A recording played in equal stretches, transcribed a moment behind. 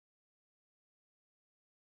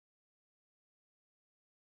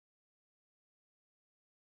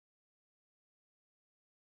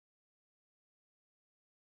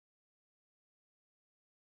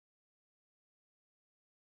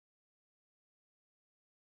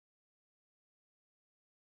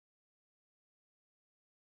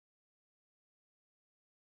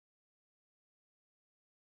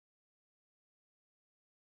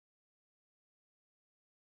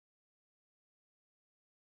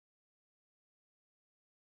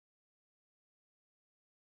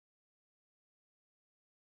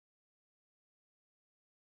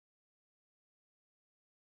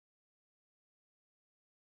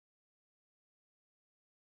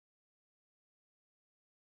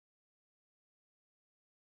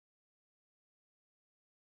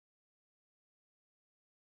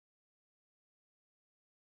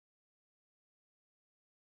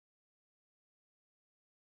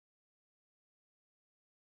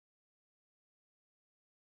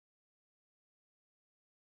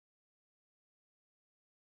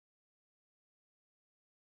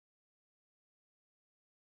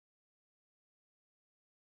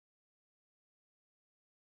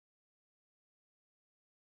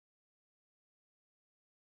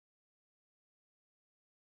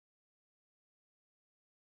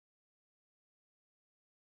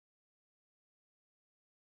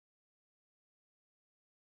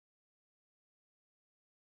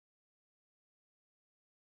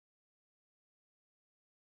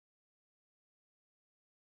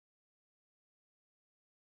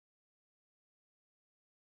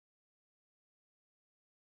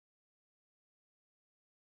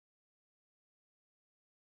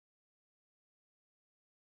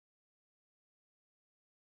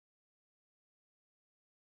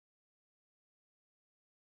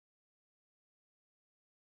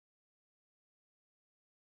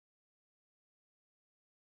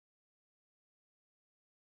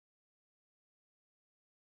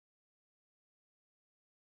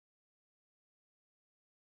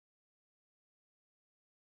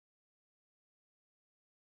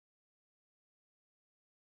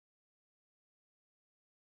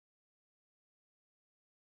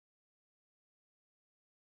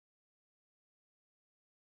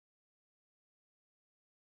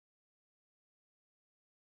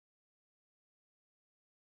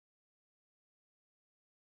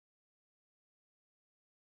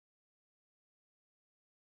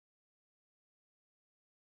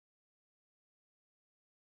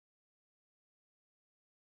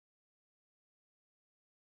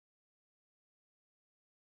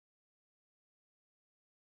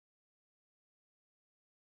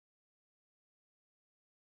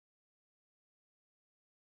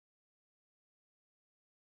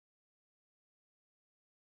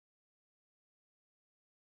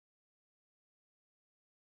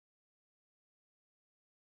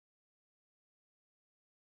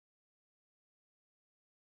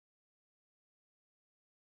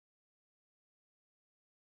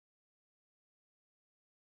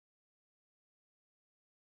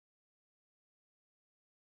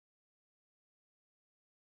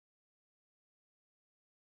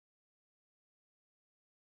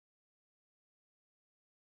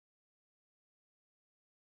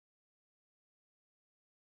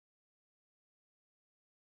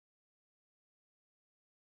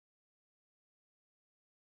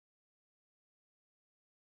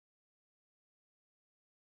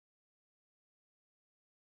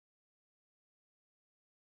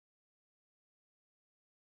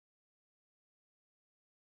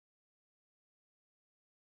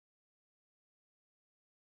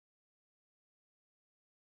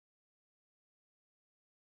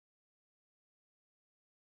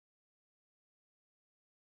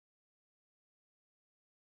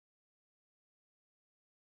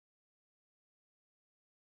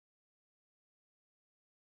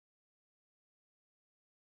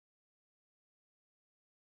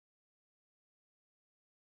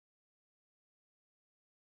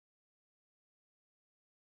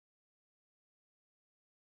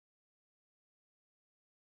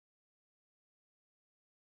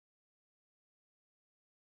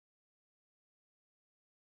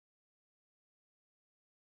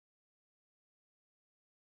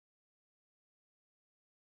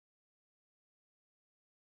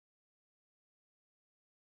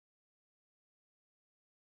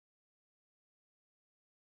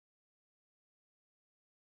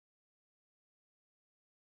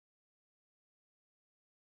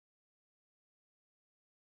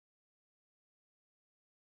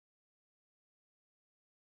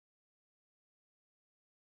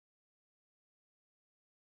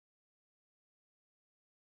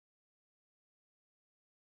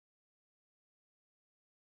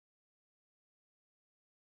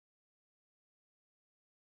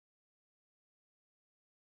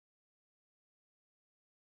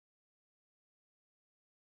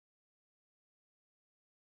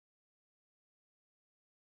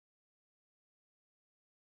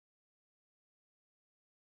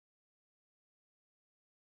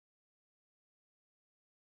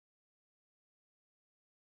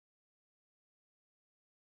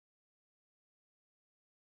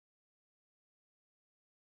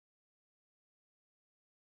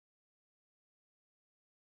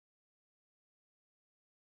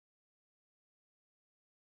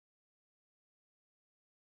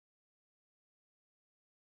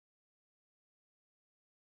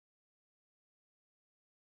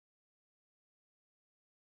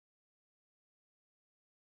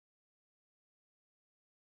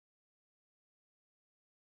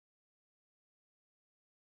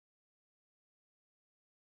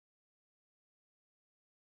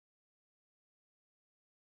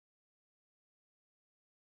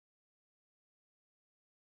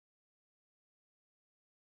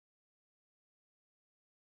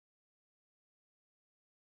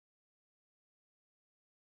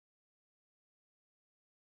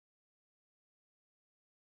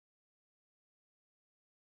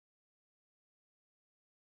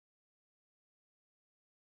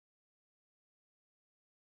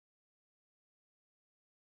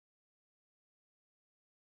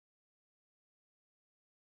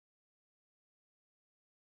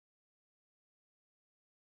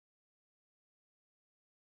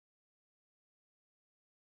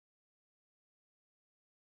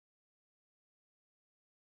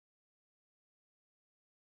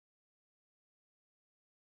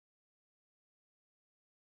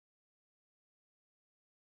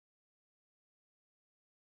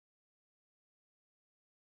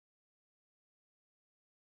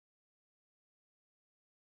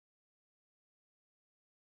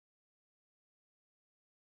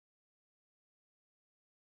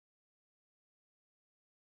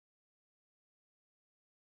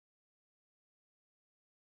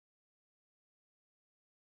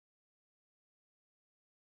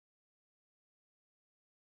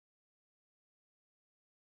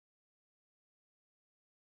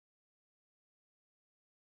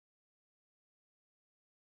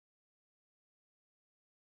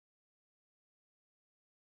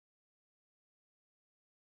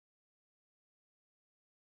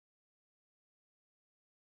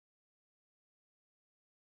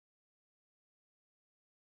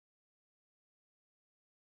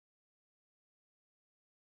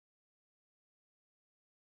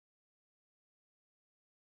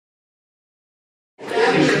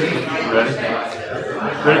Ready?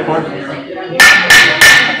 Ready for it?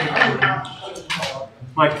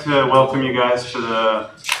 I'd like to welcome you guys to the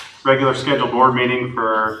regular scheduled board meeting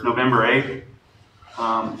for November 8th.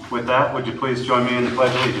 With that, would you please join me in the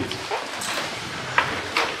Pledge of Allegiance?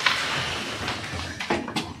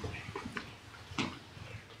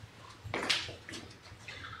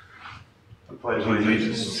 I pledge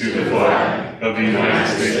allegiance to the flag of the United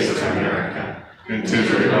States of America and to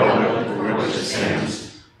the republic for which it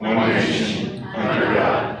stands, one nation, under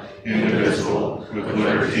God, indivisible, with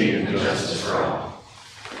liberty and justice for all.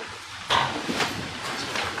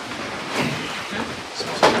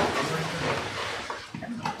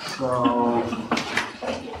 So,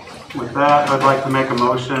 with that, I'd like to make a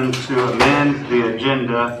motion to amend the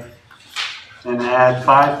agenda and add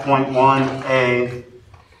 5.1A,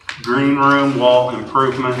 green room wall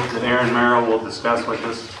improvement that Aaron Merrill will discuss with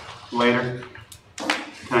us later.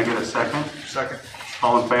 Can I get a second? Second.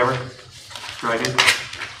 All in favor? Right here.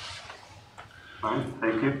 All right,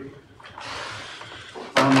 thank you.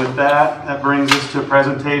 With that brings us to a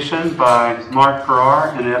presentation by Mark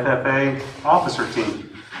Farrar and the FFA officer team.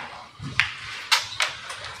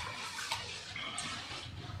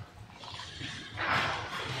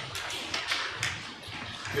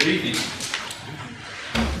 Good evening.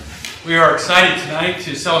 We are excited tonight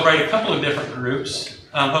to celebrate a couple of different groups.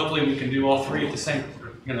 Hopefully we can do all three at the same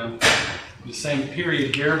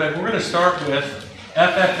period here, but we're going to start with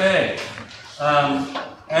FFA.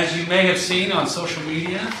 As you may have seen on social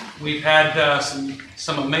media, we've had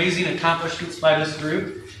some amazing accomplishments by this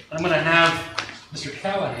group. I'm going to have Mr.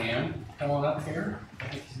 Callahan come on up here. I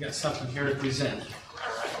think he's got something here to present. All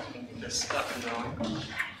right, we can get this up and going.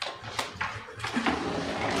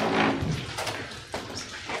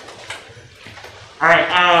 All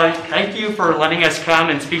right, thank you for letting us come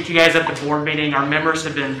and speak to you guys at the board meeting. Our members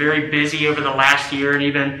have been very busy over the last year and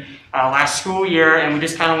even last school year, and we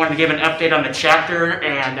just kind of wanted to give an update on the chapter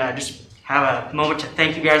and just have a moment to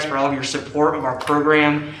thank you guys for all of your support of our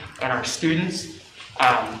program and our students.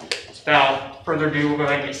 Without further ado, we'll go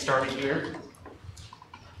ahead and get started here.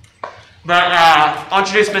 But I'll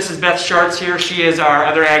introduce Mrs. Beth Schartz here. She is our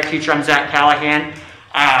other ag teacher. I'm Zach Callahan.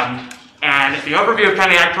 And the overview of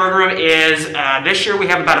kind of the ag program is this year we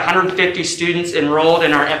have about 150 students enrolled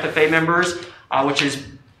in our FFA members, which is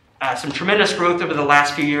some tremendous growth over the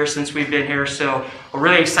last few years since we've been here. So we're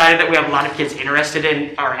really excited that we have a lot of kids interested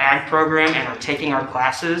in our ag program and are taking our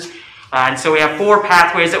classes. And so we have 4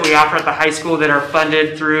 pathways that we offer at the high school that are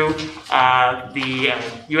funded through the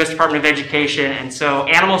U.S. Department of Education. And so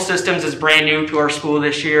Animal Systems is brand new to our school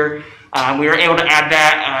this year. We were able to add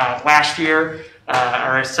that last year.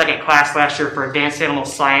 Our second class last year for Advanced Animal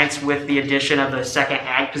Science with the addition of the second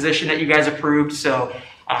ag position that you guys approved. So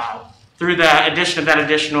through the addition of that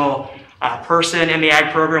additional person in the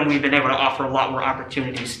ag program, we've been able to offer a lot more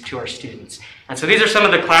opportunities to our students. And so these are some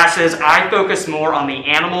of the classes. I focus more on the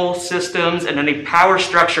animal systems and then the power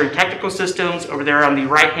structure and technical systems over there on the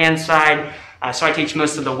right-hand side. So I teach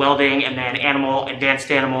most of the welding and then animal,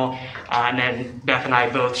 advanced animal, and then Beth and I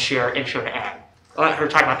both share intro to ag. I'll let her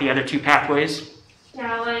talk about the other 2 pathways.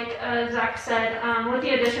 Yeah, like Zach said, with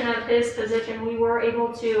the addition of his position, we were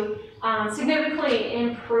able to significantly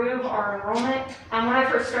improve our enrollment. When I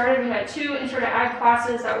first started, we had 2 intro to ag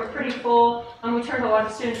classes that were pretty full, and we turned a lot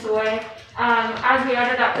of students away. As we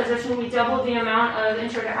added that position, we doubled the amount of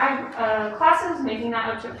intro to ag classes, making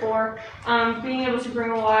that up to 4, being able to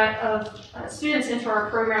bring a lot of students into our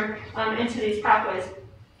program, into these pathways.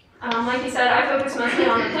 Like you said, I focus mostly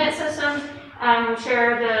on the plant systems. We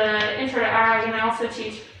share the intro to ag, and I also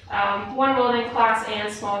teach 1 welding class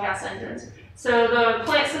and small gas engines. So the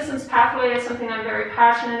plant systems pathway is something I'm very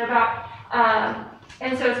passionate about,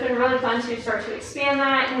 and so it's been really fun to start to expand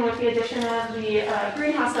that. And with the addition of the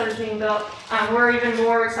greenhouse that is being built, we're even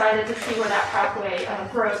more excited to see where that pathway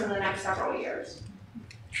grows in the next several years.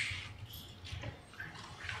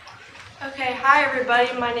 Okay, hi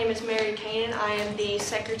everybody. My name is Mary Kane. I am the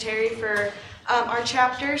secretary for our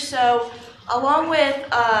chapter. So along with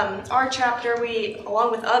our chapter,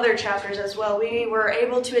 along with other chapters as well, we were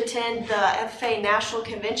able to attend the FFA National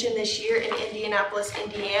Convention this year in Indianapolis,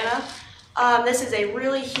 Indiana. This is a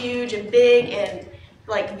really huge and big and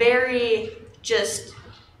very just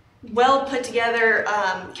well put together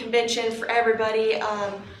convention for everybody.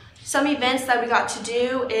 Some events that we got to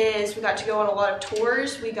do is we got to go on a lot of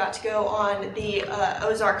tours. We got to go on the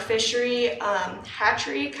Ozark Fishery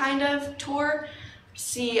hatchery kind of tour.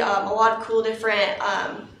 See a lot of cool different,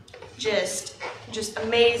 just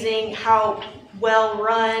amazing how well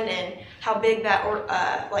run and how big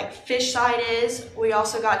that fish side is. We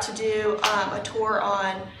also got to do a tour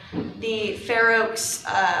on the Fair Oaks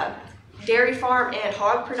dairy farm and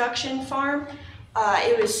hog production farm.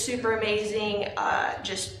 It was super amazing,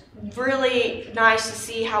 just really nice to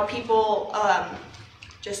see how people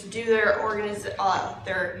just do their organization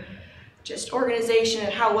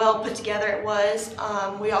and how well put together it was.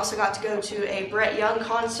 We also got to go to a Brett Young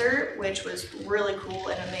concert, which was really cool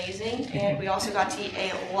and amazing, and we also got to eat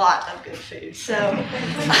a lot of good food. So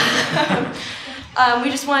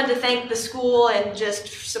we just wanted to thank the school and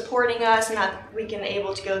just supporting us, and that we can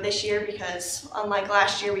able to go this year because unlike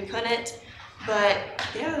last year we couldn't. But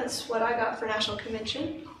yeah, that's what I got for National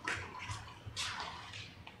Convention.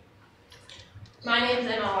 My name is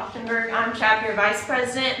Emma Loftenberg. I'm chapter vice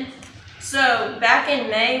president. So back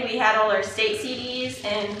in May, we had all our state CDs,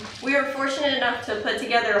 and we were fortunate enough to put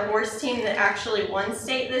together a horse team that actually won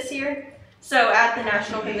state this year. So at the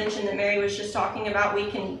national convention that Mary was just talking about,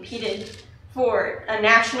 we competed for a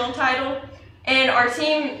national title, and our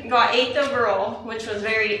team got 8th overall, which was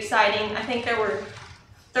very exciting. I think there were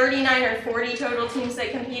 39 or 40 total teams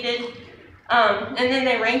that competed. And then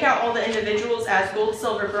they rank out all the individuals as gold,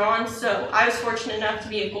 silver, bronze. So I was fortunate enough to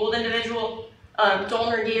be a gold individual.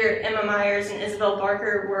 Dalton Regier, Emma Myers, and Isabel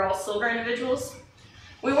Barker were all silver individuals.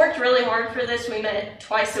 We worked really hard for this. We met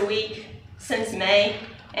twice a week since May,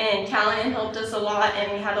 and Callahan helped us a lot,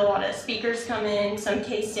 and we had a lot of speakers come in, some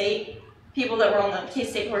K-State, people that were on the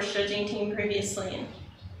K-State horse judging team previously, and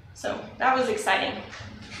so that was exciting.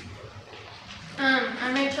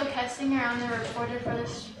 I'm Rachel Kessinger. I'm the reporter for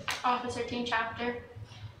this officer team chapter.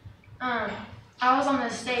 I was on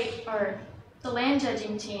the land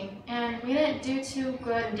judging team, and we didn't do too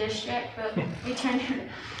good in district, but we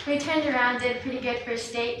turned around, did pretty good for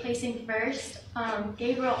state, placing first.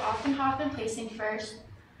 Gabriel Offenhofen placing first,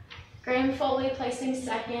 Graham Foley placing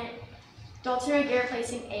second, Dalton Regier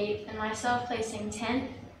placing 8th, and myself placing 10th.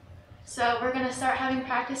 So we're going to start having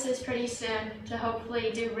practices pretty soon to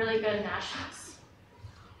hopefully do really good in nationals.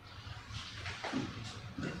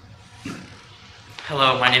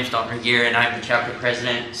 Hello, my name is Dalton Regier, and I'm the chapter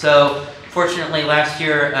president. So, fortunately, last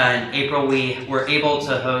year in April, we were able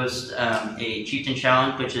to host a Chieftain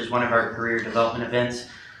Challenge, which is one of our career development events.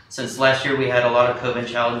 Since last year we had a lot of COVID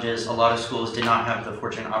challenges, a lot of schools did not have the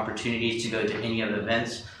fortunate opportunities to go to any of the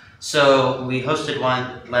events. So we hosted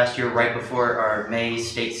one last year right before our May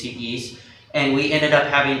state CEs, and we ended up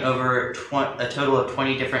having over a total of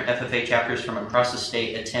 20 different FFA chapters from across the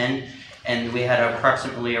state attend, and we had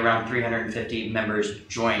approximately around 350 members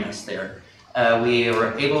join us there. We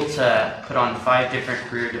were able to put on 5 different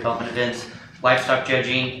career development events: livestock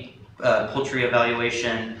judging, poultry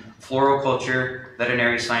evaluation, floriculture,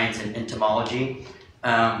 veterinary science, and entomology.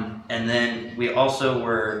 And then we also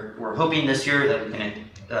were hoping this year that we can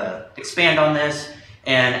expand on this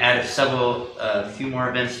and add a few more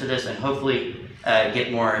events to this, and hopefully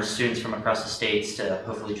get more students from across the states to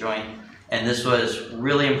hopefully join. And this was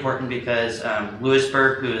really important because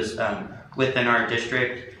Lewisburg, who is within our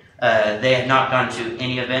district, they had not gone to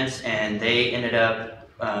any events, and they ended up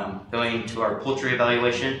going to our poultry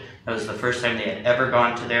evaluation. That was the first time they had ever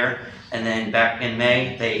gone to there. And then back in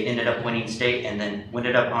May, they ended up winning state, and then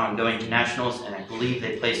ended up on going to nationals, and I believe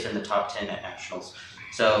they placed in the top 10 at nationals.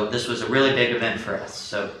 So this was a really big event for us,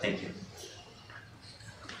 so thank you.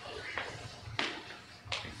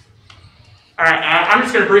 All right, I'm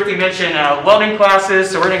just going to briefly mention welding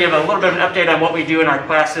classes. So we're going to give a little bit of an update on what we do in our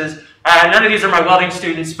classes. None of these are my welding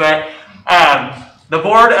students, but the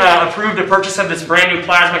board approved the purchase of this brand new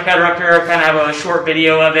plasma cutter up here. I kind of have a short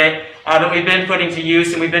video of it that we've been putting to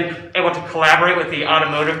use, and we've been able to collaborate with the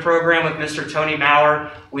automotive program with Mr. Tony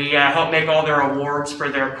Maurer. We helped make all their awards for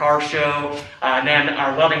their car show, and then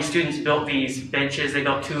our welding students built these benches. They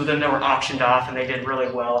built 2 of them that were auctioned off, and they did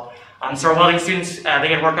really well. So our welding students, they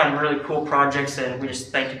can work on really cool projects, and we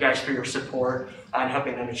just thank you guys for your support on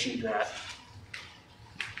helping them achieve that.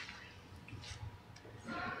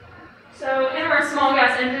 So in our small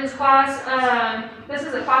gas engines class, this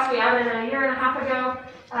is a class we added a year and a half ago.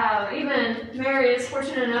 Even Mary is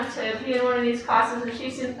fortunate enough to be in one of these classes, and she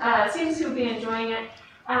seems to be enjoying it.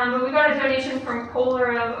 But we got a donation from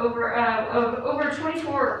Kohler of over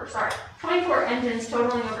 24 engines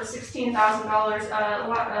totaling over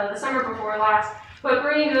 $16,000 the summer before last. But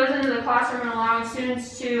bringing those into the classroom and allowing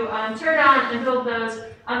students to tear down and build those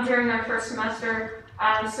during their first semester.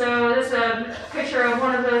 So this is a picture of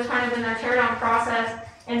one of those kind of in their teardown process,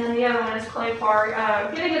 and then the other one is Clay Parr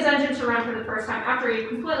getting his engine to run for the first time after he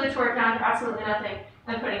completely tore it down to absolutely nothing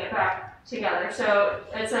and putting it back together. So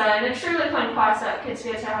it's an extremely fun class that kids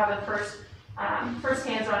get to have a first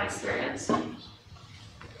hands-on experience.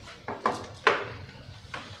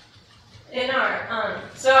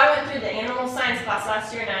 So I went through the animal science class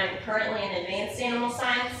last year, and I'm currently in advanced animal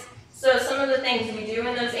science. So some of the things we do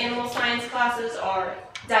in those animal science classes are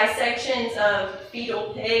dissections of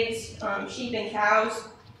fetal pigs, sheep and cows.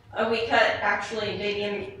 We cut actually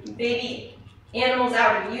baby animals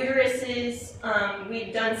out of uteruses.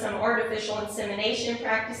 We've done some artificial insemination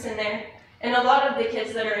practice in there. And a lot of the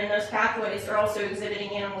kids that are in those pathways are also exhibiting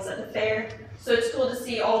animals at the fair. So it's cool to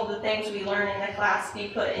see all the things we learn in the class be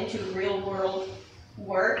put into real world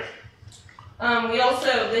work. We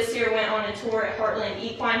also this year went on a tour at Heartland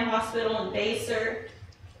Equine Hospital in Basel.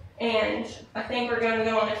 And I think we're going to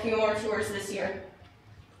go on a few more tours this year.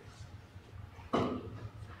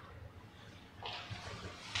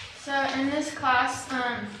 So in this class,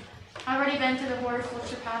 I've already been through the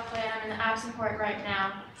horticulture pathway and I'm in the absent hort right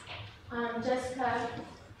now. Jessica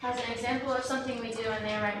has an example of something we do in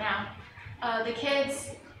there right now. The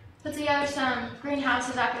kids put together some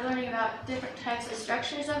greenhouses after learning about different types of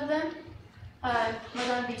structures of them. We're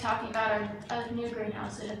going to be talking about our new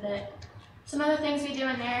greenhouse in a bit. Some other things we do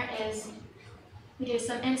in there is we do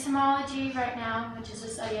some entomology right now, which is the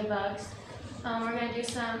study of bugs. We're going to do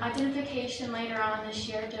some identification later on this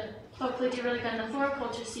year to hopefully do really good in the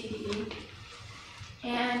floriculture CDE.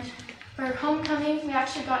 And for homecoming, we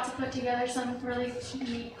actually got to put together some really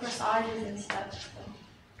neat corsages and stuff.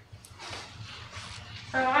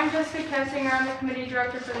 I'm Jessica Kessinger. I'm the committee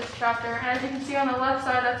director for this chapter. And as you can see on the left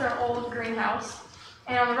side, that's our old greenhouse.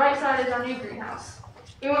 And on the right side is our new greenhouse.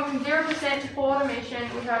 We went from 0% to full automation.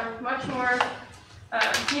 We have much more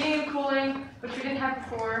heating and cooling, which we didn't have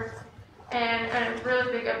before, and a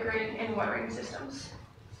really big upgrade in watering systems.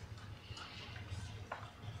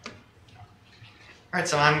 All right,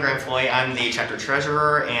 so I'm Grant Foley. I'm the chapter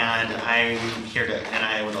treasurer, and I'm here and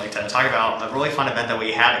I would like to talk about a really fun event that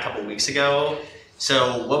we had a couple weeks ago.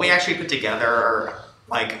 So what we actually put together,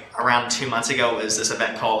 like around 2 months ago, was this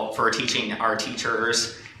event called for teaching our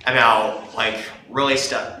teachers about like really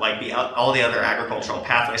stuff like all the other agricultural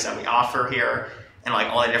pathways that we offer here, and like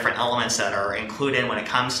all the different elements that are included when it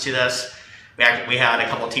comes to this. We had a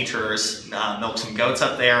couple of teachers milk some goats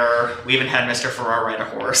up there. We even had Mr. Farrar ride a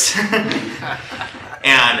horse.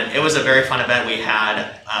 And it was a very fun event. We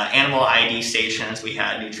had animal ID stations, we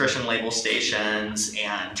had nutrition label stations,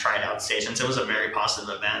 and tried out stations. It was a very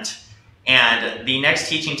positive event. And the next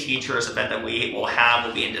Teaching Teachers event that we will have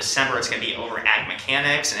will be in December. It's going to be over Ag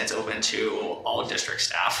Mechanics, and it's open to all district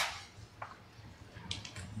staff.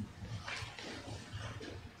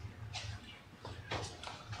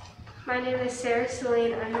 My name is Sarah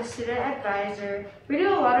Celine. I'm the student advisor. We do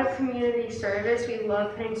a lot of community service. We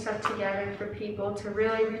love putting stuff together for people to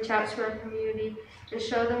really reach out to our community and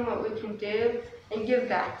show them what we can do and give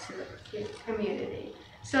back to the community.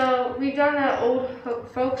 So we've done the old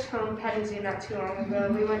folks home petting zoo not too long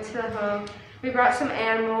ago. We went to the home. We brought some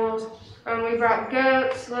animals. We brought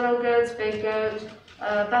goats, little goats, big goats,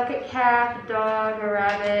 a bucket calf, a dog, a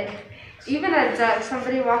rabbit. Even a duck.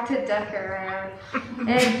 Somebody walked a duck around.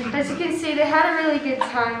 And as you can see, they had a really good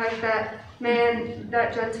time. Like that man,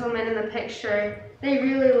 that gentleman in the picture, they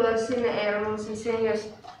really love seeing the animals and seeing us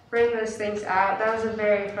bring those things out. That was a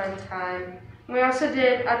very fun time. We also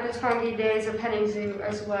did at the Tongi Days a petting zoo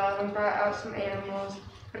as well and brought out some animals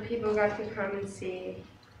that people got to come and see.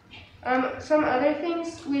 Some other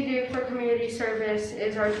things we do for community service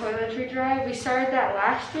is our toiletry drive. We started that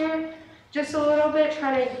last year. Just a little bit,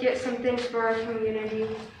 trying to get some things for our community,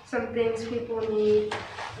 some things people need,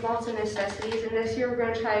 lots of necessities. And this year we're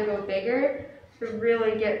going to try to go bigger to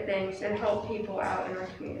really get things and help people out in our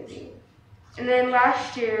community. And then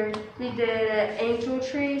last year we did an angel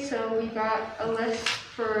tree, so we got a list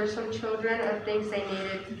for some children of things they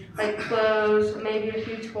needed, like clothes, maybe a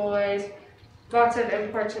few toys, lots of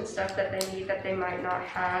important stuff that they need that they might not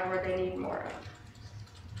have or they need more of.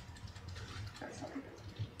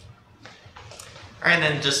 All right, and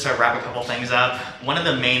then just to wrap a couple things up, one of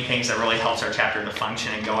the main things that really helps our chapter to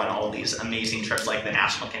function and go on all these amazing trips like the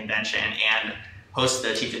National Convention and host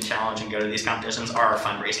the Chieftain Challenge and go to these competitions are our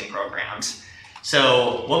fundraising programs.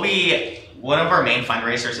 So one of our main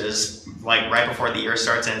fundraisers is like right before the year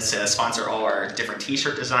starts and to sponsor all our different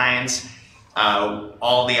t-shirt designs.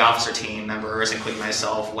 All the officer team members, including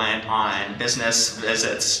myself, went on business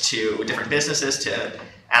visits to different businesses to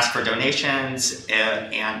ask for donations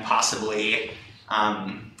and possibly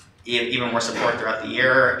even more support throughout the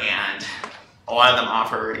year, and a lot of them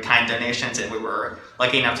offered kind donations, and we were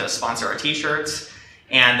lucky enough to sponsor our t-shirts.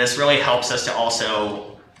 And this really helps us to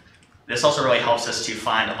also really helps us to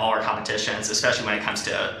fund all our competitions, especially when it comes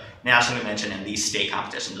to national convention and these state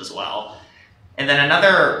competitions as well. And then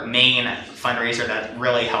another main fundraiser that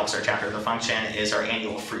really helps our chapter to function is our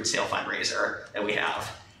annual fruit sale fundraiser that we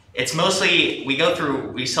have. it's mostly, we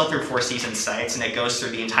sell through Four Seasons sites, and it goes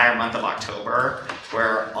through the entire month of October,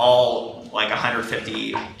 where all like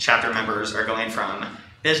 150 chapter members are going from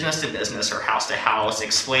business to business or house to house,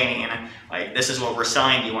 explaining like, this is what we're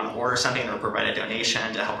selling, do you want to order something or provide a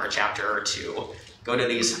donation to help our chapter to go to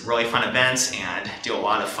these really fun events and do a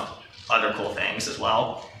lot of fun, other cool things as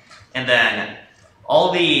well. And then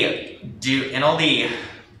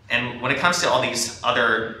and when it comes to all these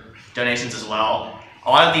other donations as well, a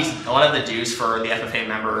lot of the dues for the FFA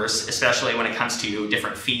members, especially when it comes to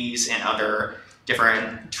different fees and other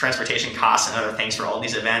different transportation costs and other things for all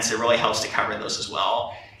these events, it really helps to cover those as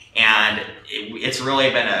well. And it's really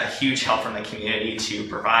been a huge help from the community to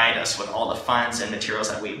provide us with all the funds and materials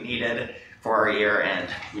that we've needed for our year, and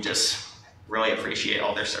we just really appreciate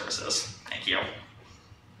all their services. Thank you.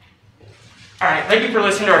 All right, thank you for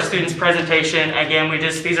listening to our students' presentation. Again,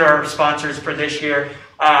 these are our sponsors for this year.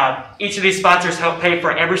 Each of these sponsors help pay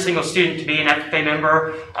for every single student to be an FFA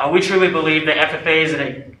member. We truly believe that FFA is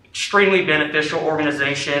an extremely beneficial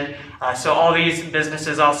organization. So all these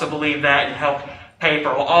businesses also believe that and help pay for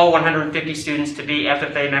all 150 students to be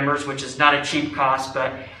FFA members, which is not a cheap cost,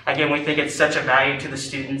 but again, we think it's such a value to the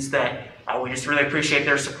students that we just really appreciate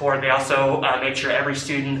their support. They also make sure every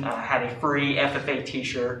student had a free FFA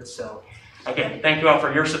t-shirt. So again, thank you all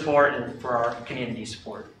for your support and for our community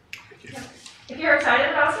support. If you're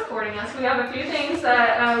excited about supporting us, we have a few things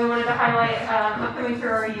that we wanted to highlight upcoming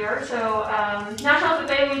through our year. So National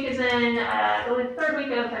FFA Week is in the third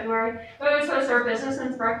week of February. We always host our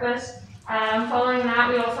Businessman's Breakfast. Following that,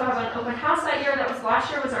 we also have an open house that year. That was last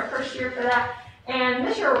year, was our first year for that. And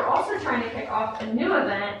this year, we're also trying to kick off a new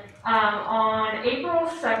event on April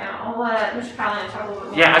 2nd. I'll let Mr. Callahan talk a little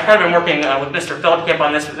bit more. Yeah, I've kind of been working with Mr. Feldkamp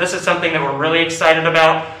on this, but this is something that we're really excited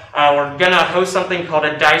about. We're going to host something called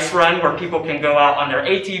a dice run where people can go out on their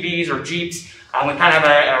ATVs or Jeeps. We kind of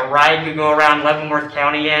have a ride to go around Leavenworth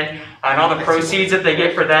County in, and all the proceeds that they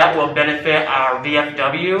get for that will benefit our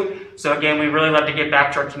VFW. So again, we really love to give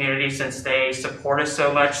back to our community since they support us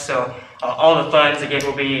so much. So all the funds, again,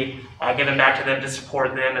 will be given back to them to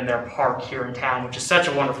support them and their park here in town, which is such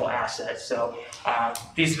a wonderful asset. So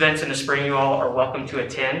these events in the spring, you all are welcome to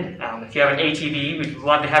attend. If you have an ATV, we'd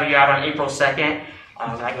love to have you out on April 2nd,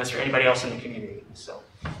 unless you're anybody else in the community. So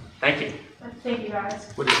thank you. Thank you, guys.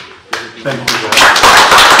 Thank you, guys.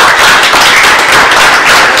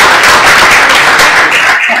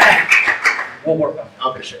 We'll work on it.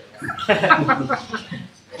 Okay, sure.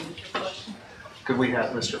 Could we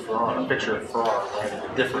have Mr. Farrar, a picture of Farrar riding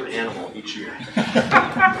a different animal each year?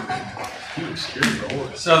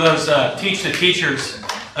 So those Teach the Teachers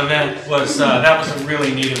event was that was a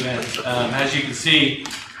really neat event. As you can see,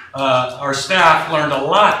 our staff learned a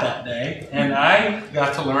lot that day, and I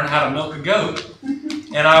got to learn how to milk a goat,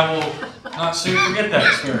 and I will not soon forget that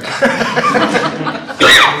experience.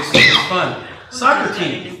 It was fun. Soccer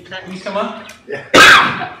team, can you come up? Yeah.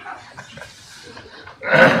 All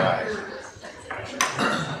right.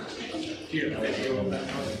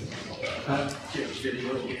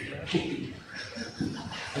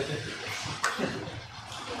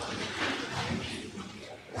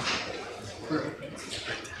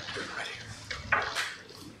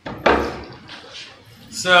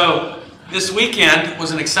 So this weekend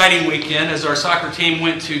was an exciting weekend as our soccer team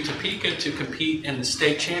went to Topeka to compete in the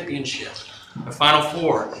state championship, the Final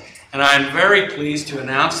Four. And I'm very pleased to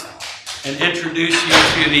announce and introduce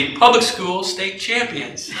you to the public school state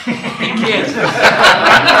champions in Kansas.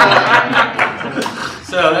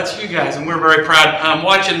 So that's you guys, and we're very proud.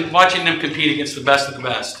 Watching them compete against the best of the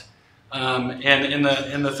best. And in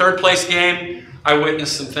the third place game, I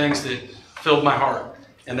witnessed some things that filled my heart,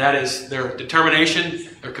 and that is their determination,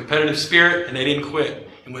 their competitive spirit, and they didn't quit.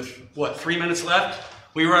 And with what, 3 minutes left,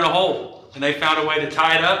 we were in a hole, and they found a way to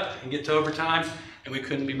tie it up and get to overtime, and we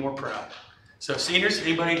couldn't be more proud. So seniors,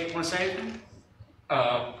 anybody want to say anything?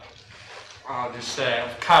 I'll just say,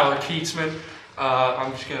 Kyler Keatsman.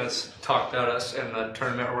 I'm just going to talk about us in the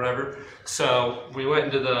tournament or whatever. So we went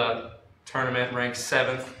into the tournament ranked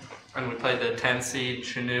 7th, and we played the 10 seed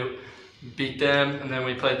Chanute, beat them, and then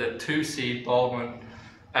we played the 2 seed Baldwin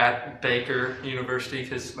at Baker University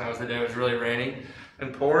because that was the day it was really raining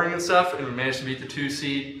and pouring and stuff, and we managed to beat the 2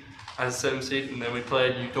 seed as a 7 seed, and then we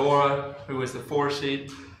played Eudora, who was the 4 seed,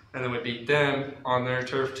 and then we beat them on their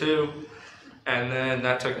turf too, and then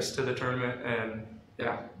that took us to the tournament, and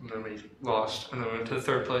yeah, and then we lost, and then we went to the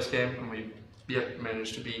 3rd place game, and we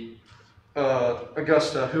managed to beat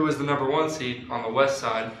Augusta, who was the number 1 seed on the west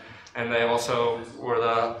side, and they also were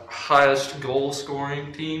the highest goal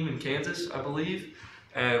scoring team in Kansas, I believe,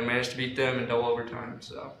 and managed to beat them in double overtime.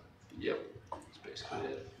 So, yep, that's basically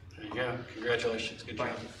it. There you go. Congratulations. Good job.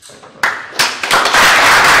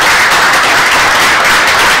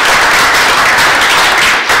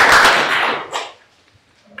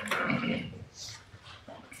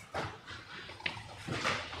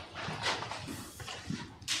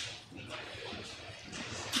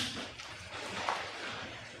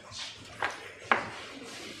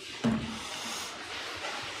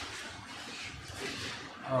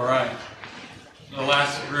 All right. The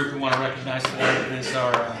last group we want to recognize today is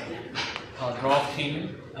our golf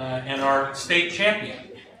team and our state champion.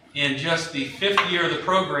 In just the 5th year of the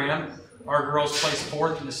program, our girls placed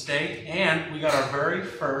 4th in the state, and we got our very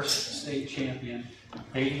first state champion,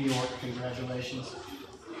 Hayden York. Congratulations.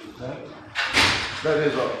 That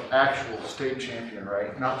is an actual state champion,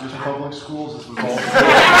 right? Not just public schools, this was all.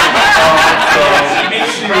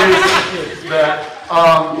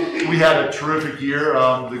 We had a terrific year.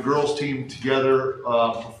 The girls team together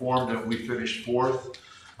performed and we finished 4th.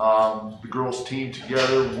 The girls team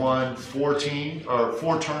together won 4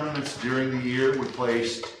 tournaments during the year. We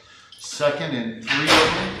placed 2nd in 3 of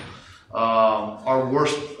them. Our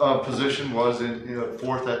worst position was in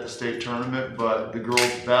 4th at the state tournament, but the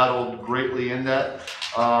girls battled greatly in that.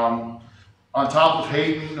 On top of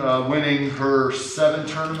Hayden winning her 7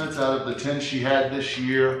 tournaments out of the 10 she had this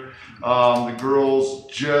year, the girls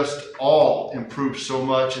just all improved so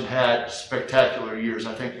much and had spectacular years.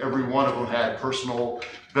 I think every one of them had personal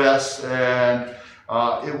bests, and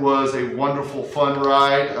it was a wonderful, fun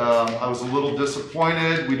ride. I was a little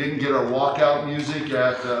disappointed we didn't get our walkout music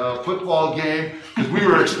at the football game because we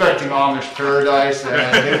were expecting Amish Paradise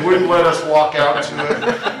and they wouldn't let us walk out to it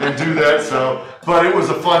and do that. So, but it was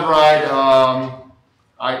a fun ride.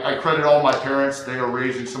 I credit all my parents. They are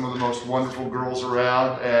raising some of the most wonderful girls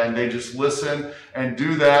around, and they just listen and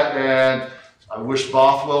do that. And I wish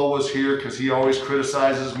Bothwell was here because he always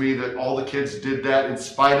criticizes me that all the kids did that in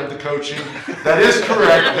spite of the coaching. That is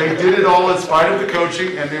correct. They did it all in spite of the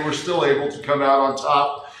coaching, and they were still able to come out on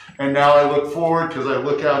top. And now I look forward because I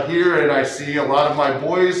look out here and I see a lot of my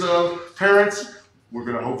boys' parents. We're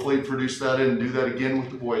going to hopefully produce that and do that again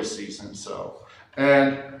with the boys' season. So,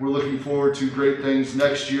 and we're looking forward to great things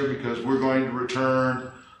next year because we're going to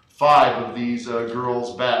return 5 of these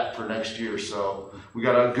girls back for next year. So we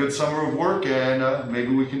got a good summer of work, and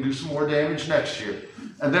maybe we can do some more damage next year.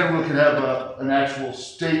 And then we can have an actual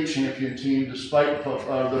state champion team despite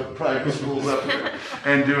the private schools up there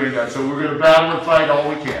and doing that. So we're going to battle and fight all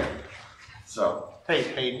we can. So. Hey,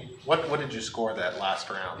 Hayden, what did you score that last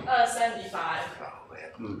round? 75. Oh,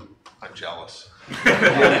 man. I'm jealous. We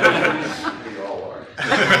all are.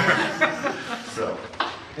 So,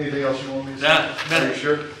 anything else you want me to say? Yeah, Are you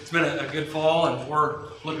sure? It's been a good fall, and we're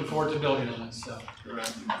looking forward to building on it. So.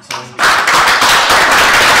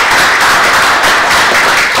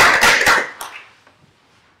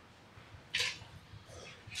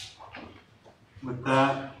 With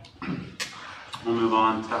that, we'll move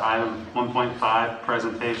on to item 1.5,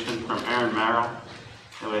 presentation from Aaron Merrill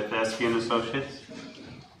with Esky and Associates.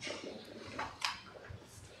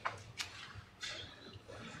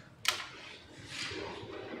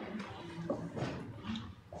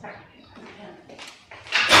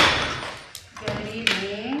 Good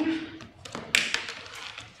evening.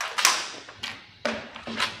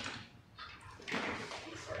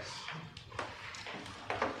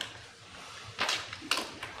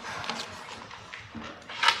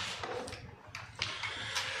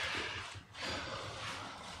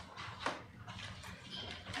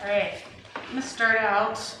 All right, I'm gonna start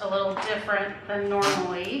out a little different than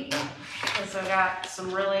normally because I got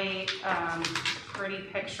some really pretty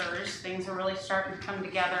pictures. Things are really starting to come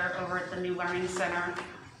together over at the new Learning Center.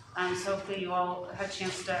 So hopefully you all had a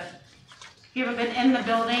chance to, if you haven't been in the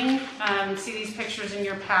building, see these pictures in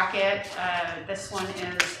your packet. This one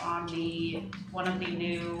is on one of the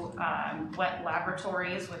new wet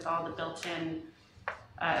laboratories with all the built-in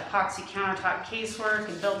epoxy countertop casework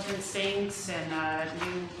and built-in sinks and a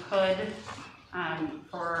new hood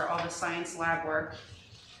for all the science lab work.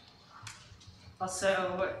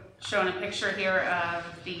 Also showing a picture here of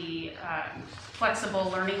the flexible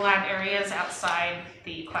learning lab areas outside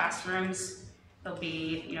the classrooms. There'll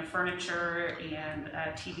be furniture and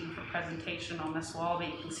a TV for presentation on this wall, but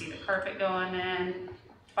you can see the carpet going in,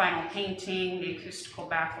 final painting, the acoustical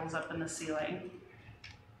baffles up in the ceiling.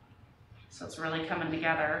 So it's really coming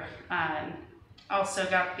together. Also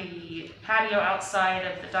got the patio outside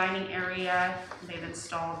of the dining area. They've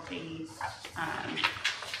installed the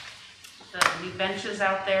new benches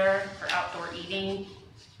out there for outdoor eating,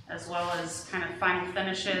 as well as kind of final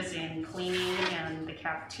finishes in cleaning and the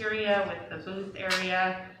cafeteria with the booth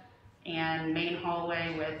area and main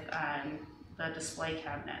hallway with the display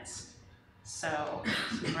cabinets. So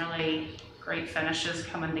some really great finishes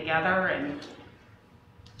coming together, and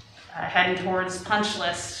heading towards punch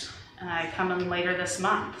list coming later this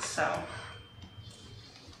month. So,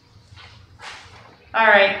 all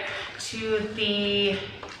right, to the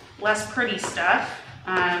less pretty stuff,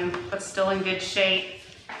 but still in good shape.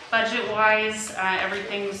 Budget-wise,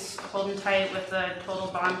 everything's holding tight with the total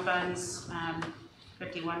bond funds,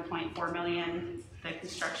 51.4 million, the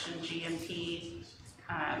construction GMP,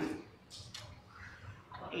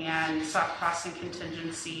 and soft costs and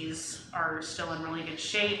contingencies are still in really good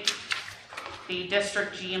shape. The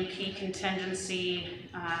district GMP contingency,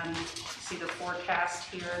 see the forecast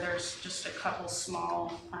here, there's just a couple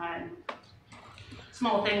small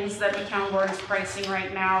things that McCown Board is pricing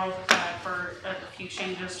right now for a few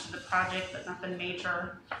changes to the project, but nothing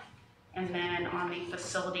major. And then on the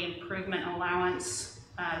facility improvement allowance,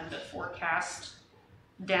 the forecast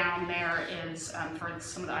down there is for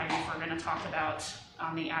some of the items we're going to talk about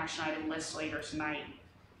on the action item list later tonight.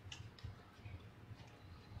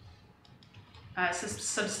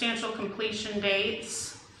 Substantial completion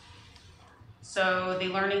dates. So the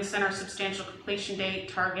Learning Center substantial completion date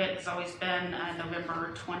target has always been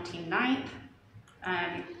November 29th.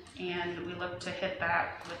 And we look to hit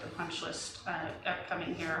that with the punch list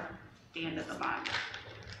upcoming here at the end of the month.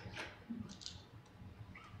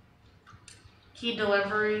 Key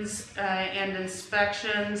deliveries and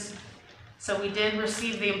inspections. So we did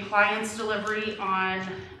receive the appliance delivery on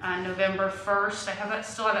November 1st.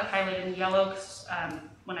 Still have it highlighted in yellow because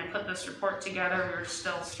when I put this report together, we were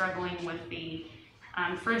still struggling with the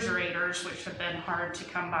refrigerators, which have been hard to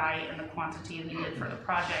come by in the quantity needed for the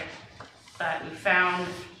project. But we found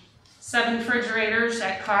 7 refrigerators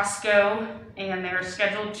at Costco, and they're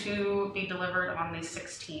scheduled to be delivered on the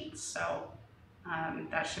 16th. So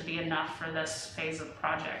that should be enough for this phase of the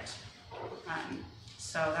project.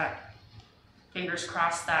 So that, fingers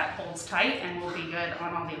crossed, that holds tight and we'll be good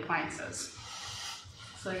on all the appliances.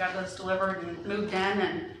 So we got those delivered and moved in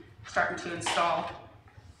and starting to install.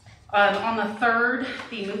 On the 3rd,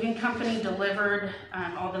 the moving company delivered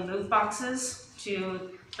all the move boxes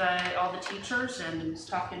to all the teachers, and I was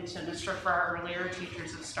talking to Mr. Farrar earlier.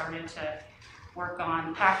 Teachers have started to work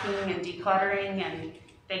on packing and decluttering, and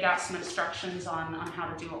they got some instructions on how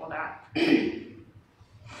to do all that.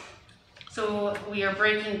 So we are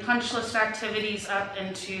breaking punch list activities up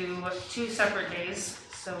into 2 separate days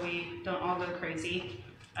so we don't all go crazy.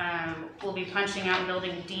 We'll be punching out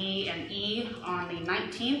building D and E on the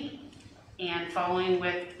 19th and following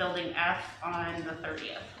with building F on the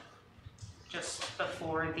 30th, just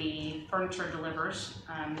before the furniture delivers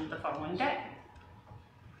the following day.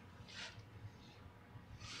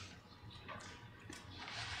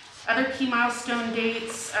 Other key milestone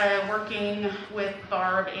dates, working with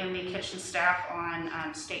Barb and the kitchen staff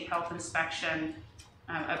on state health inspection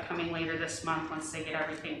upcoming later this month once they get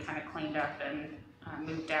everything kind of cleaned up and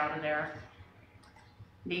moved out of there.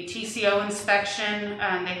 The TCO inspection,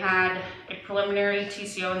 they had a preliminary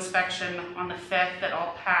TCO inspection on the 5th that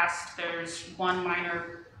all passed. There's one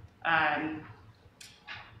minor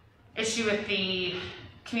issue with the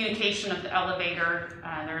communication of the elevator.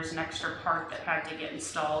 There's an extra part that had to get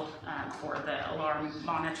installed for the alarm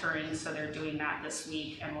monitoring, so they're doing that this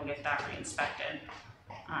week and we'll get that re-inspected.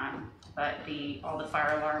 But all the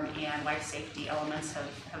fire alarm and life safety elements have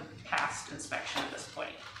passed inspection at this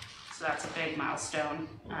point. So that's a big milestone.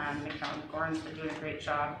 McCown Gordon's been doing a great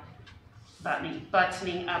job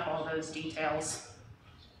buttoning up all those details.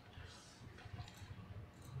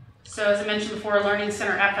 So as I mentioned before, Learning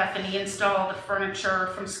Center FF&E install, the furniture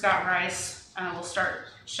from Scott Rice will start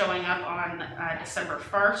showing up on December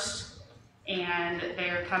 1st. And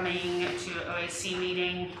they're coming to OAC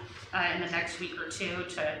meeting in the next week or two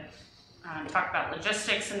to talk about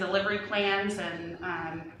logistics and delivery plans and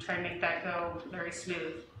try and make that go very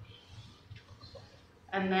smooth.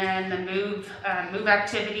 And then the move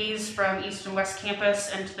activities from East and West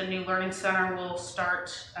Campus into the new Learning Center will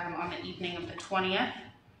start on the evening of the 20th.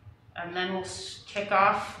 And then we'll kick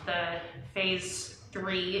off the phase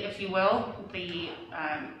 3, if you will, the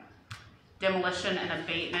demolition and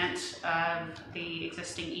abatement of the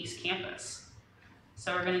existing East Campus.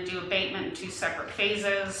 So we're going to do abatement in 2 separate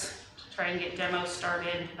phases to try and get demo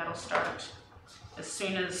started. That'll start as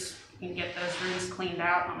soon as we can get those rooms cleaned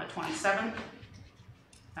out on the 27th.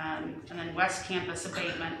 And then West Campus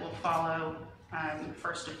abatement will follow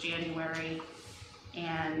 1st of January.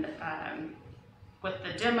 And with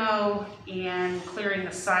the demo and clearing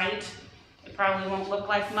the site, it probably won't look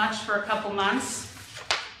like much for a couple months.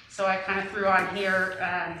 So I kind of threw on here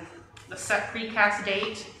the set precast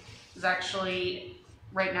date is actually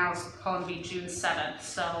right now it's calling to be June 7th,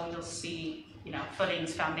 so you'll see, you know,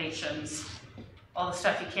 footings, foundations, all the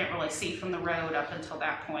stuff you can't really see from the road up until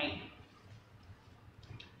that point.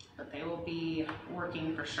 But they will be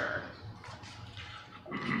working for sure.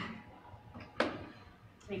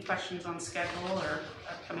 Any questions on schedule or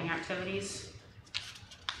upcoming activities?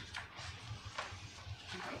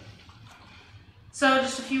 So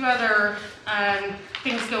just a few other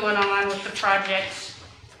things going on with the project.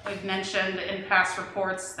 We've mentioned in past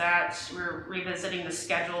reports that we're revisiting the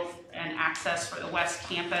schedule and access for the West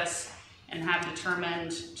Campus and have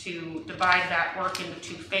determined to divide that work into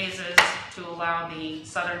 2 phases to allow the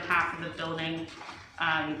southern half of the building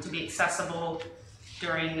to be accessible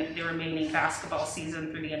during the remaining basketball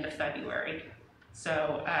season through the end of February.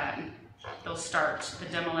 So they'll start the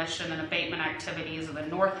demolition and abatement activities of the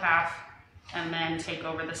north half and then take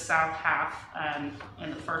over the south half in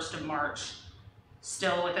the 1st of March,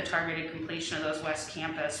 still with the targeted completion of those West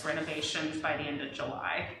Campus renovations by the end of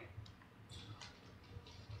July.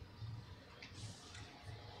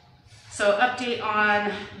 So update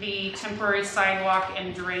on the temporary sidewalk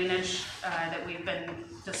and drainage that we've been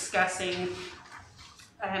discussing.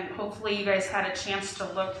 And hopefully you guys had a chance to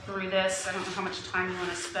look through this. I don't know how much time you want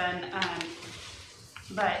to spend,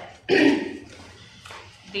 but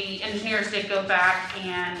the engineers did go back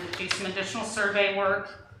and do some additional survey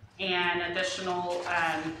work and additional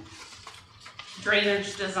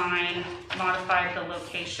drainage design, modified the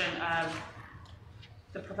location of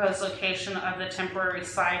the proposed location of the temporary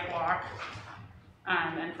sidewalk,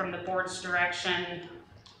 and from the board's direction,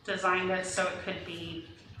 designed it so it could be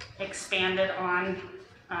expanded on.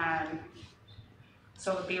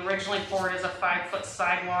 So it would be originally poured as a 5-foot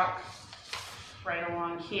sidewalk right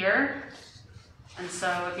along here. And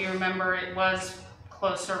so if you remember, it was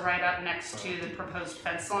closer right up next to the proposed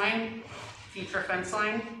fence line, future fence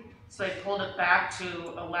line. So they pulled it back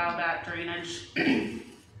to allow that drainage,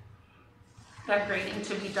 that grading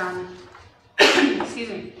to be done. Excuse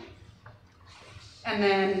me. And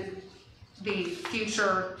then the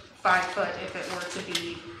future 5-foot, if it were to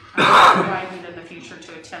be widened in the future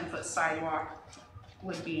to a 10-foot sidewalk,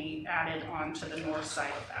 would be added onto the north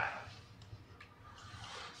side of that.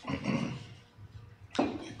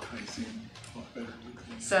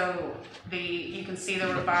 So you can see the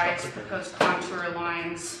revised proposed contour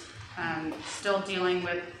lines, still dealing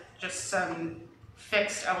with just some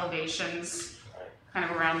fixed elevations kind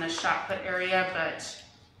of around this shot put area, but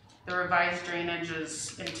the revised drainage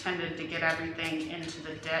is intended to get everything into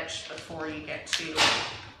the ditch before you get to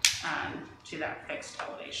that fixed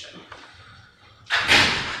elevation.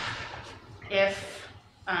 If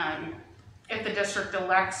the district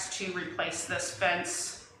elects to replace this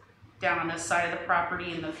fence down on this side of the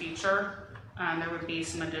property in the future, there would be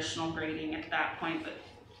some additional grading at that point, but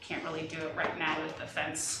can't really do it right now with the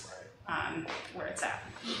fence where it's at.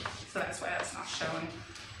 So that's why that's not shown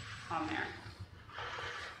on there.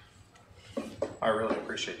 I really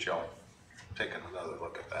appreciate y'all taking another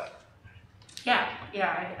look at that. Yeah,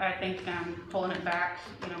 I think pulling it back,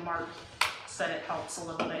 Mark said it helps a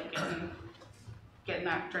little bit getting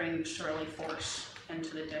that drainage to really force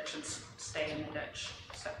into the ditch and stay in the ditch.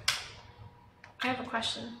 So I have a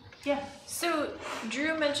question. Yeah. So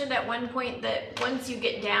Drew mentioned at one point that once you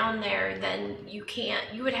get down there, then you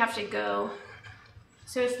would have to go,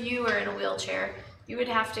 so if you were in a wheelchair, you would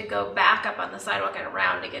have to go back up on the sidewalk and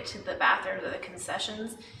around to get to the bathrooms or the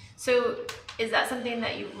concessions. So is that something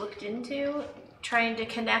that you've looked into, trying to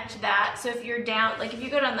connect that? So if you're down, like if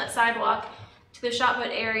you go down that sidewalk to the shot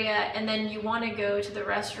put area and then you want to go to the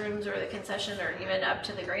restrooms or the concession or even up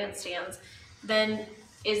to the grandstands, then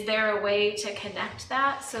is there a way to connect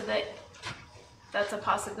that so that that's a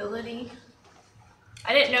possibility?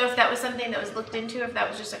 I didn't know if that was something that was looked into, if that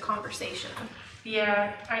was just a conversation.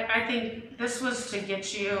 Yeah, I think this was to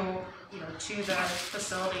get you, to the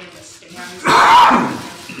facility and the stands.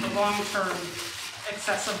 The long-term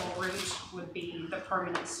accessible route would be the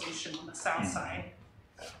permanent solution on the south side.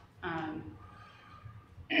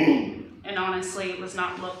 And honestly, it was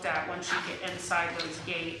not looked at once you get inside those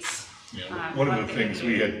gates. Yeah, one of the things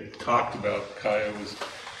we had talked about, Kaya, was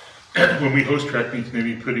when we host track meets,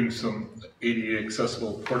 maybe putting some ADA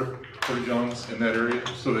accessible porta-johns in that area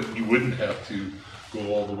so that you wouldn't have to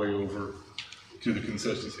go all the way over to the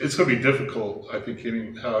concessions. It's going to be difficult, I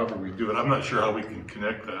think, however we do it. I'm not sure how we can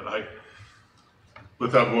connect that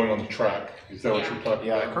without going on the track. Is that what you're talking about?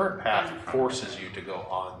 Yeah, the current path forces you to go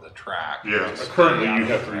on the track. Yeah, currently you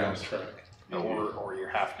have to be on the track. Or you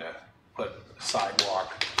have to put a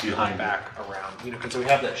sidewalk behind back around, because we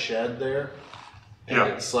have that shed there. And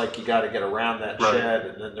it's like you got to get around that shed,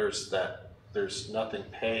 and then there's that there's nothing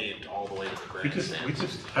paved all the way to the We grandstand.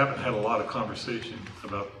 just haven't had a lot of conversation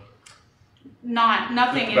about.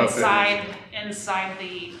 Nothing About that. inside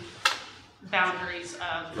the boundaries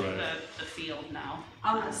of Right. the field, no.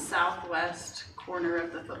 On the southwest corner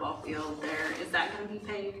of the football field there, is that gonna be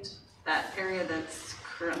paved? That area that's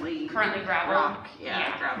currently Gravel? rock?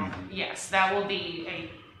 Yeah, gravel. Yes, that will be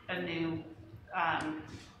a new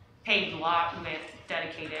paved lot with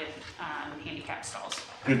dedicated handicap stalls.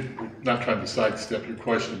 And not trying to sidestep your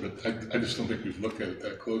question, but I just don't think we've looked at it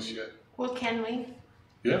that close yet. Well, can we?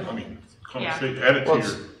 Yeah, I mean, Yeah. conversation, add it to Well,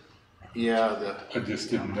 your, Yeah, I just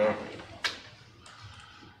didn't know.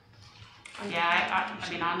 Yeah, I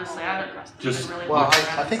mean, honestly, I don't Just- even really. well, look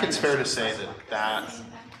around I think the it's side fair of to say that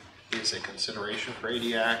is a consideration for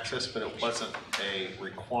AD access, but it wasn't a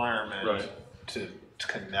requirement Right. to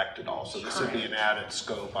connect it all. So this would be an added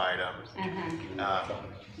scope item.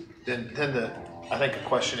 Then I think the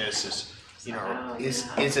question is, you know, is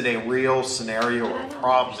it a real scenario or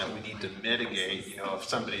problem that we need to mitigate, you know, if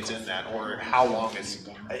somebody's in that, or how long is,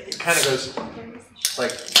 it kind of goes,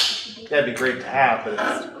 like, that'd be great to have,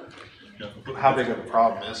 but how big of a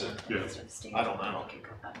problem is it? Yeah. I don't know.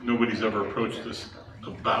 Nobody's ever approached us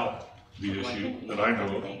about the issue that I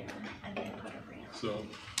know of. So,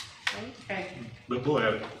 Okay, but we'll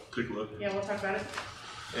add it, take a look. yeah, we'll talk about it.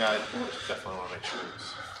 Yeah, I definitely want to make sure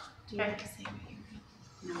it's. Okay.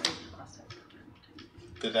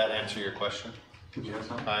 Did that answer your question? Did you have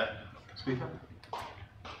something? Speak up.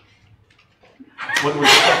 What were you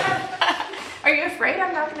Are you afraid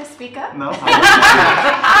I'm not going to speak up? No.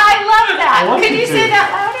 I love that. I want Could you you to. say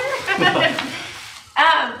that louder?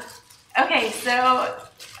 Okay, so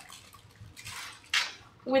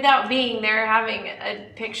without being there, having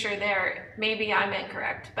a picture there, maybe I'm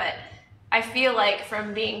incorrect, but I feel like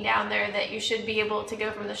from being down there that you should be able to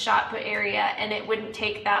go from the shot put area and it wouldn't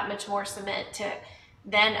take that much more cement to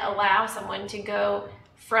then allow someone to go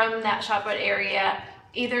from that shot put area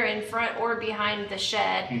either in front or behind the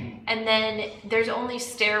shed. And then there's only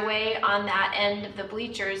stairway on that end of the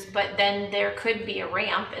bleachers, but then there could be a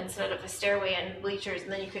ramp instead of a stairway and bleachers,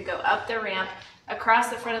 and then you could go up the ramp across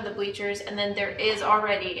the front of the bleachers, and then there is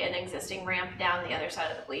already an existing ramp down the other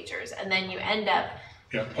side of the bleachers, and then you end up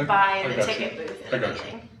Yeah, by I the got ticket you. booth I and got you.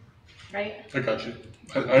 everything, right? I got you.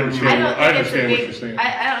 I I understand, don't I think it's a understand what you're big, saying.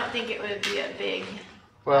 I don't think it would be a big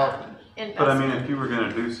Well, investment. But I mean, if you were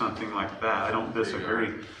gonna do something like that, I don't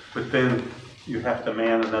disagree, but then you have to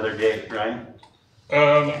man another gate, right?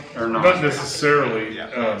 Or not? Not necessarily,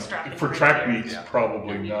 Strapping for right track there. meets,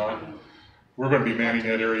 probably not. We're gonna be manning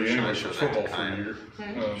that area anyway Show for that football for kind.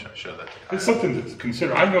 a year. Show that. It's something to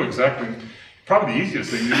consider. I know exactly, probably the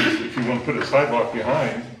easiest thing is if you wanna put a sidewalk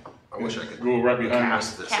behind, I wish I could go right behind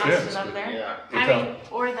cast the this. Cast fence. it up there. Yeah. I mean,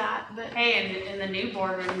 or that, but Hey, in the new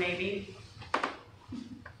boardroom, maybe.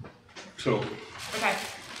 So, Okay.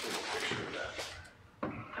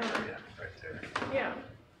 yeah.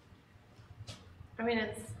 I mean,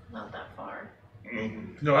 it's not that far.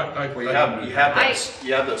 no, I. Well, you have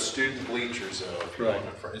I- those student bleachers though. If you're Right.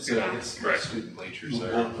 looking for, it's Yeah. it's Right. student bleachers The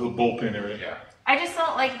there. bullpen area. Yeah. I just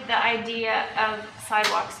don't like the idea of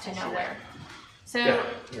sidewalks to nowhere. So Yeah,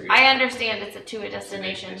 there you go. I understand it's a to a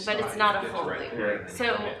destination, but it's not a full loop. Right.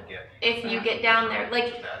 So if you get down there,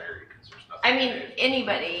 like, I mean,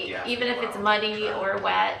 anybody, Yeah. even if it's muddy or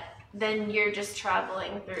wet, then you're just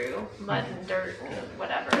traveling through mud and dirt and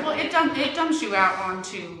whatever. Well, it dumps you out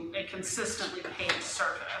onto a consistently paved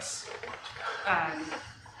surface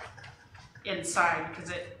inside,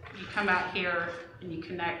 because you come out here and you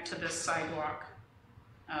connect to this sidewalk.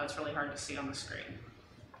 Oh, it's really hard to see on the screen.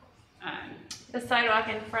 The sidewalk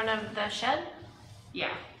in front of the shed,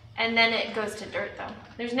 Yeah, and then it goes to dirt though.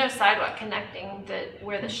 There's no sidewalk connecting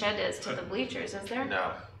where the shed is to the bleachers, is there?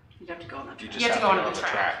 No, You'd have to go on the you track. just You have to go go onto on the the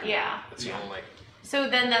track. track. Yeah. That's the only. So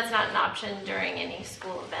then that's not an option during any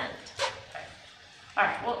school event. all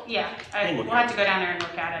right, well, yeah, We'll look we'll at have to go down there and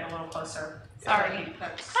look at it a little closer. Sorry. I think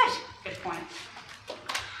that's a good point.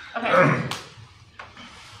 Okay.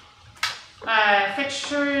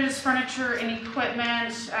 Fixtures, furniture, and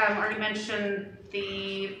equipment. Already mentioned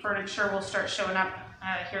the furniture will start showing up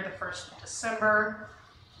here the 1st of December.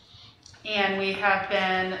 And we have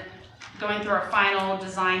been going through our final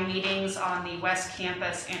design meetings on the West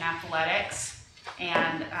Campus and athletics.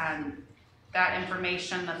 And that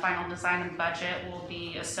information, the final design and budget, will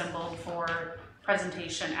be assembled for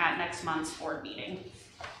presentation at next month's board meeting.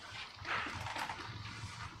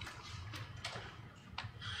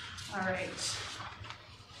 All right.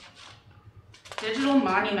 Digital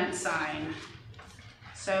monument sign.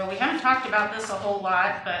 So we haven't talked about this a whole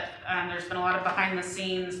lot, but there's been a lot of behind the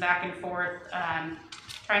scenes back and forth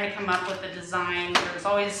trying trying to come up with a design. There was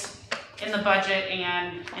always in the budget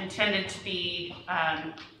and intended to be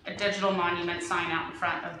a digital monument sign out in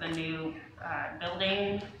front of the new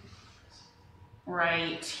building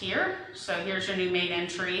right here. So here's your new main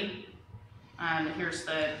entry. Here's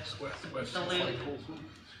the loop.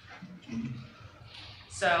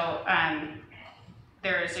 So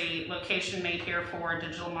there is a location made here for a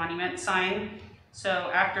digital monument sign. So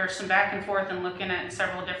after some back and forth and looking at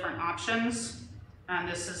several different options,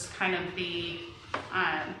 this is kind of the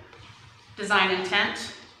design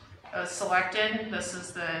intent selected. This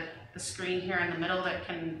is the screen here in the middle that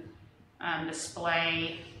can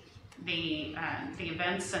display the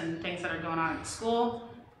events and things that are going on at school.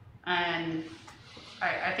 And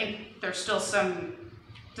I think there's still some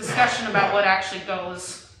discussion about what actually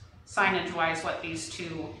goes signage-wise, what these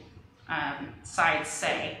two sides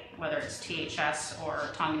say, whether it's THS or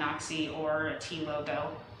Tonganoxie or a T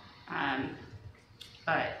logo.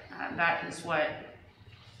 But that is what,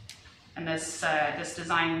 and this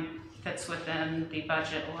design fits within the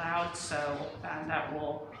budget allowed, so that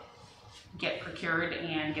will get procured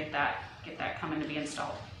and get that coming to be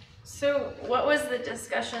installed. So what was the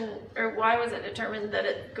discussion, or why was it determined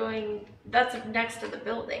that that's next to the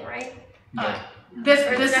building, right?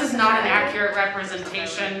 This is not an accurate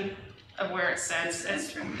representation of where it sits.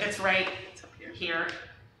 It's right here.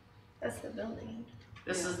 That's the building.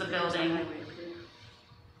 This is the building.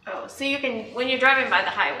 Oh, so you can, when you're driving by the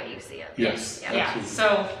highway, you see it. Yes. Yeah,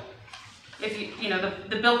 so if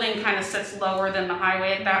the building kind of sits lower than the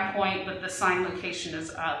highway at that point, but the sign location is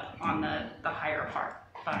up on the higher part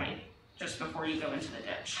by just before you go into the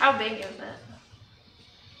ditch. How big is it?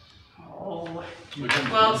 Oh,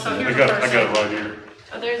 well, so here's I got it right here.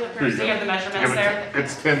 Oh, there's a Here you person. Do you have the measurements there?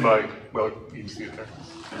 It's 10 by, well, you can see it there.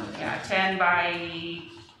 Yeah, 10 by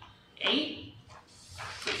 8.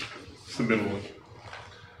 It's the middle one.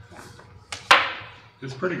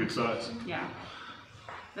 It's pretty good size. Yeah.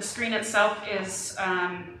 The screen itself is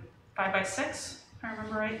 5 by 6, if I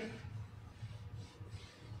remember right.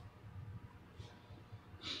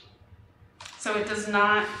 So it does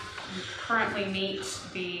not currently meet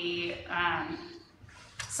the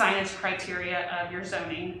signage criteria of your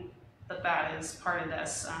zoning, but that is part of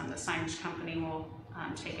this. The signage company will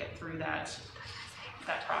take it through that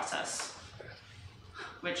process,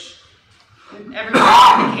 which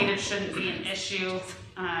everyone indicated shouldn't be an issue.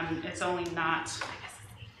 It's only not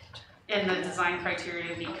in the design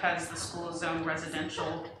criteria because the school is zoned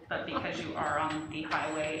residential, but because you are on the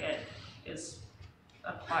highway, it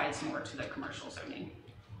applies more to the commercial zoning.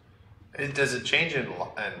 Does it change in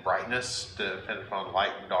brightness depending upon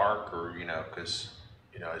light and dark, or because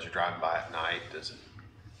as you're driving by at night, does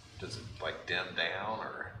it like dim down,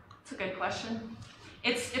 or? It's a good question.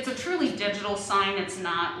 It's a truly digital sign. It's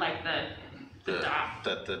not like the dot.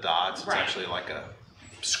 The dots. It's Right. actually like a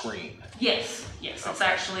screen. Yes, it's Okay.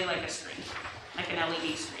 actually like a screen, like an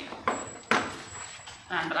LED screen.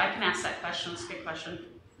 But I can ask that question. It's a good question.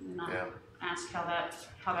 Not ask how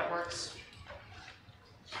that works.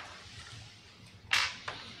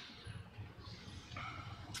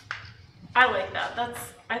 I like that.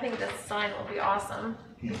 I think this sign will be awesome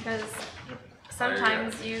because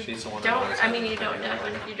sometimes you She's the one that don't, knows I how mean, to you do don't know,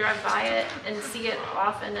 and if you drive by it and see it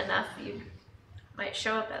often enough, you might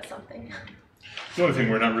show up at something. The only thing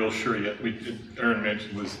we're not real sure yet, Aaron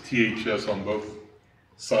mentioned, was THS on both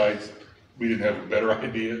sides. We didn't have a better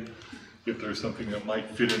idea. If there's something that might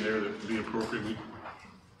fit in there that would be appropriate,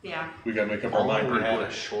 we gotta make up our mind Only pretty had quick.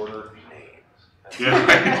 a shorter name. Yeah,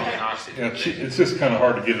 yeah, it's just kind of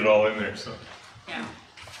hard to get it all in there, so. Yeah.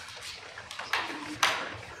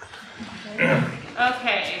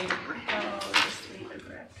 Okay.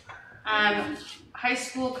 High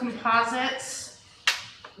school composites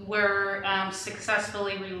were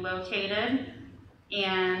successfully relocated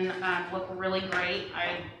and look really great.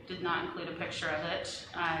 I did not include a picture of it,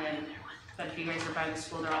 but if you guys are by the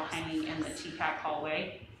school, they're all hanging in the TPAC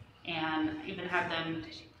hallway. And even had them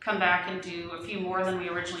come back and do a few more than we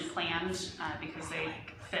originally planned because they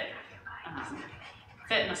fit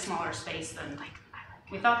in a smaller space than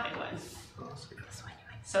we thought they would.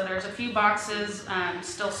 So there's a few boxes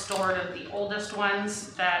still stored of the oldest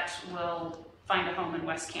ones that will find a home in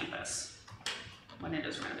West Campus when it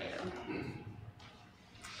is renovated.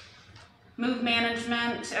 Move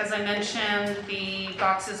management, as I mentioned, the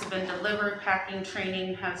boxes have been delivered, packing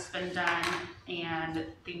training has been done, and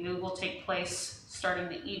the move will take place starting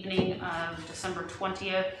the evening of December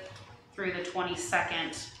 20th through the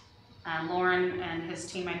 22nd. Lauren and his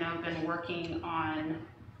team, I know, have been working on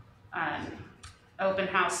open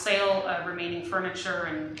house sale of remaining furniture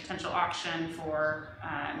and potential auction for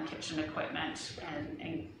kitchen equipment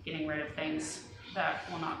and getting rid of things that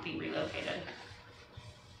will not be relocated.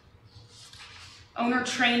 Owner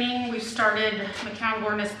training, we've started, McCown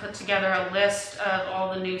Gordon has put together a list of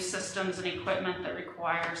all the new systems and equipment that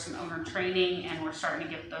require some owner training, and we're starting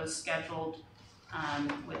to get those scheduled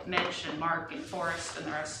with Mitch and Mark and Forrest and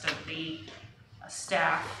the rest of the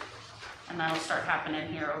staff. And that'll start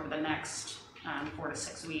happening here over the next 4 to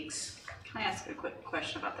 6 weeks. Can I ask a quick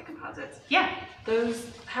question about the composites? Yeah.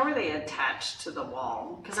 Those, how are they attached to the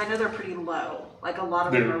wall? Because I know they're pretty low. Like a lot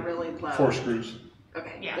of them are really low. 4 screws.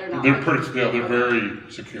 Okay. Yeah. They're pretty, yeah, they're very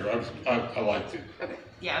secure. I liked it. Okay.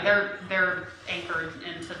 Yeah, they're anchored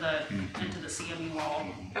into the CME wall.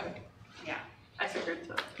 Okay. Yeah. I figured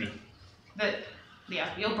so. Yeah. But yeah,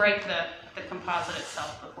 you'll break the composite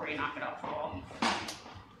itself before you knock it off the wall.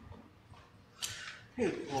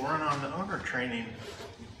 Hey, we'll run on the owner training.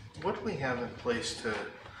 What do we have in place to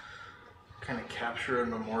kind of capture and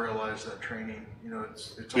memorialize that training? You know,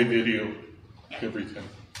 it's They video everything.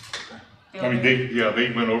 I mean,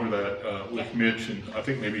 they went over that with Mitch and I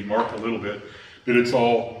think maybe Mark a little bit, but it's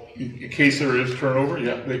all, in case there is turnover,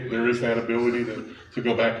 yeah, there is that ability to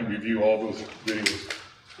go back and review all those videos.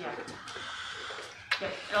 Yeah.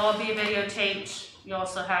 It'll all be videotaped. You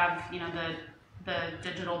also have, you know, the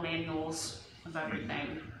digital manuals of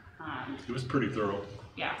everything. It was pretty thorough.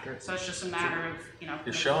 Yeah, so it's just a matter of, you know.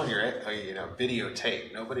 You're showing your,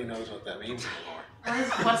 videotape. Nobody knows what that means anymore.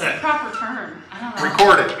 What's the proper term? I don't know.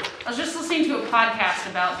 Recorded. I was just listening to a podcast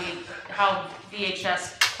about how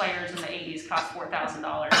VHS players in the 80s cost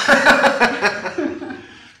 $4,000.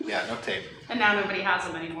 Yeah, no tape. And now nobody has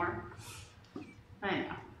them anymore. I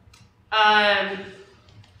know.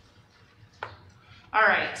 All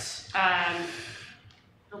right.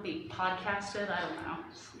 It'll be podcasted. I don't know.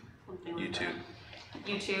 Something like YouTube. That.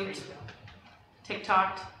 YouTube.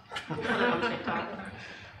 TikTok. On TikTok.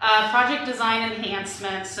 Project design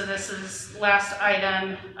enhancement. So this is last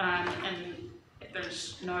item, and if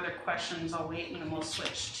there's no other questions, I'll wait and then we'll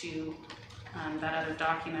switch to that other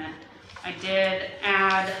document. I did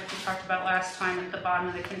add, we talked about last time at the bottom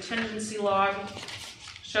of the contingency log,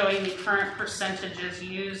 showing the current percentages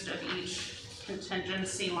used of each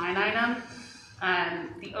contingency line item.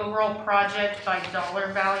 The overall project by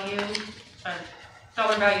dollar value of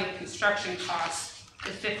construction costs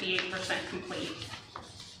is 58% complete.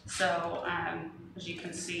 So as you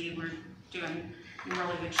can see, we're doing in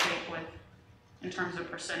really good shape in terms of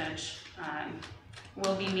percentage.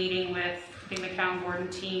 We'll be meeting with the McCown Gordon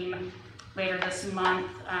team later this month.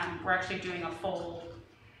 We're actually doing a full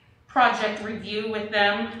project review with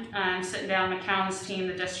them, sitting down McCown's team,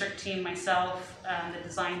 the district team, myself, the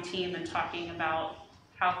design team, and talking about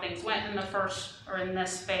how things went in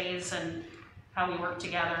this phase and how we work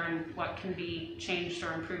together and what can be changed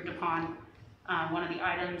or improved upon. One of the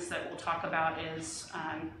items that we'll talk about is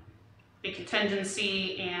the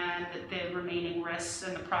contingency and the remaining risks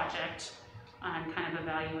in the project, and kind of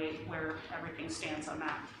evaluate where everything stands on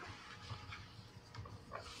that.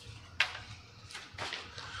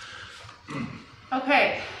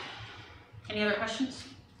 Okay, any other questions?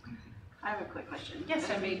 I have a quick question. Yes.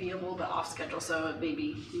 And it may be a little bit off schedule, so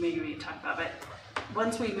maybe we can talk about it.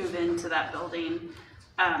 Once we move into that building,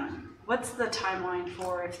 what's the timeline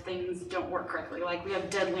for if things don't work correctly? Like we have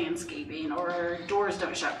dead landscaping or doors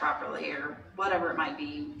don't shut properly or whatever it might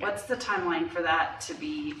be. What's the timeline for that to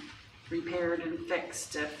be repaired and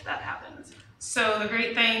fixed if that happens? So the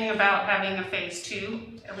great thing about having a phase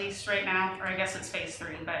 2, at least right now, or I guess it's phase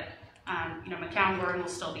 3, but McCown Gordon will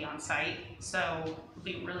still be on site, so it'll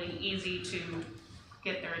be really easy to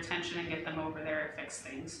get their attention and get them over there and fix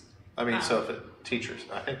things. I mean, so if a teacher,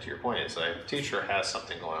 I think to your point is like, if a teacher has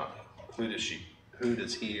something going on, who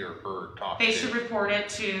does he or her talk to? They should report it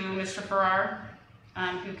to Mr. Farrar,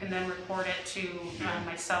 who can then report it to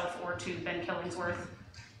myself or to Ben Killingsworth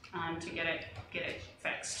to get it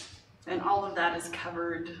fixed. And all of that is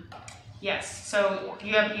covered? Yes, so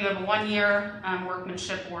you have a 1-year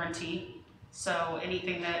workmanship warranty. So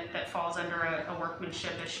anything that falls under a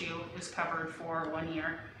workmanship issue is covered for 1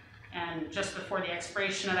 year. And just before the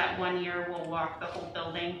expiration of that 1 year, we'll walk the whole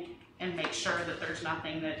building and make sure that there's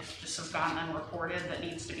nothing that just has gone unreported that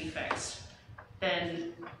needs to be fixed.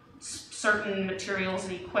 Then certain materials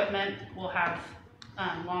and equipment will have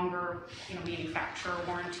longer manufacturer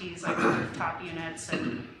warranties, like rooftop units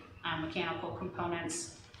and mechanical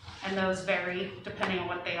components. And those vary depending on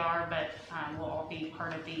what they are, but will all be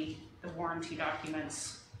part of the warranty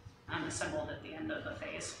documents assembled at the end of the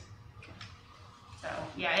phase. So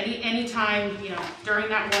yeah, any time during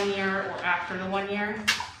that 1 year or after the 1 year,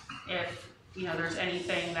 if there's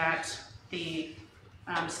anything that the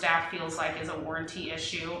staff feels like is a warranty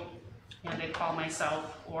issue, they call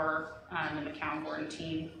myself or the McCown Warden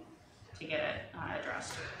team to get it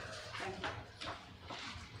addressed.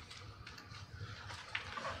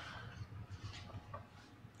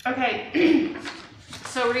 Okay,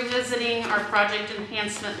 so revisiting our project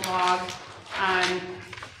enhancement log.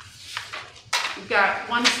 We've got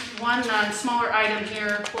one smaller item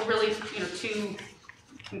here. Well, really, two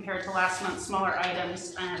compared to last month smaller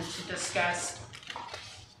items to discuss.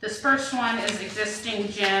 This first one is existing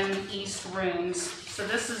gym east rooms. So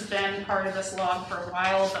this has been part of this log for a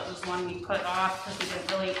while, but was one we put off because we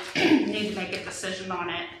didn't really need to make a decision on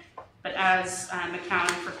it. But as McCown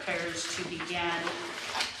prepares to begin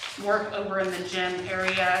work over in the gym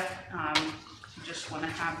area, we just want to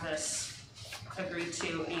have this agreed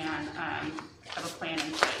to and have a plan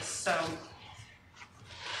in place. So,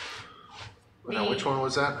 Now, which one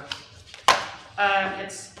was that?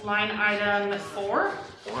 it's line item 4.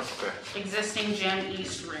 Okay. Existing gym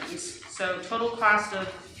east rooms. So total cost of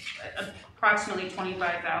approximately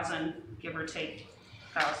 $25,000, give or take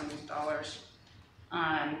 $1,000.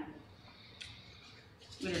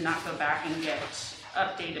 We did not go back and get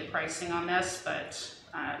updated pricing on this, but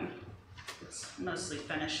it's mostly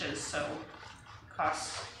finishes, so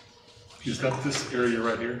costs. Is that this area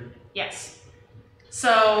right here? Yes.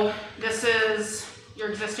 So this is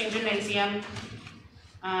your existing gymnasium.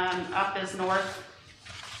 Up is north.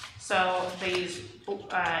 So these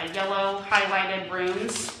yellow highlighted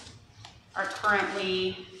rooms are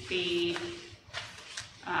currently the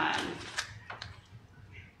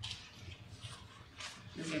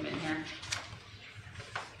zoom in here.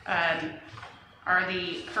 Are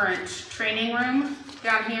the current training room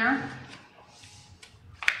down here.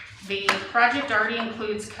 The project already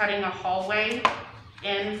includes cutting a hallway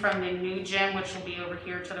in from the new gym, which will be over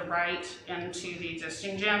here to the right, into the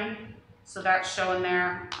existing gym. So that's showing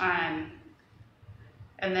there. And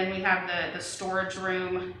then we have the storage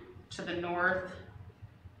room to the north.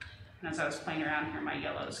 And as I was playing around here, my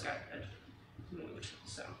yellows got moved.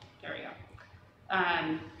 So there we go.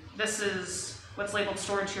 This is what's labeled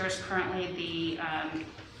storage here is currently the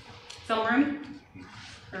film room,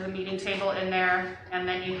 or the meeting table in there. And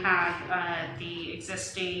then you have the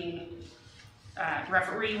existing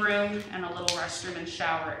referee room and a little restroom and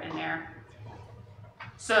shower in there.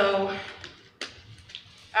 So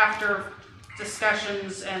after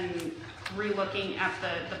discussions and re-looking at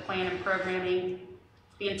the plan and programming,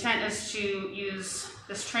 the intent is to use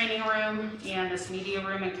this training room and this media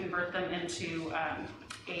room and convert them into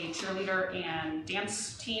a cheerleader and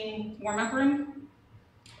dance team warm-up room.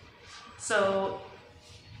 So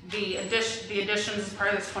the additions as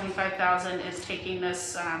part of this $25,000 is taking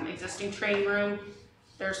this existing training room.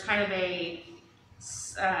 There's kind of a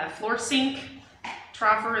floor sink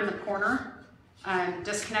troffer in the corner,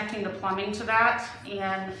 disconnecting the plumbing to that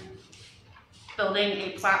and building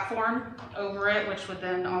a platform over it, which would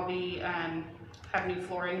then all be have new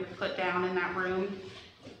flooring put down in that room,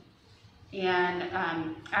 and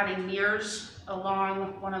adding mirrors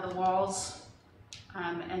along one of the walls,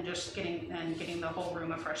 and just getting the whole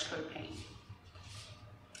room a fresh coat of paint.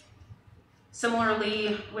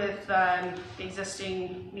 Similarly, with the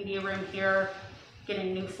existing media room here,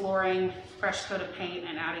 getting new flooring, fresh coat of paint,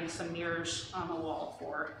 and adding some mirrors on the wall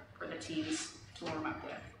for the teams to warm up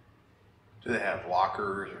with. Do they have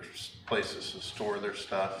lockers or places to store their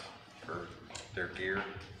stuff or their gear?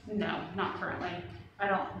 No, not currently. I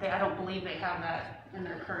don't believe they have that in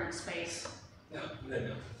their current space. No, they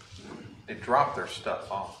don't. They drop their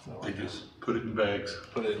stuff off, though. They just put it in bags.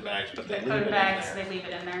 Put it in bags, but They they put leave it it in bags, in there. they leave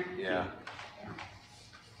it in there. Yeah.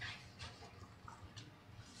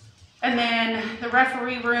 And then the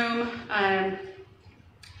referee room,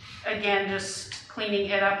 again, just cleaning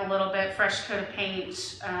it up a little bit, fresh coat of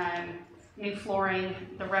paint, new flooring.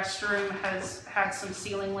 The restroom has had some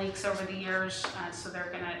ceiling leaks over the years, so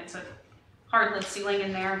it's a hard lid ceiling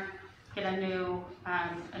in there. Get a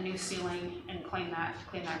new ceiling and clean that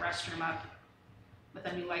restroom up with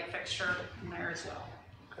a new light fixture in there as well.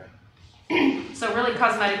 Okay. So really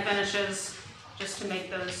cosmetic finishes, just to make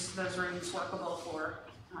those rooms workable for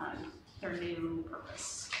their new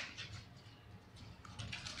purpose.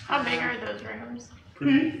 How big are those rooms?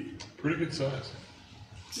 Pretty good size.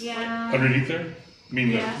 Yeah. Underneath there? I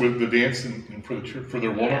mean, Yeah. with the dance and for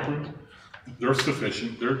their warm-up rooms, they're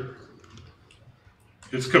sufficient.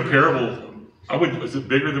 It's comparable. Is it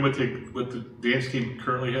bigger than what the dance team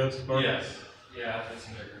currently has? Mark? Yes. Yeah, it's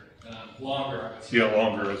bigger. Longer, I would say. Yeah,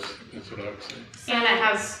 longer is what I would say. And it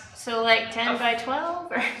has So like 10 by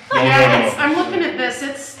 12 or? No, yeah, no. I'm looking at this.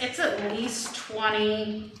 It's at least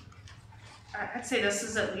 20 I'd say this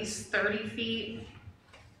is at least 30 feet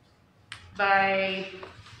by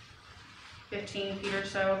 15 feet or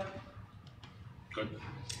so. Good.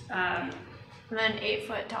 And then 8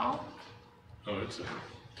 foot tall. Oh, it's a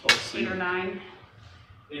tall seat. 8 or 9.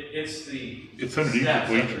 It's the. It's underneath the steps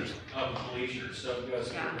bleachers. Of the bleachers, so it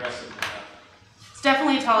goes Yeah. progressively up. It's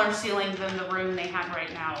definitely a taller ceiling than the room they have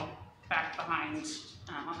right now back behind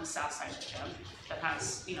on the south side of the gym that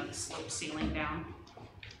has, the slope ceiling down.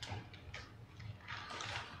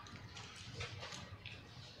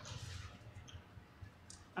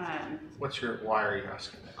 Why are you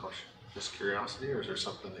asking that question? Just curiosity, or is there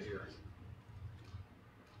something that you're?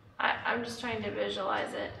 I'm just trying to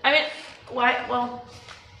visualize it. I mean, why? Well,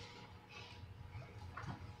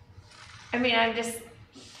 I mean,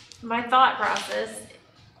 my thought process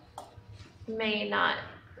may not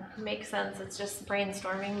make sense. It's just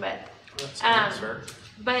brainstorming, but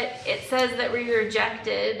but it says that we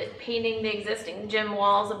rejected painting the existing gym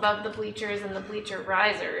walls above the bleachers and the bleacher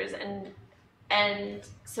risers, and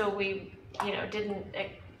so we,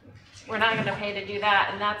 we're not going to pay to do that,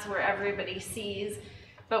 and that's where everybody sees.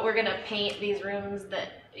 But we're going to paint these rooms that,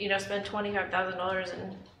 spend $25,000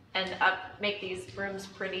 and make these rooms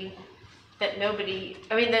pretty that nobody,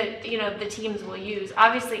 the teams will use.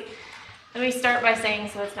 Obviously, let me start by saying,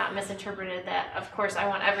 so it's not misinterpreted, that of course I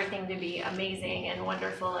want everything to be amazing and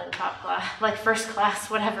wonderful and top class, like first class,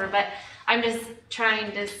 whatever, but I'm just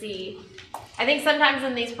trying to see. I think sometimes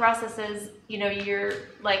in these processes, you're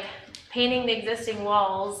like painting the existing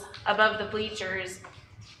walls above the bleachers,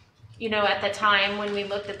 at the time when we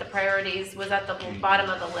looked at the priorities was at the bottom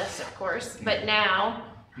of the list, of course, but now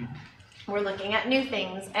we're looking at new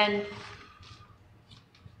things. And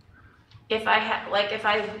if I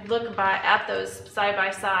look at those side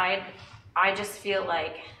by side, I just feel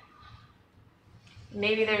like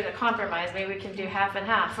maybe there's a compromise. Maybe we can do half and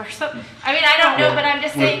half or something. I mean, I don't know, but I'm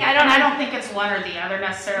just saying I don't think it's one or the other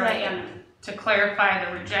necessarily. Right. And to clarify,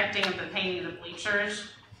 the rejecting of the painting of the bleachers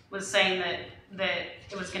was saying that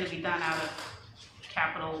it was going to be done out of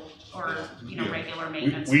capital or regular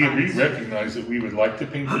maintenance. We funds. recognize that we would like to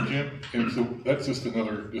paint the gym, and so that's just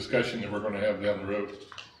another discussion that we're going to have down the road.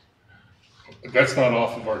 That's not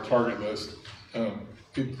off of our target list.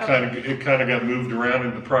 It kind of got moved around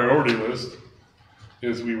in the priority list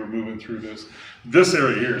as we were moving through this. This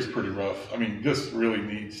area here is pretty rough. I mean, this really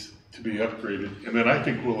needs to be upgraded. And then I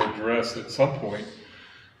think we'll address at some point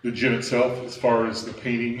the gym itself as far as the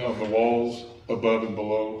painting on the walls above and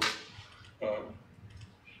below.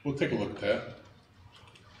 We'll take a look at that.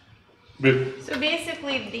 But so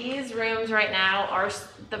basically, these rooms right now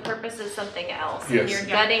the purpose is something else. Yes. And you're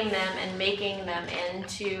gutting them and making them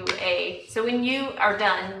into so when you are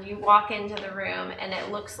done, you walk into the room and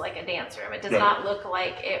it looks like a dance room. It does not look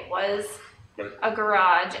like it was a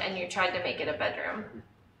garage and you tried to make it a bedroom.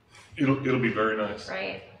 it'll be very nice.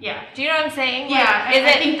 Right? Yeah. Do you know what I'm saying? Yeah, Like,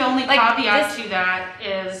 I think the only caveat this- to that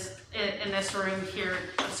is in this room here,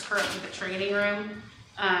 it's currently the training room.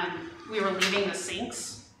 We were leaving the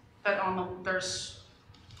sinks, but there's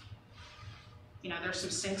some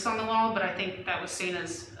sinks on the wall, but I think that was seen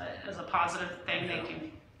as a positive thing. They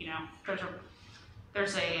can,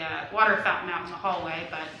 there's a water fountain out in the hallway,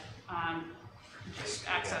 but just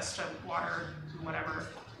access to water, whatever.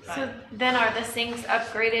 But So then are the sinks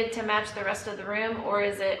upgraded to match the rest of the room, or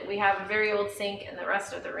is it we have a very old sink and the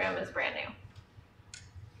rest of the room is brand new?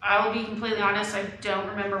 I will be completely honest, I don't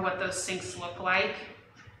remember what those sinks look like.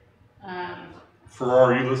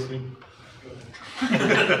 Ferrari, are you listening?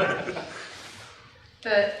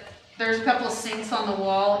 There's a couple of sinks on the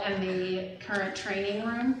wall in the current training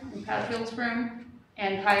room, in Padfield's room,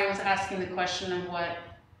 and Kaya was asking the question of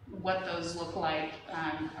what those look like.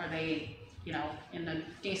 Are they, in a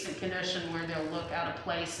decent condition where they'll look out of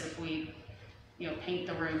place if we, paint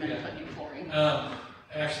the room and put new flooring?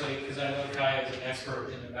 Actually, because I know Kai is an expert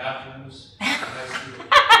in the bathrooms. so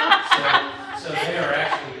they are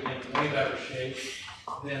actually in way better shape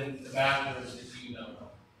than the bathrooms that you know.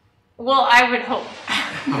 Well, I would hope.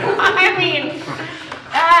 I mean,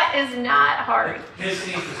 that is not hard. His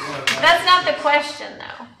sink is one of my That's not the question,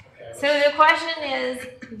 though. So the question is,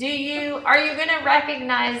 are you going to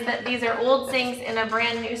recognize that these are old sinks in a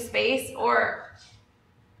brand new space, or?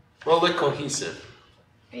 Well, look cohesive.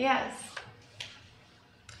 Yes.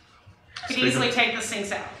 Could easily take the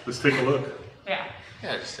sinks out. Let's take a look. Yeah.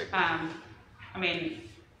 Yeah, just take. I mean.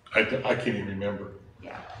 I can't even remember.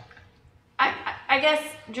 Yeah. I guess,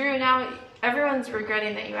 Drew, now everyone's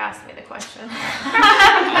regretting that you asked me the question.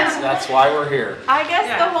 That's why we're here. I guess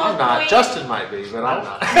the whole I'm not. point. Justin might be, but I'm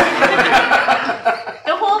not.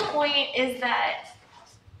 The whole point is that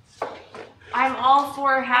I'm all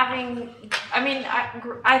for having, I mean,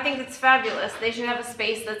 I think it's fabulous. They should have a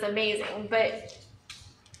space that's amazing, but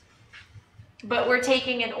we're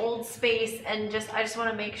taking an old space and I just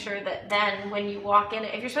want to make sure that then when you walk in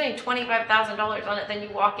it, if you're spending $25,000 on it, then you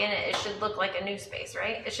walk in it, it should look like a new space,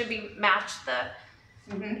 right? It should be matched the.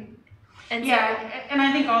 Mm-hmm. And yeah, and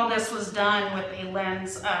I think all this was done with a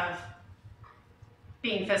lens of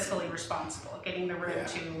being fiscally responsible, getting the room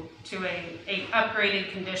to a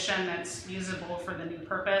upgraded condition that's usable for the new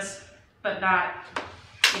purpose, but not,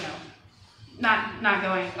 you know, not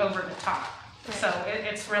going over the top. Right. So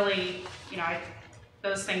it's really, you know,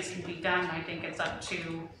 those things can be done. I think it's up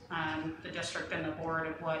to the district and the board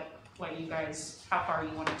of what you guys, how far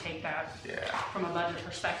you want to take that from a budget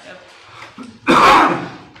perspective.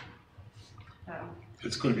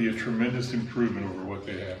 It's going to be a tremendous improvement over what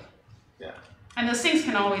they have. Yeah. And those things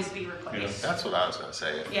can always be replaced. Yeah. That's what I was going to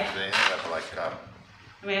say. If they end up like, I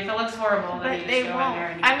mean, if it looks horrible, then you just go in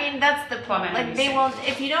there and I mean, that's the plumb like they won't.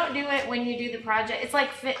 If you don't do it when you do the project, it's like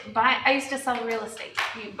I used to sell real estate.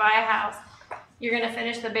 You buy a house, you're gonna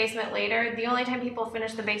finish the basement later. The only time people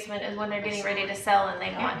finish the basement is when they're getting ready to sell and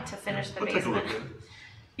they want to finish the basement.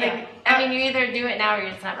 Like, I mean, you either do it now or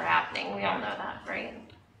it's never happening. We all know that, right?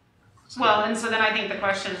 Well, and so then I think the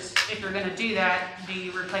question is, if you're gonna do that, do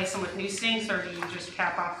you replace them with new sinks or do you just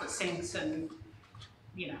cap off the sinks and,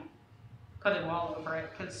 you know, put a wall over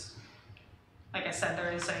it? Because, like I said,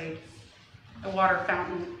 there is a water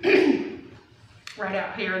fountain right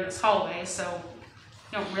out here in this hallway, so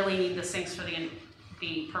you don't really need the sinks for the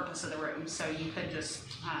purpose of the room. So you could just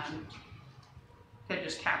cap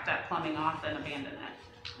that plumbing off and abandon it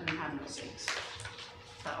and have no sinks.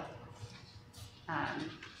 So.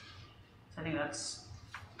 I think that's,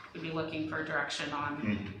 we'd be looking for direction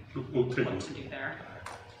on what to do there.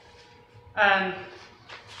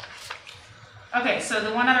 Okay, so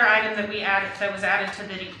the one other item that was added to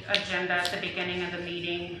the agenda at the beginning of the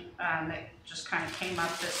meeting that just kind of came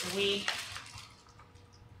up this week.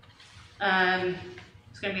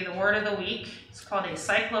 It's going to be the word of the week. It's called a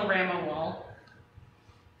cyclorama wall.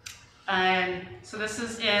 So this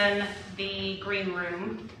is in the green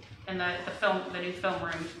room, in the new film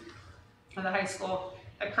room of the high school.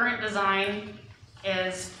 The current design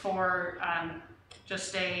is for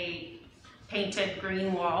just a painted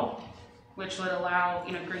green wall, which would allow,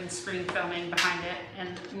 you know, green screen filming behind it.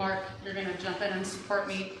 And Mark, you're gonna jump in and support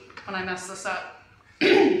me when I mess this up.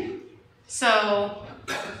 So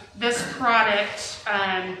this product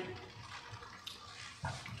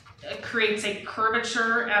creates a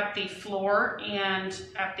curvature at the floor and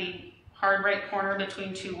at the hard right corner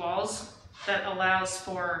between two walls that allows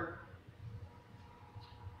for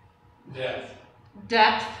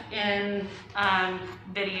depth in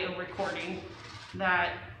video recording,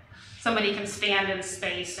 that somebody can stand in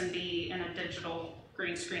space and be in a digital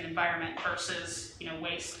green screen environment versus, you know,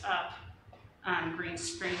 waist up green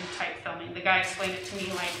screen type filming. The guy explained it to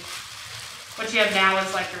me like, what you have now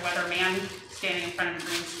is like your weatherman standing in front of a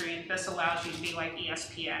green screen. This allows you to be like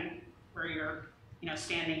ESPN, where you're, you know,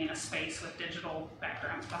 standing in a space with digital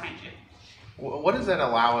backgrounds behind you. what does that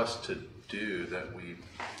allow us to do that we,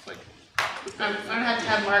 like? I'm gonna have to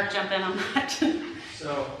have Mark jump in on that.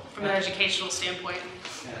 So, from an educational standpoint.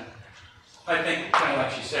 Yeah. I think, kind of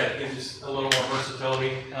like she said, it gives us a little more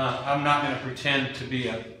versatility. I'm not going to pretend to be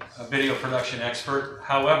a video production expert.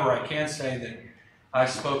 However, I can say that I've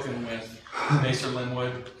spoken with Macer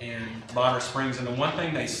Linwood and Bonner Springs, and the one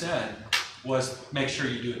thing they said was make sure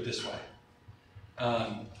you do it this way.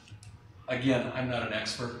 Again, I'm not an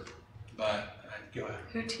expert, but go ahead.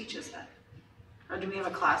 Who teaches that? Or do we have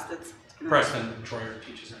a class that's... Preston Troyer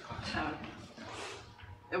teaches that class. Oh.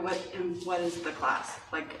 And what is the class,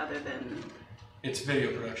 like, other than... It's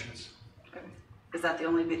video productions. Okay. Is that the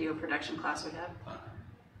only video production class we have?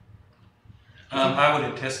 I would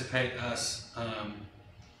anticipate us,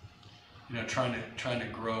 you know, trying to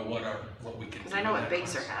grow what we can do. Because I know what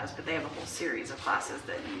Baser has, but they have a whole series of classes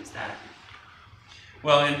that use that.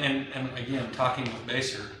 Well, and again, talking with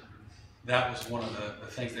Baser, that was one of the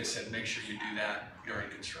things they said, make sure you do that during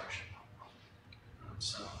construction.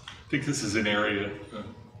 So I think this is an area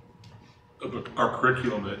of our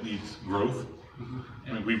curriculum that needs growth. Mm-hmm.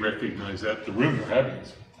 I mean, we recognize that. The room they're having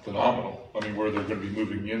is phenomenal. I mean, where they're going to be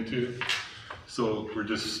moving into. So we're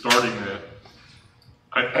just starting that.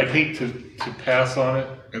 I'd hate to pass on it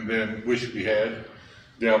and then wish we had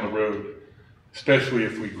down the road, especially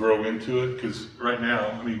if we grow into it. Because right now,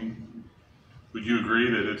 I mean, would you agree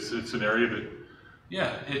that it's an area that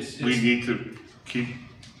we need to keep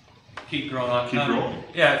growing on? Keep growing.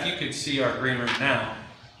 Yeah, if you could see our green room now,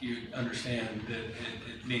 you understand that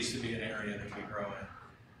it needs to be an area that we grow in.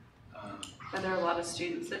 Are there a lot of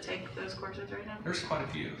students that take those courses right now? There's quite a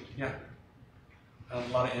few, yeah. A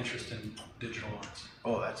lot of interest in digital arts.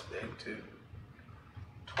 Oh, that's big too.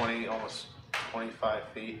 20, almost 25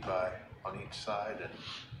 feet by on each side and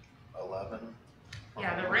 11.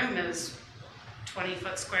 Yeah, the room is 20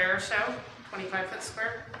 foot square or so, 25 foot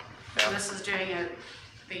square. And this is doing it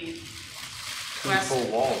the full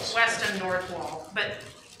walls. west and north wall. But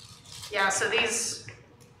yeah, so these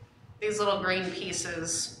little green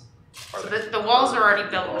pieces, so the walls are already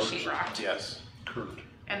built with sheetrock. Yes, curved.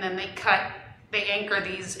 And then they anchor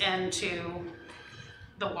these into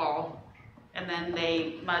the wall, and then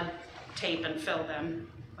they mud tape and fill them.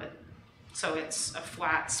 So it's a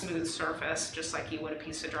flat, smooth surface, just like you would a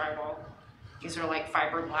piece of drywall. These are like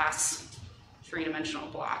fiberglass, 3-dimensional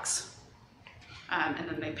blocks. And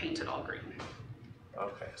then they paint it all green.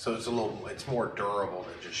 Okay, so it's more durable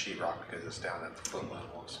than just sheetrock because it's down at the foot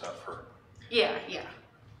level and stuff. Yeah.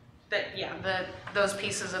 Those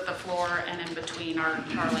pieces at the floor and in between are like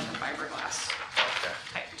a fiberglass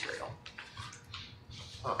type material.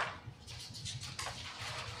 Huh.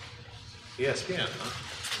 ESPN, huh?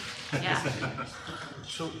 Yeah.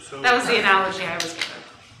 So That was the analogy I was given.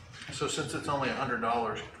 So since it's only $100,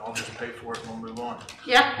 I'll just pay for it and we'll move on.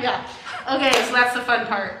 Yeah. Okay, so that's the fun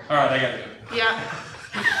part. All right, I gotta go. Yeah.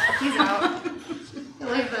 He's out.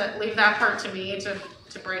 Leave that part to me to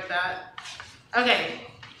break that. Okay.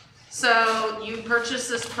 So you purchase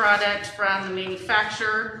this product from the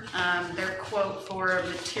manufacturer. Their quote for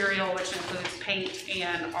material, which includes paint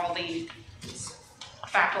and all the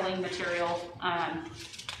spackling material,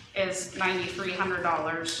 is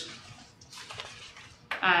 $9,300.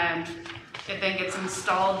 It then gets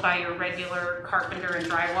installed by your regular carpenter and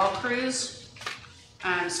drywall crews.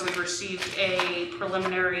 So we received a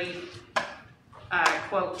preliminary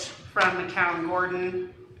quote from McCown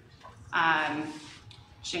Gordon,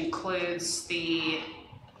 which includes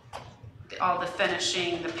all the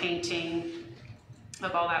finishing, the painting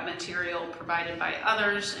of all that material provided by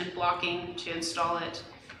others, and blocking to install it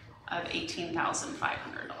of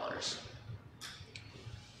 $18,500.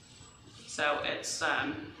 So it's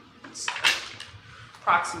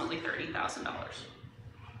approximately $30,000.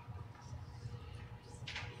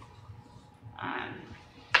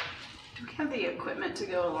 Do we have the equipment to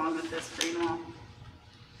go along with this green wall?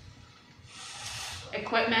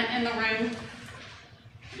 Equipment in the room,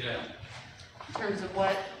 Yeah. in terms of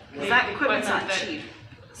what? Because that equipment's not that- cheap.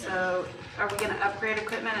 So are we gonna upgrade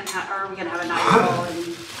equipment and or are we gonna have a night wall and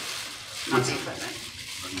not the equipment?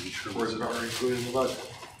 Or is it already included in the budget?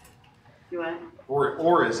 You what?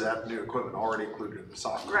 Or is that new equipment already included in the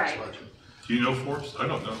software Right. budget? Do you know, Forrest? I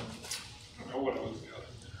don't know. I know what I was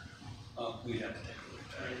got. We have to take a look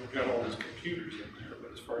at that. We've got all those computers in there,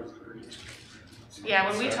 but as far as the greens. Yeah,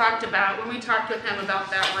 when we talked with him about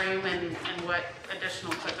that room and what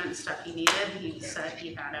additional equipment and stuff he needed, he said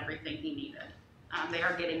he had everything he needed. They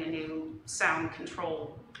are getting a new sound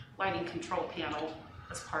control, lighting control panel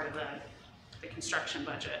as part of the construction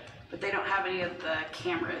budget. But they don't have any of the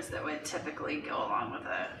cameras that would typically go along with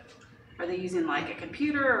it. Are they using like a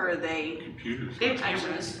computer or are they? Computers. They have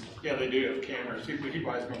cameras. Yeah, they do have cameras. He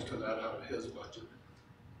buys most of that out of his budget.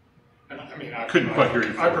 And I mean, I Couldn't quite hear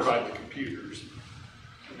you, I Forrest. provide the computers.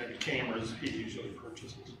 And then the cameras he usually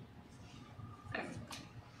purchases.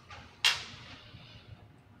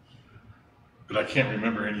 But I can't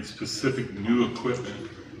remember any specific new equipment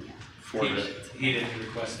for that. He didn't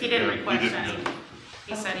request it. He didn't Yeah, request he didn't, any.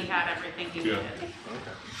 He said he had everything he Yeah. needed.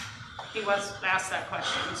 He was asked that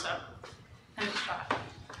question, so. And it's shot.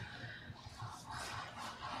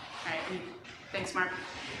 Alright, thanks, Mark.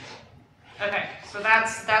 Okay, so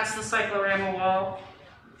that's the cyclorama wall.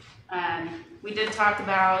 We did talk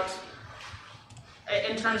about,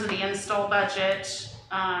 in terms of the install budget,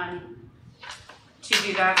 to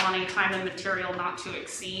do that on a time and material not to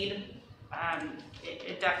exceed.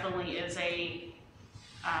 It definitely is a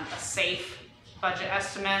safe budget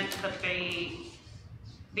estimate, but the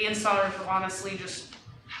installers will honestly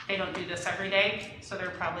they don't do this every day, so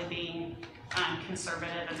they're probably being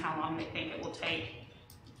conservative in how long they think it will take.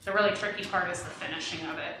 The really tricky part is the finishing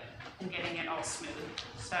of it and getting it all smooth.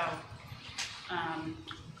 So,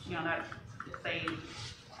 that if they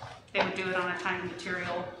would do it on a time and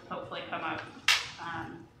material, hopefully come up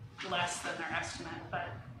less than their estimate, but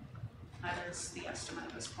that is the estimate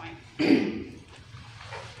at this point.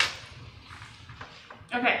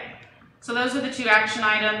 Okay, so those are the two action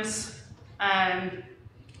items.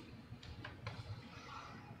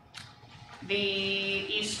 The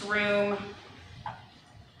East Room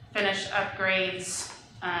finished upgrades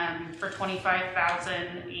for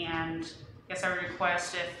 $25,000, and I guess I would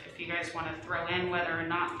request if you guys want to throw in whether or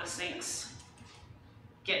not the sinks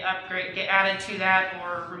get added to that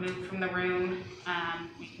or removed from the room,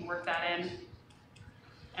 we can work that in.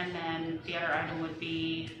 And then the other item would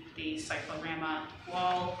be the cyclorama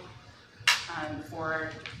wall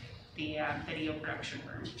for the video production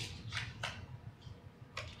room.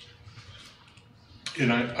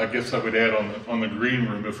 And I guess I would add on the green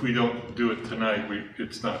room, if we don't do it tonight,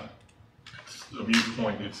 it's a mute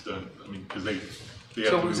point, it's done. I mean, because they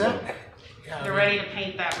have to move on. They're ready to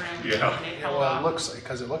paint that room. Yeah. Yeah, well, it looks like,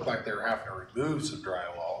 because it looked like they were having to remove some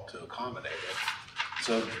drywall to accommodate it.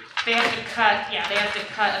 So They have to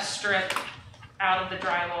cut a strip out of the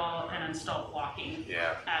drywall and install blocking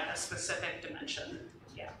at a specific dimension.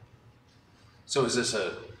 Yeah. So is this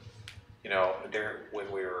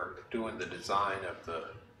when we were doing the design of the,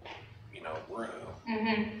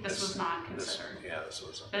 room? This was not considered. This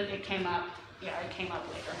was. It came up. Yeah, it came up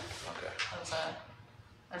later. Okay.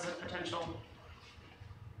 As a potential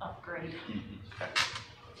upgrade. Okay.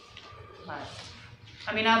 But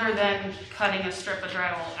I mean, other than cutting a strip of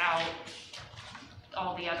drywall out,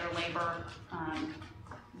 all the other labor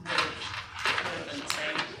would have been the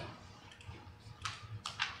same.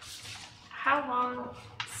 How long,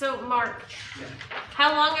 so Mark,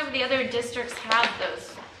 how long have the other districts had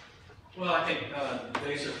those? Well, I think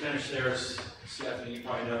Vaser finished theirs, Stephanie, you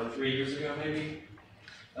probably know, 3 years ago maybe.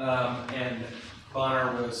 And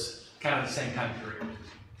Bonner was kind of the same time period,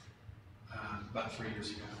 about 3 years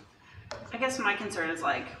ago. I guess my concern is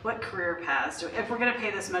like, what career paths if we're going to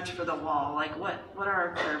pay this much for the wall, like what are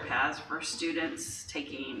our career paths for students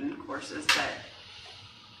taking courses that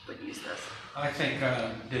would use this? I think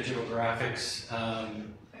digital graphics,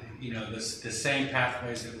 the same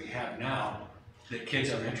pathways that we have now that kids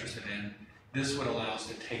are interested in, this would allow us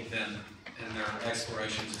to take them in their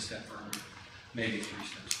explorations a step further, maybe 3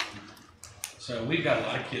 steps further. So we've got a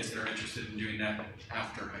lot of kids that are interested in doing that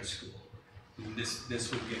after high school. This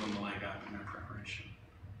would give them a leg up in their preparation.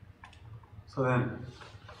 So then,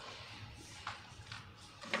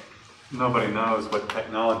 nobody knows what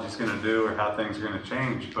technology is going to do or how things are going to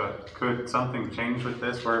change, but could something change with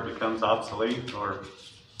this where it becomes obsolete or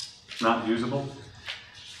not usable?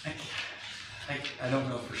 I don't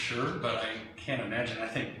know for sure, but I can't imagine. I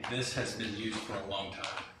think this has been used for a long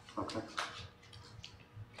time. Okay.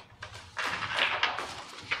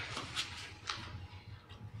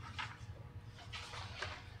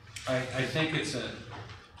 I think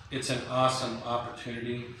it's an awesome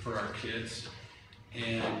opportunity for our kids,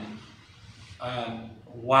 and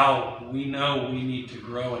while we know we need to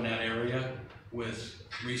grow in that area with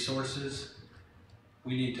resources,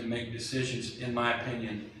 we need to make decisions, in my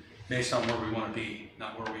opinion, based on where we want to be,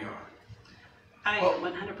 not where we are. I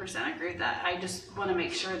 100% agree with that. I just want to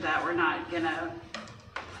make sure that we're not going to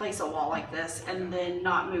place a wall like this and then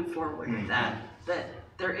not move forward with that. That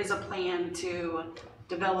there is a plan to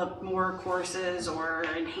develop more courses or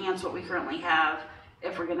enhance what we currently have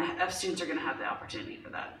if students are going to have the opportunity for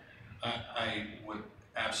that. I would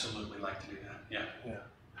absolutely like to do that. Yeah.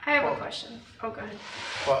 I have a question. Oh, go ahead.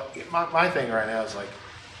 Well, my thing right now is like,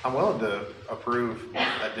 I'm willing to approve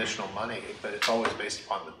additional money, but it's always based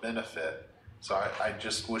upon the benefit. So I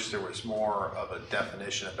just wish there was more of a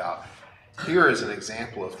definition about, here is an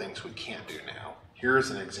example of things we can't do now.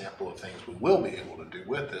 Here's an example of things we will be able to do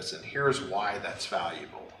with this, and here's why that's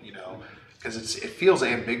valuable, because it feels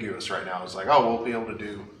ambiguous right now. It's like, oh, we'll be able to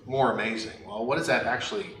do more amazing. Well, what does that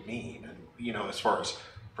actually mean? And, as far as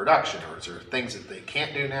production, or is there things that they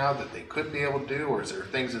can't do now that they could be able to do, or is there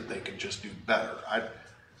things that they can just do better?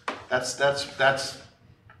 That's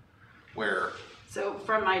where. So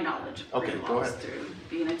from my knowledge of green go walls ahead. through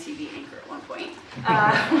being a TV anchor at one point,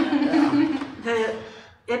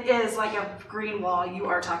 it is like a green wall. You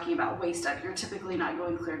are talking about waist up. You're typically not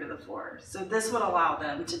going clear to the floor. So this would allow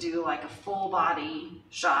them to do like a full body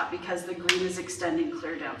shot because the green is extending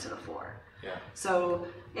clear down to the floor. Yeah. So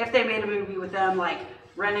if they made a movie with them like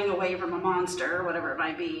running away from a monster or whatever it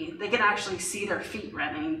might be, they can actually see their feet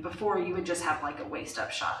running before you would just have like a waist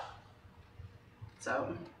up shot.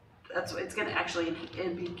 So it's going to actually,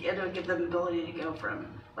 it'll give them the ability to go from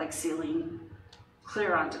like ceiling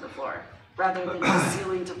clear onto the floor rather than just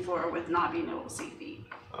ceiling to floor with not being able to see feet.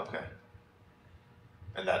 Okay.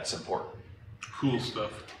 And that's important. Cool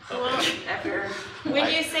stuff.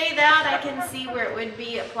 When you say that, I can see where it would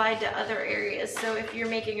be applied to other areas. So if you're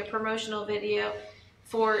making a promotional video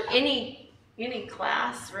for any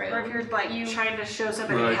classroom, Or if you're like trying to show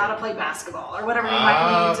somebody Right. how to play basketball or whatever you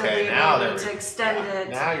might need to Okay, be now able there to we- extend it.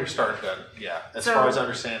 Now you're starting to, as So- far as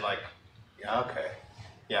understanding, like, okay.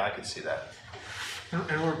 Yeah, I can see that.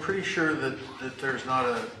 And we're pretty sure that there's not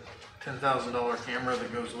a $10,000 camera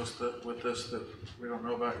that goes with this that we don't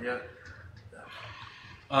know about yet.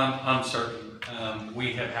 I'm certain.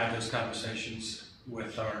 We have had those conversations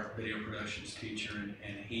with our video productions teacher,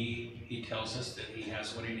 and he tells us that he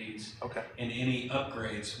has what he needs. Okay. And any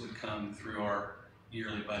upgrades would come through our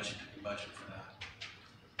yearly budget for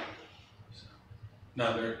that. So,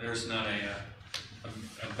 no, there's not a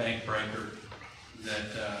bank breaker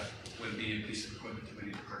that would be a piece of equipment that we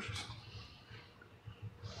need to purchase.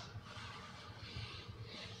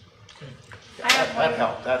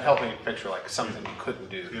 That helped me picture like something you couldn't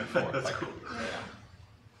do before. That's like, cool.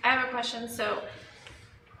 I have a question. So,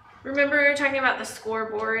 remember we were talking about the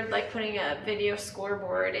scoreboard, like putting a video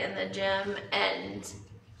scoreboard in the gym, and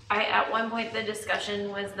at one point the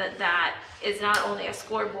discussion was that is not only a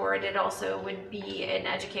scoreboard, it also would be an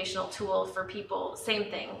educational tool for people. Same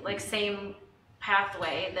thing, like same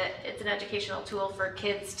pathway, that it's an educational tool for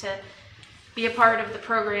kids to be a part of the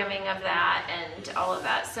programming of that and all of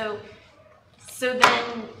that. So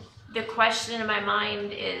then the question in my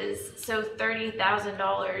mind is, so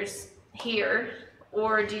 $30,000 here,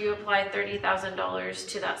 or do you apply $30,000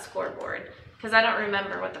 to that scoreboard? Because I don't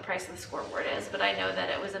remember what the price of the scoreboard is, but I know that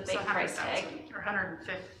it was a big price tag. Or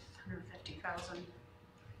 150,000.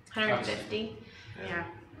 150? Yeah.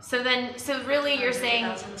 So really you're saying.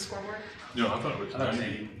 $150,000 the scoreboard? No, I thought it was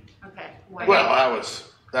 80. Okay. Well, that was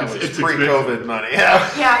It's pre-COVID money. Yeah.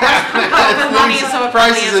 Yeah, that's pre-COVID money, so it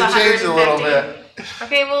probably prices is have changed a little 150. bit.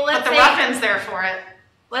 Okay, well let's But the say. rough-in's there for it.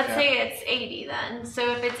 Let's Yeah. say it's 80 then.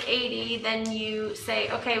 So if it's 80, then you say,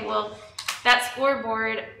 okay, well, that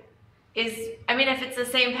scoreboard is, I mean, if it's the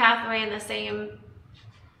same pathway and the same,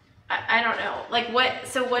 I don't know, like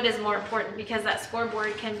what is more important? Because that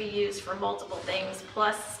scoreboard can be used for multiple things,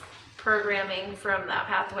 plus programming from that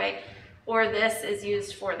pathway, or this is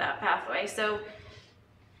used for that pathway. So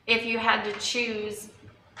if you had to choose,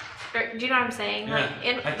 do you know what I'm saying? Yeah.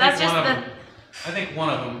 Like, that's just the. I think one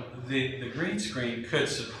of them, the green screen could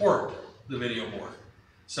support the video board.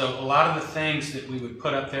 So a lot of the things that we would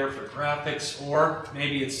put up there for graphics, or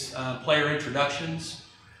maybe it's player introductions,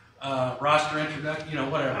 roster introduction,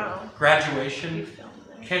 whatever, graduation,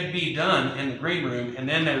 can be done in the green room, and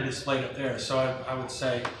then they're displayed up there. So I would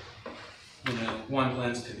say, one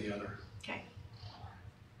lends to the other. Okay.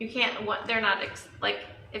 You can't, they're not, like,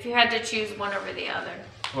 if you had to choose one over the other,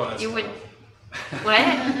 Well, that's you would, tough. what?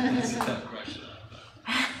 That's a tough question.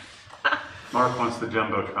 Mark wants the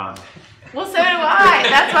Jumbotron. Well, so do I.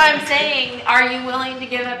 That's why I'm saying, are you willing to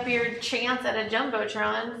give up your chance at a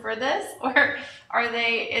Jumbotron for this? Or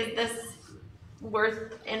is this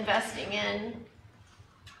worth investing in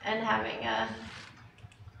and having a...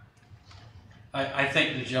 I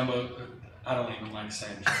think the jumbo, I don't even like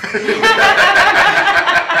saying it.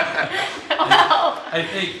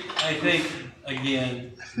 I think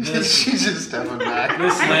again, this She's just stepping back.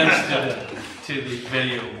 This lends to the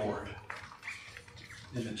video board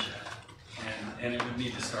in the chat, and it would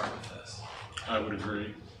need to start with this. I would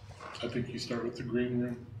agree. I think you start with the green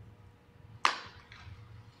room.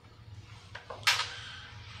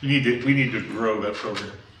 We need to grow that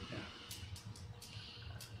program.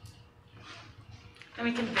 And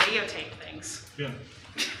we can videotape things. Yeah.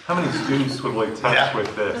 How many students would we touch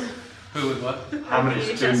with this? Who would what? How many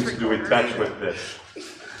students do we touch with this?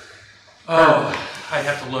 Oh, I'd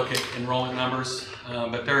have to look at enrollment numbers,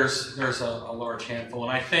 but there's a large handful,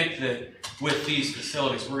 and I think that with these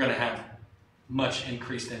facilities, we're going to have much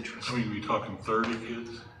increased interest. I mean, we talking 30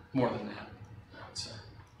 kids? More than that, I would say.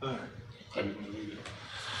 All right. I didn't know either.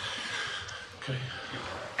 Okay.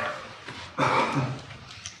 All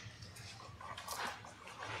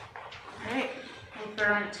right. If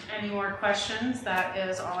there aren't any more questions, that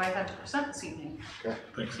is all I had to present this evening. Okay.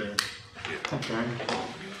 Thanks, Aaron. Okay.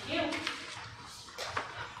 Yeah.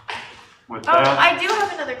 With Oh, that, I do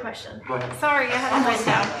have another question. Go ahead. Sorry, I had it written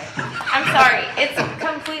down. I'm sorry. It's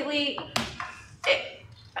completely,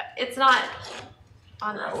 it's not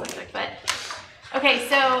on that subject, but, okay,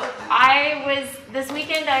 so this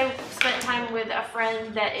weekend I spent time with a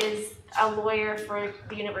friend that is a lawyer for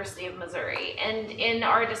the University of Missouri, and in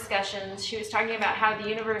our discussions, she was talking about how the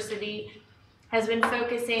university has been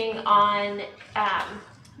focusing on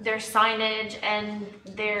their signage and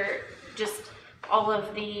their just all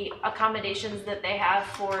of the accommodations that they have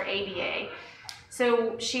for ADA.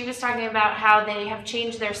 So she was talking about how they have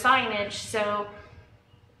changed their signage, so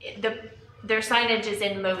their signage is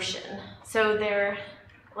in motion. So they're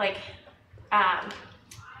like,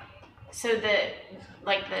 so the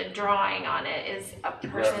drawing on it is a The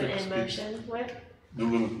person graphics in motion. piece. What?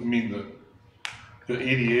 The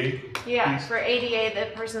ADA? Yeah, piece? for ADA, the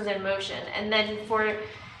person's in motion. And then for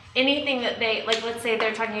anything that they, like, let's say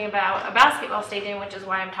they're talking about a basketball stadium, which is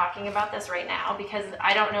why I'm talking about this right now, because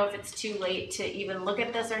I don't know if it's too late to even look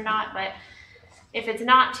at this or not, but if it's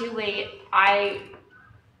not too late, I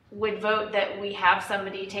would vote that we have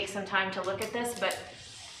somebody take some time to look at this. But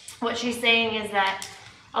what she's saying is that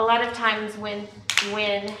a lot of times when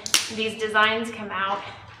these designs come out,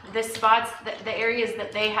 the spots, the areas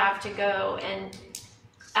that they have to go and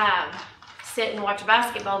sit and watch a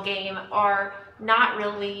basketball game are not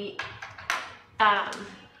really,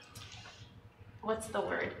 what's the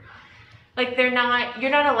word? Like you're not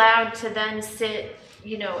allowed to then sit,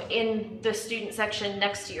 you know, in the student section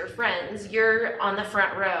next to your friends. You're on the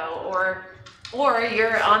front row or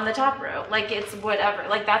you're on the top row. Like it's whatever.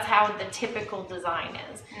 Like that's how the typical design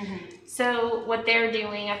is. Mm-hmm. So what they're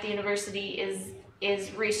doing at the university is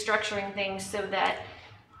restructuring things so that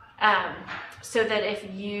if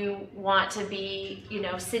you want to be, you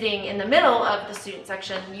know, sitting in the middle of the student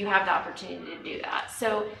section, you have the opportunity to do that.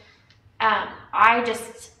 So I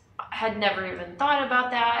just had never even thought about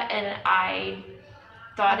that, and I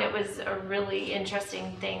thought it was a really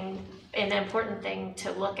interesting thing, an important thing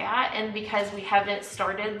to look at. And because we haven't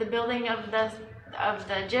started the building of the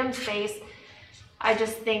gym space, I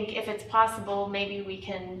just think if it's possible, maybe we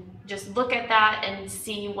can just look at that and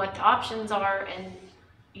see what the options are, and,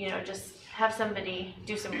 you know, just have somebody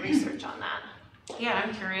do some research on that. Yeah,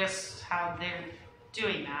 I'm curious how they're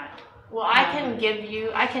doing that. Well, I can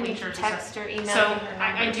bleachers text or email. So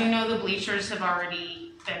I do know the bleachers have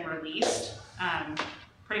already been released.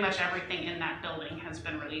 Pretty much everything in that building has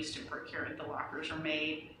been released and procured. The lockers are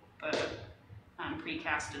made, the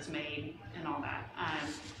precast is made, and all that.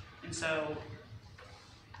 And so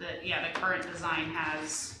the current design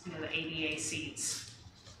has, you know, the ADA seats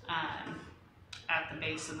at the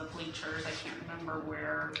base of the bleachers. I can't remember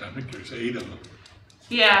where. I think there's 8 of them.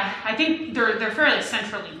 Yeah, I think they're fairly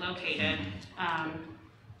centrally located,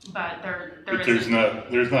 but there's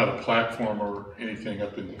not a platform or anything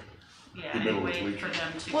up in the middle of the bleachers. For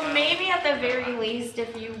them to well, go. maybe at the very least,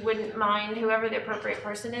 if you wouldn't mind, whoever the appropriate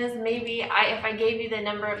person is, maybe if I gave you the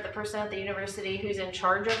number of the person at the university who's in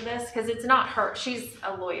charge of this, because it's not her. She's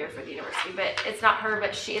a lawyer for the university, but it's not her.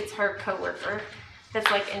 But it's her coworker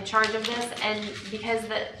that's like in charge of this, and because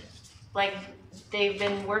they've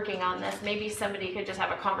been working on this, maybe somebody could just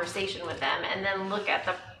have a conversation with them and then look at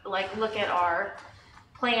our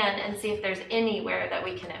plan and see if there's anywhere that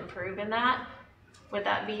we can improve in that. Would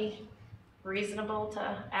that be reasonable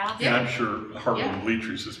to ask? Yeah, I'm sure Heartland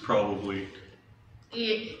Bleachers is probably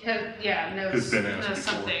knows been asked before.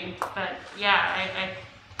 something. But yeah,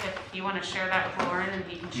 if you want to share that with Lauren and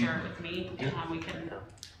he can share it with me, we can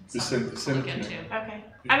just send it to me. Okay.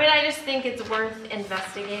 I mean, I just think it's worth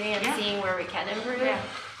investigating and seeing where we can improve. Yeah.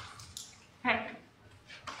 Okay.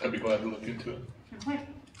 I'd be glad to look into it. Okay.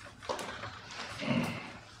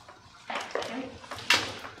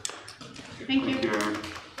 Thank you. Aaron.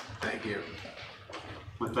 Thank you.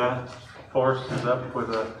 With that, Forrest is up with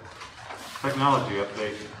a technology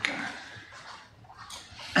update.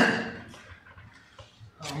 I'm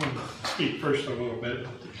going to speak first a little bit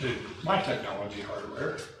to my technology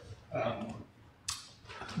hardware.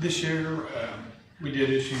 This year, we did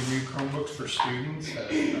issue new Chromebooks for students at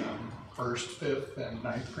 1st, 5th, and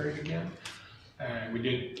 9th grade again. And we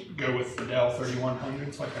did go with the Dell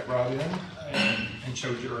 3100s like I brought in and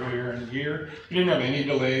showed you earlier in the year. We didn't have any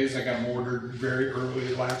delays. I got them ordered very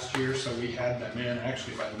early last year, so we had them in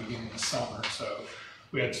actually by the beginning of the summer. So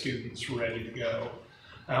we had students ready to go.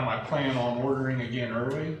 I plan on ordering again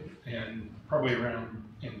early and probably around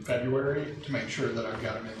in February to make sure that I've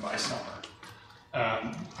got them in by summer.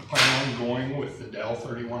 I plan on going with the Dell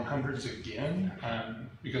 3100s again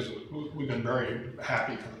because we've been very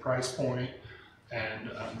happy for the price point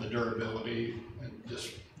and the durability, and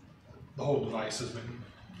just the whole device has been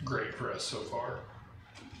great for us so far.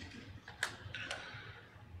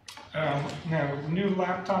 Now, new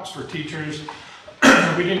laptops for teachers.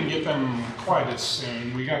 We didn't get them quite as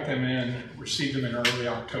soon. We got them in, received them in early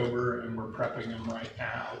October, and we're prepping them right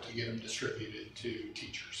now to get them distributed to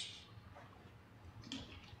teachers.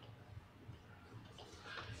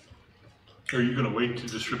 Are you going to wait to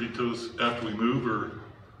distribute those after we move, or?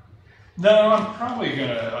 No,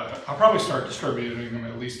 I'll probably start distributing them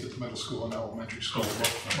at least at the middle school and elementary school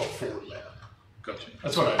before that. Gotcha.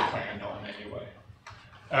 That's what I planned on anyway.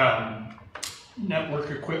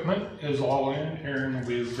 Network equipment is all in. Aaron will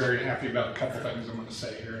be very happy about a couple things I'm going to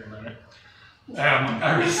say here in a minute.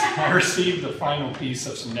 I received the final piece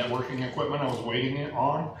of some networking equipment I was waiting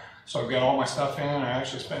on. So I've got all my stuff in. I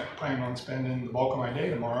actually plan on spending the bulk of my day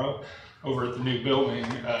tomorrow over at the new building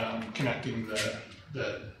connecting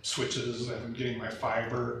the switches and getting my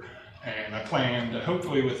fiber. And I plan to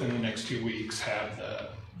hopefully within the next 2 weeks have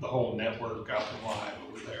the whole network up and live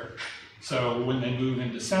over there. So when they move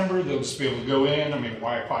in December, they'll just be able to go in. I mean,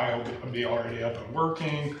 Wi-Fi will be already up and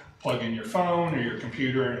working. Plug in your phone or your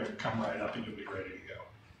computer and it'll come right up and you'll be ready to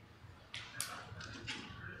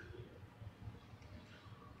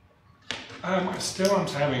go. I still am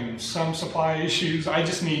having some supply issues. I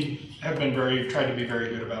just tried to be very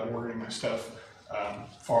good about ordering my stuff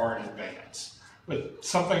far in advance. But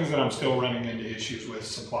some things that I'm still running into issues with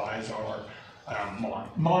supplies are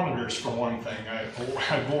monitors for one thing.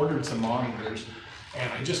 I've ordered some monitors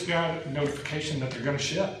and I just got a notification that they're going to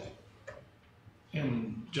ship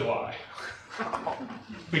in July.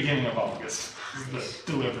 Beginning of August is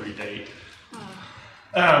the delivery date.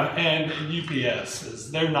 And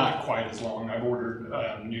UPSs, they're not quite as long. I've ordered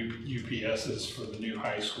new UPSs for the new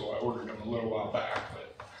high school. I ordered them a little while back,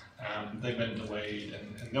 but they've been delayed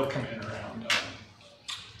and they'll come in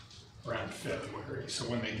around February. So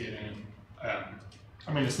when they get in,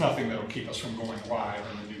 I mean, it's nothing that'll keep us from going live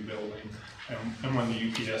in the new building. And when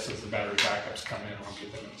the UPSs, the battery backups come in, I'll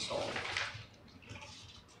get them installed.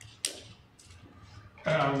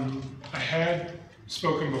 I had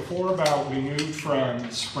spoken before about we moved from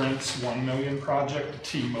Sprint's 1 million project to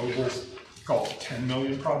T-Mobile's called 10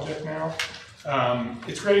 million project now.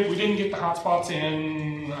 It's great. We didn't get the hotspots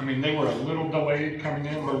in. I mean, they were a little delayed coming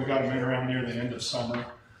in, but we got them in around near the end of summer.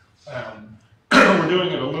 We're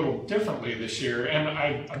doing it a little differently this year, and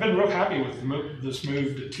I've been real happy with this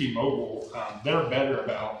move to T-Mobile. They're better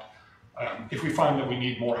about, if we find that we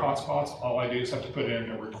need more hotspots, all I do is have to put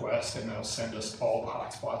in a request and they'll send us all the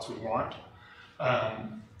hotspots we want.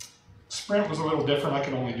 Sprint was a little different. I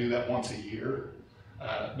can only do that once a year,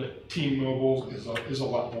 but T-Mobile is a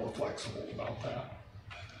lot more flexible about that.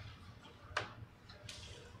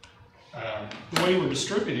 The way we're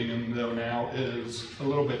distributing them though now is a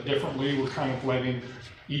little bit differently. We're kind of letting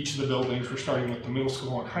each of the buildings, we're starting with the middle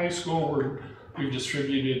school and high school, we've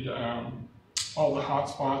distributed all the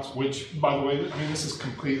hotspots, which by the way, I mean this is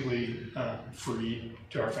completely free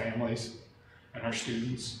to our families and our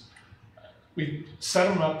students. We set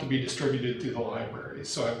them up to be distributed through the libraries.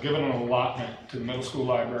 So I've given an allotment to the middle school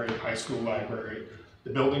library, high school library. The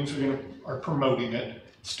buildings are promoting it.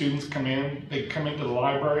 Students come in, they come into the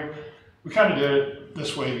library. We kind of did it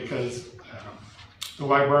this way because the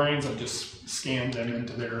librarians have just scanned them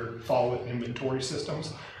into their Follett inventory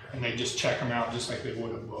systems and they just check them out just like they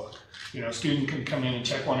would a book. You know, a student can come in and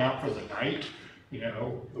check one out for the night, you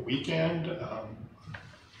know, the weekend,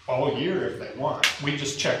 all year if they want. We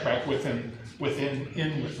just check back with them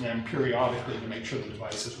periodically to make sure the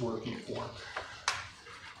device is working for them.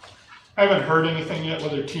 I haven't heard anything yet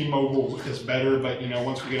whether T-Mobile is better, but you know,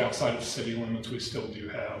 once we get outside of city limits, we still do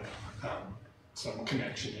have some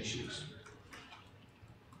connection issues.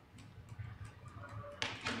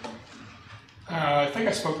 I think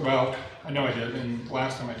I spoke about, I know I did, and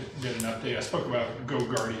last time I did an update, I spoke about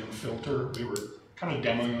GoGuardian Filter. We were kind of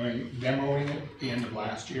demoing it at the end of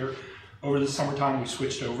last year. Over the summertime, we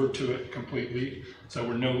switched over to it completely, so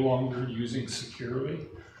we're no longer using Securely.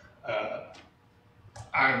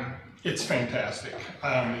 It's fantastic.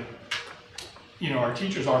 You know, our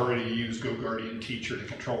teachers already use GoGuardian Teacher to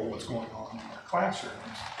control what's going on in our classrooms.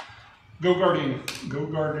 GoGuardian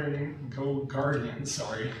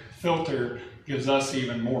Filter gives us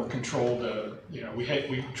even more control to, you know, we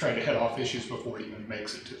try to head off issues before it even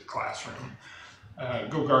makes it to the classroom.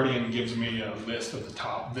 GoGuardian gives me a list of the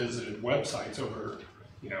top visited websites over,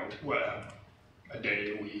 you know, a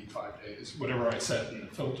day, a week, 5 days, whatever I set in the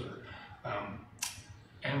filter.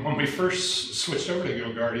 And when we first switched over to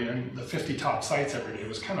GoGuardian, the 50 top sites every day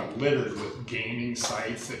was kind of littered with gaming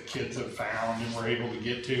sites that kids have found and were able to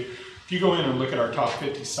get to. If you go in and look at our top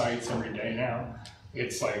 50 sites every day now,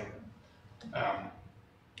 it's like,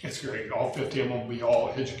 it's great. All 50 of them will be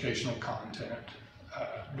all educational content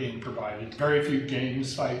being provided. Very few game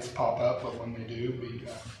sites pop up, but when they do,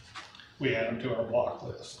 we add them to our block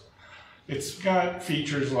list. It's got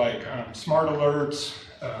features like smart alerts.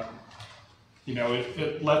 You know,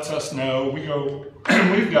 it lets us know. We've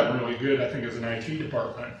gotten really good, I think, as an IT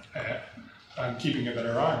department at keeping a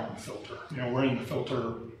better eye on the filter. You know, we're in the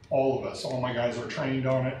filter, all of us, all my guys are trained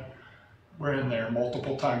on it. We're in there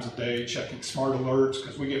multiple times a day checking smart alerts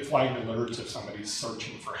because we get flagged alerts if somebody's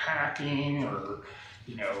searching for hacking or,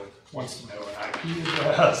 you know, wants to know an IP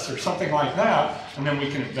address or something like that, and then we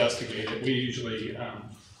can investigate it. We usually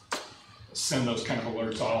send those kind of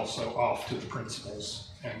alerts also off to the principals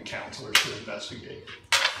and counselors to investigate.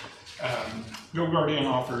 GoGuardian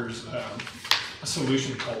offers a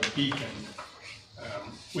solution called Beacon,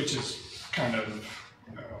 which is kind of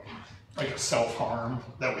like a self-harm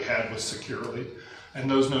that we had with Securely. And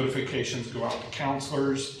those notifications go out to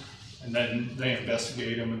counselors, and then they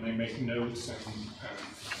investigate them and they make notes,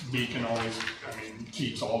 and Beacon always,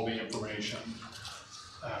 keeps all the information.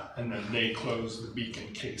 And then they close the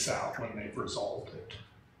Beacon case out when they've resolved it.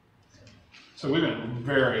 So we've been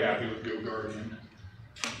very happy with GoGuardian.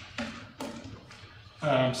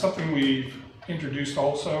 Something we've introduced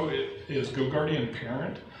also is GoGuardian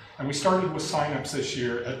Parent, and we started with signups this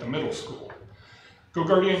year at the middle school.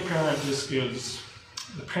 GoGuardian Parent just gives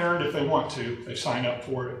the parent, if they want to, they sign up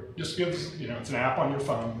for it, just gives, it's an app on your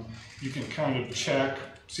phone. You can kind of check,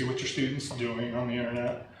 see what your student's doing on the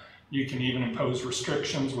internet. You can even impose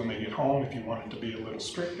restrictions when they get home if you want it to be a little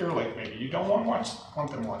stricter, like maybe you don't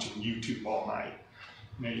want them watching YouTube all night.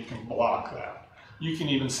 You can block that. You can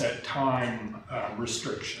even set time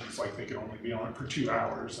restrictions, like they can only be on for 2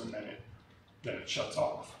 hours, and then it shuts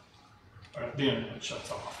off. The internet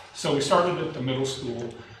shuts off. So we started at the middle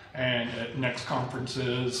school, and at next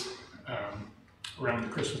conferences, around the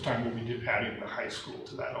Christmas time, we'll be adding the high school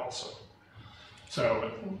to that also.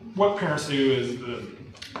 So what parents do is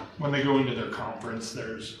when they go into their conference,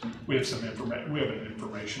 we have an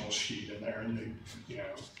informational sheet in there, and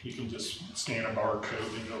you can just scan a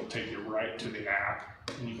barcode and it'll take you right to the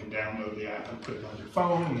app, and you can download the app and put it on your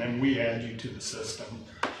phone, and then we add you to the system,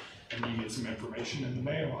 and you get some information in the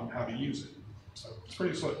mail on how to use it. So it's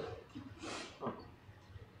pretty slick.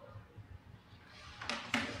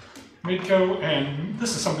 Midco, and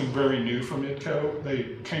this is something very new for Midco,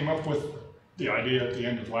 they came up with the idea at the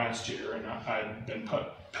end of last year, and I've been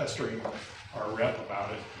pestering our rep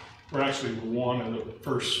about it. We're actually one of the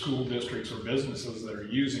first school districts or businesses that are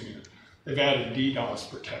using it. They've added DDoS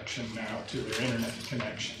protection now to their internet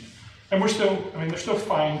connection. And they're still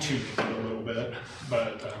fine-tuning it a little bit,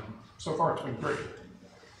 but so far it's been great.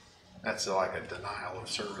 That's like a denial of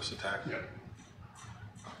service attack?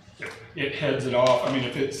 Yeah. It heads it off.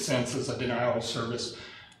 If it senses a denial of service,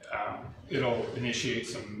 it'll initiate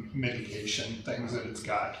some mitigation things that it's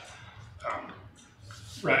got.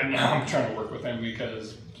 Right now I'm trying to work with them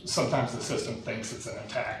because sometimes the system thinks it's an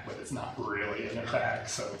attack, but it's not really an attack.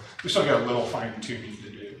 So we still got a little fine tuning to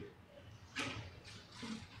do.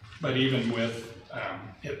 But even with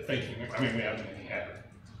it thinking, we haven't had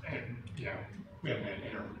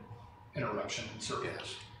interruption in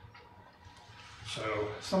service. So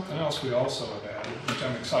something else we also have added, which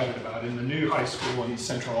I'm excited about, in the new high school and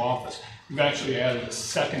central office, we've actually added a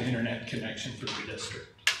second internet connection for the district.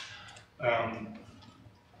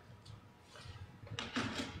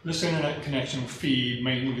 This internet connection will feed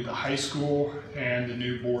mainly the high school and the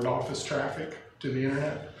new board office traffic to the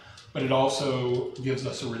internet, but it also gives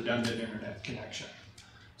us a redundant internet connection.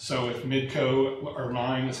 So if Midco or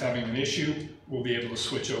mine is having an issue, we'll be able to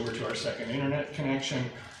switch over to our second internet connection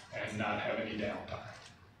and not have any downtime,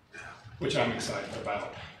 which I'm excited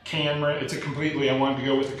about. Camera, I wanted to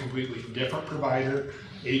go with a completely different provider.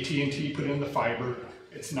 AT&T put in the fiber.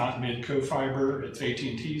 It's not Midco fiber, it's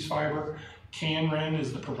AT&T's fiber. Canren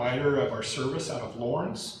is the provider of our service out of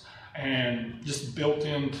Lawrence, and just built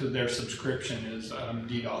into their subscription is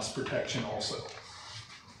DDoS protection also.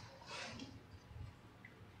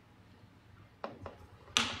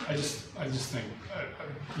 I just think,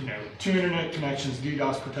 2 internet connections,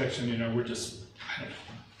 DDoS protection, we're just,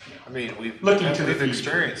 we've looking to the future.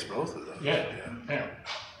 experienced both of them. Yeah.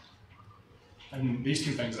 And these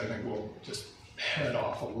 2 things I think will just head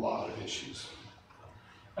off a lot of issues.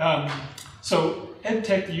 So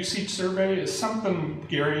EdTech, the usage survey is something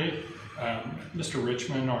Gary, Mr.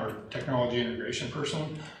 Richmond, our technology integration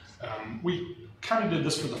person, we kind of did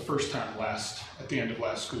this for the first time at the end of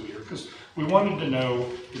last school year, because we wanted to know,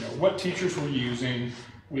 what teachers were using.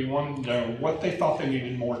 We wanted to know what they thought they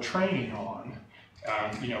needed more training on.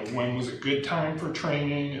 When was a good time for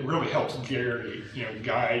training. It really helps Gary,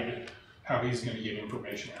 guide how he's going to get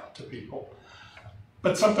information out to people.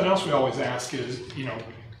 But something else we always ask is,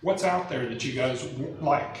 what's out there that you guys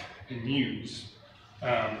like and use,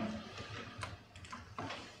 and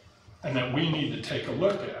that we need to take a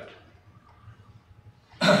look at.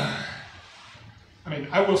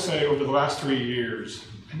 I will say over the last 3 years,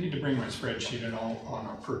 I need to bring my spreadsheet in on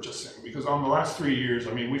our purchasing, because on the last 3 years,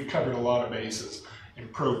 we've covered a lot of bases in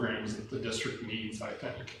programs that the district needs, I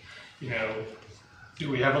think. Do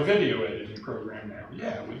we have a video editing program now?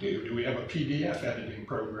 Yeah, we do. Do we have a PDF editing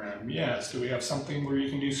program? Yes. Do we have something where you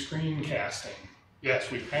can do screencasting? Yes,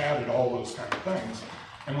 we've added all those kind of things.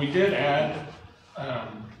 And we did add,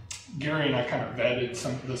 Gary and I kind of vetted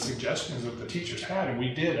some of the suggestions that the teachers had, and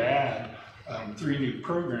we did add 3 new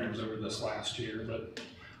programs over this last year that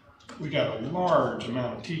we got a large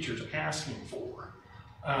amount of teachers asking for.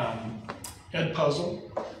 Ed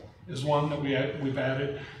Puzzle is one that we've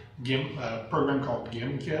added. A program called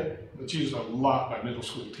GimKit that's used a lot by middle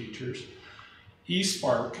school teachers.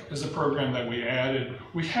 eSpark is a program that we added.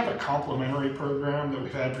 We have a complementary program that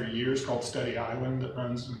we've had for years called Study Island that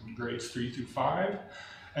runs in grades 3 through 5.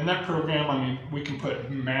 And that program, I mean, we can put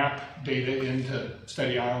map data into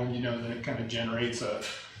Study Island, you know, then it kind of generates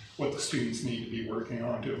what the students need to be working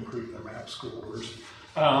on to improve their map scores.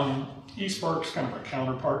 eSpark's kind of a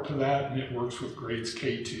counterpart to that, and it works with grades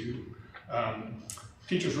K2.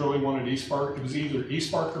 Teachers really wanted eSpark. It was either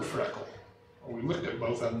eSpark or Freckle. We looked at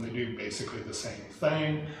both of them. They do basically the same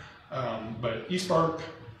thing. But eSpark,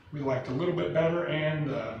 we liked a little bit better, and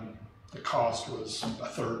the cost was a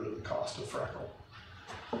third of the cost of Freckle.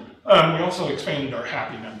 We also expanded our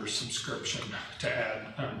Happy Members subscription to add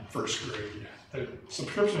first grade. The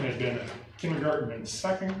subscription had been kindergarten and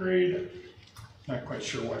second grade. Not quite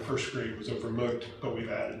sure why first grade was overlooked, but we've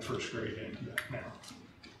added first grade into that now.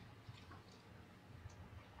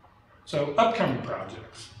 So upcoming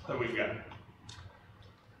projects that we've got.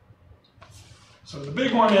 So the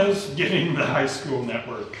big one is getting the high school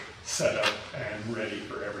network set up and ready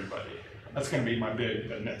for everybody. That's going to be my big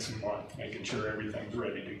the next month, making sure everything's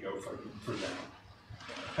ready to go for them.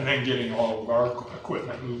 And then getting all of our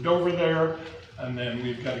equipment moved over there, and then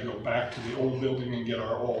we've got to go back to the old building and get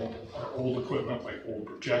our old equipment, like old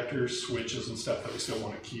projectors, switches, and stuff that we still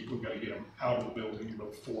want to keep. We've got to get them out of the building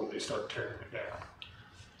before they start tearing it down.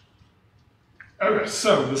 Okay,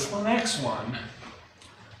 so this next one,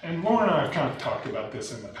 and Lauren and I have kind of talked about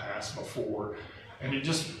this in the past before, and it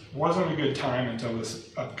just wasn't a good time until this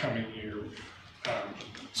upcoming year.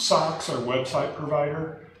 SOX, our website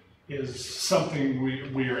provider, is something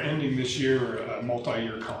we are ending this year, a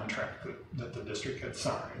multi-year contract that the district had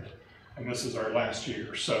signed. And this is our last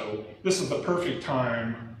year. So this is the perfect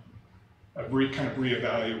time of kind of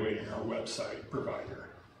reevaluating our website provider.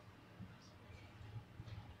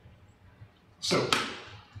 So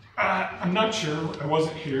I'm not sure, I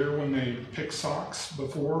wasn't here when they picked SOX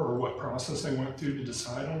before or what process they went through to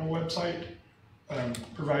decide on a website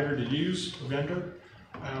provider to use, a vendor.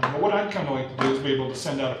 But what I'd kind of like to do is be able to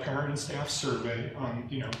send out a parent and staff survey on,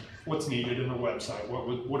 you know, what's needed in a website.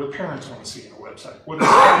 What do parents want to see in a website? What do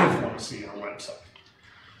staff want to see in a website?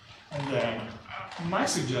 And then my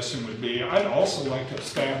suggestion would be, I'd also like to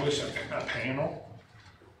establish a panel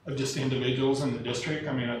of just individuals in the district.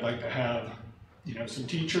 I mean, I'd like to have, you know, some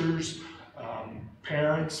teachers,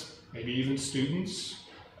 parents, maybe even students,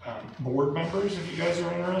 board members if you guys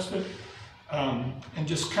are interested, and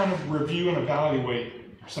just kind of review and evaluate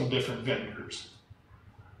some different vendors.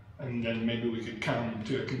 And then maybe we could come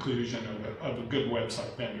to a conclusion of a good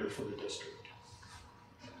website vendor for the district.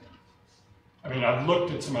 I mean, I've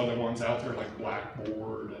looked at some other ones out there like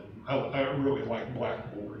Blackboard, and I really like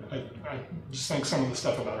Blackboard. I just think some of the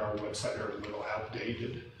stuff about our website are a little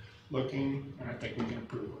outdated looking, and I think we can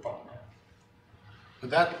improve upon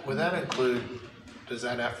that. Would that include, does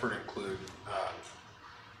that effort include,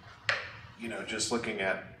 you know, just looking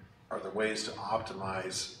at, are there ways to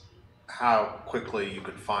optimize how quickly you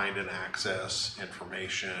can find and access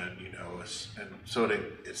information, you know, and so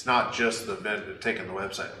it's not just the vendor taking the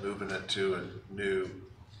website and moving it to a new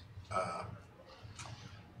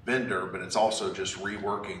vendor, but it's also just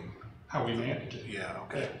reworking how we manage it. Yeah,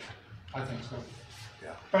 okay. Yeah, I think so.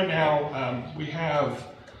 Yeah. Right now, we have,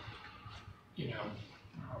 you know,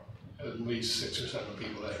 at least 6 or 7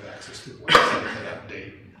 people that have access to the website that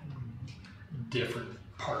update different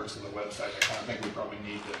parts of the website. I kind of think we probably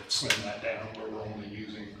need to slim that down where we're only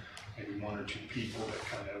using maybe 1 or 2 people that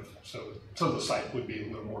kind of, so the site would be a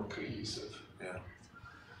little more cohesive. Yeah.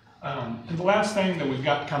 And the last thing that we've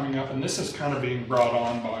got coming up, and this is kind of being brought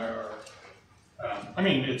on by our, I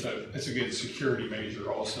mean, it's a good security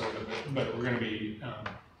measure also, but we're going to be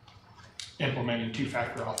implementing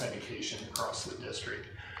 2-factor authentication across the district.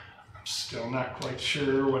 I'm still not quite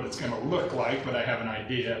sure what it's going to look like, but I have an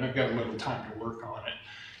idea, and I've got a little time to work on it.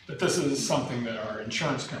 But this is something that our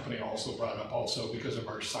insurance company also brought up also because of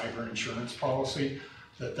our cyber insurance policy,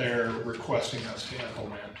 that they're requesting us to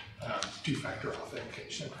implement 2-factor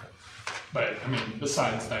authentication. But I mean,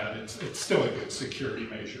 besides that, it's still a good security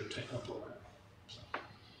measure to implement. So,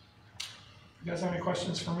 you guys have any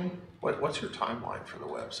questions for me? What's your timeline for the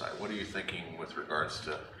website? What are you thinking with regards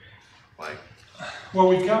to, like? Well,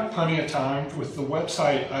 we've got plenty of time. With the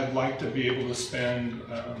website, I'd like to be able to spend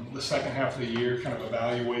the second half of the year kind of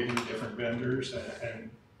evaluating different vendors and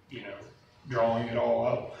you know, drawing it all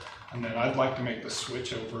up. And then I'd like to make the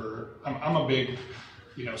switch over. I'm a big,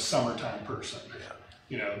 you know, summertime person.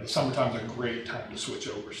 You know, the summertime's a great time to switch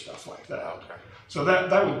over stuff like that. Okay. So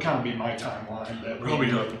that would kind of be my timeline. That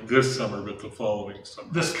Probably not this summer, but the following summer.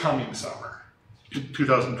 This coming summer.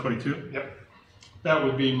 2022? Yep. That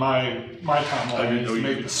would be my timeline, is know you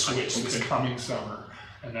maybe could- switch this okay. coming summer.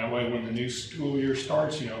 And that way, when the new school year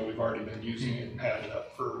starts, we've already been using it and had it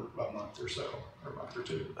up for a month or so, or a month or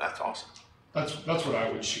two. That's awesome. That's what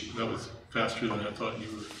I would shoot. That was faster than I thought you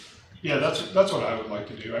were. Yeah, that's what I would like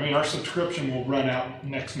to do. I mean, our subscription will run out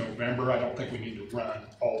next November. I don't think we need to run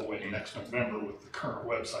all the way to next November with the current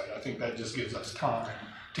website. I think that just gives us time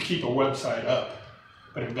to keep a website up,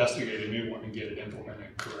 but investigate a new one and get it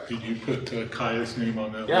implemented correctly. Did you put Kaya's name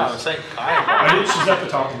on that Yeah, I list? was saying Kaya. I did, she's at the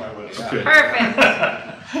top of my list. Okay. Perfect.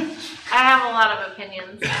 I have a lot of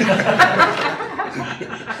opinions.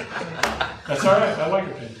 That's all right. I like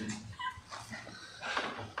opinions.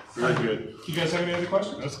 Very good. You guys have any other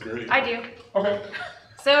questions? That's great. I do. Okay.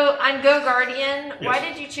 So on Go Guardian, why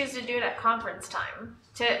Yes. did you choose to do it at conference time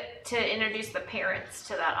to introduce the parents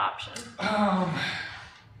to that option?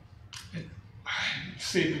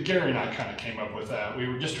 See, Gary and I kind of came up with that. We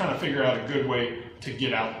were just trying to figure out a good way to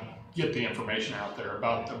get the information out there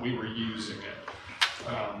about that we were using it,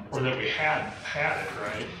 or that we had it,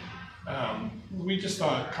 right? We just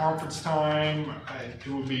thought conference time, it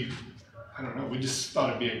would be, I don't know, we just thought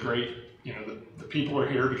it'd be a great, the people are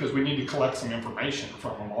here because we need to collect some information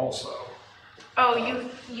from them also. Oh,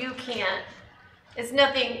 you can't. It's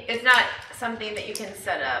not something that you can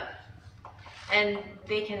set up and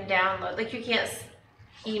they can download. Like you can't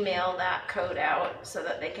email that code out so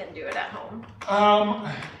that they can do it at home.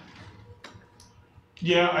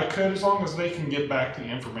 Yeah, I could, as long as they can get back the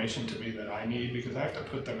information to me that I need, because I have to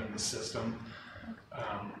put them in the system.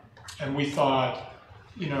 And we thought,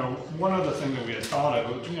 one other thing that we had thought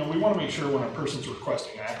of, we want to make sure when a person's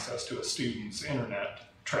requesting access to a student's internet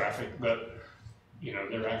traffic that,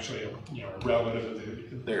 they're actually a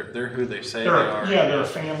relative. They're who they say they They're are. Yeah, they're a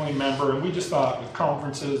family member, and we just thought with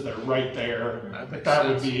conferences, they're right there. That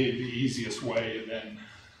would be the easiest way, and then,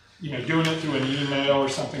 doing it through an email or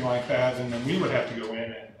something like that, and then we would have to go in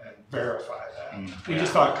and verify that. We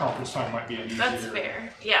just thought conference time might be an easier. That's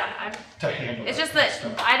fair. Yeah. To handle It's that just kind that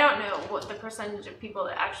of stuff. I don't know what the percentage of people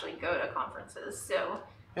that actually go to conferences. So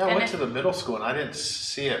Yeah, I and went to the middle school and I didn't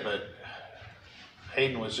see it, but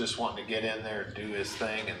Hayden was just wanting to get in there and do his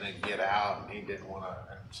thing and then get out, and he didn't want to,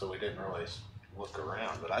 and so we didn't really look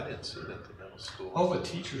around, but I didn't see it at the middle school. All the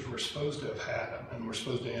teachers were supposed to have had them, and we're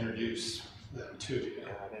supposed to introduce them to you.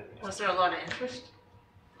 Yeah, I didn't. Was there a lot of interest?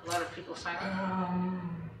 A lot of people signing up?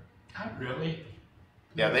 Not really.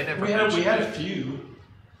 Yeah, they never We mentioned had a it. few.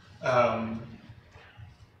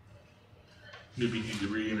 Maybe you need to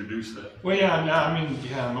reintroduce that. Well, yeah, no,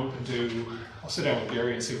 I'm open to, I'll sit down with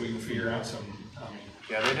Gary and see if we can figure out some,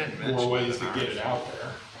 Yeah, they didn't mention more it ways in to get ours. it out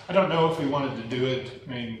there. I don't know if we wanted to do it,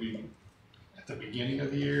 at the beginning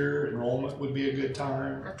of the year, enrollment would be a good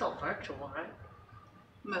time. That's all virtual, right?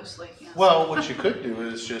 Mostly, yes. Well, what you could do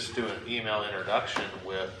is just do an email introduction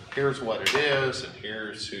with, here's what it is, and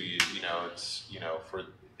here's who it's, for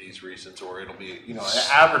these reasons, or it'll be,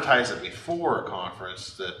 advertise it before a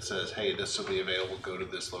conference that says, hey, this will be available, go to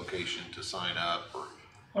this location to sign up, or,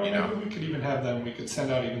 Maybe we could even have them, we could send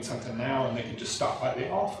out even something now, and they could just stop by the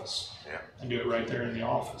office. Yeah. And do it right there in the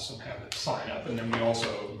office and have it sign up, and then we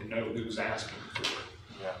also know who's asking for it.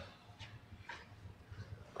 Yeah.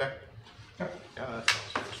 Okay. Yeah, that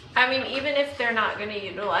sounds good. even if they're not going to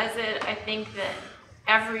utilize it, I think that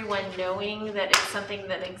everyone knowing that it's something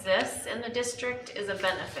that exists in the district is a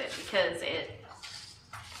benefit because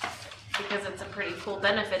it's a pretty cool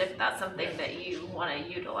benefit if that's something that you want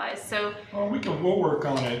to utilize. So Well, we'll work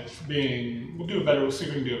on it we'll see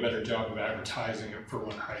if we can do a better job of advertising it for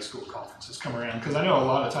when high school conferences come around. Because I know a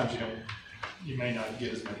lot of times you may not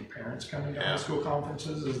get as many parents coming to high school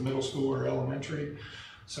conferences as middle school or elementary.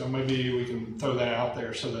 So maybe we can throw that out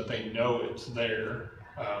there so that they know it's there.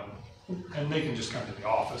 And they can just come to the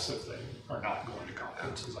office if they are not going to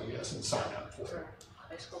conferences, I guess, and sign up for it.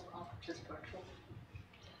 High school conferences virtual?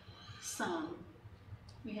 Some.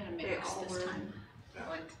 We had a mix all this were. time.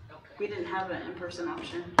 We didn't have an in-person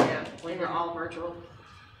option. Yeah, They were all virtual.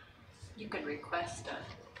 You could request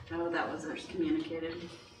No, that was communicated.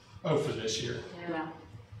 Oh, for this year? Yeah.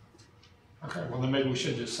 Okay, well then maybe we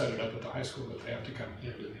should just set it up at the high school that they have to come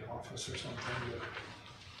into the office or something.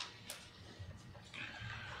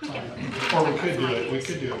 Or we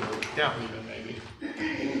could do it even maybe.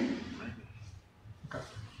 Okay.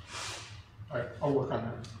 All right, I'll work on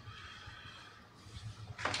that.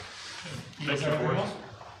 You guys have anything else?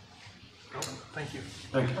 Thank you.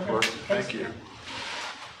 Thank you, Court. Thank you.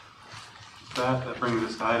 That brings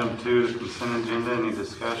us to item 2, the consent agenda. Any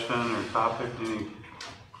discussion or topic?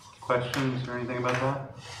 questions or anything about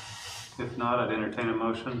that? If not, I'd entertain a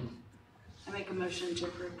motion. I make a motion to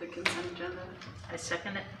approve the consent agenda. I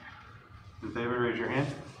second it. In favor, raise your hand.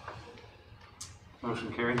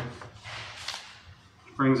 Motion carried.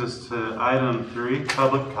 Brings us to item 3,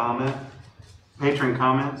 public comment, patron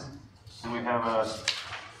comments. And we have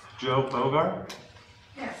Joe Bogart.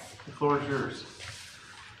 Yes. The floor is yours.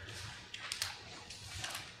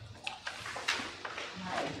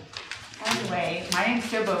 Anyway, my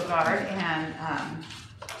name's Joe Bogart, and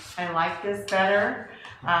I like this better.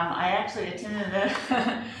 I actually attended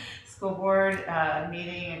a school board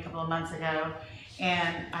meeting a couple of months ago,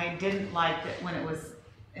 and I didn't like it when it was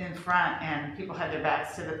in front and people had their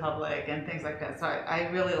backs to the public and things like that. So I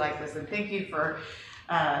really like this, and thank you for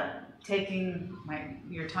taking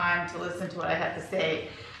your time to listen to what I have to say.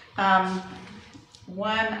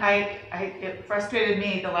 It frustrated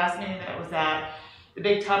me the last meeting that I was at. The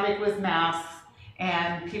big topic was masks,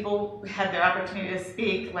 and people had their opportunity to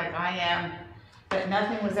speak like I am, but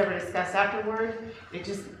nothing was ever discussed afterward. You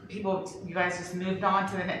guys just moved on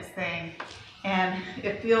to the next thing, and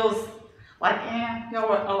it feels like,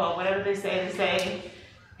 whatever they say,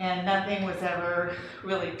 and nothing was ever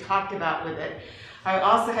really talked about with it. I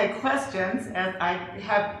also had questions, and I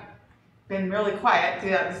have been really quiet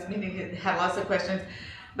throughout this meeting, had lots of questions,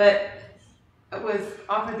 but I was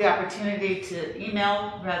offered the opportunity to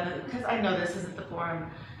email because I know this isn't the forum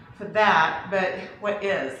for that, but what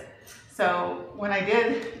is? So when I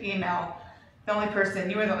did email, you were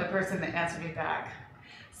the only person that answered me back.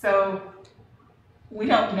 So we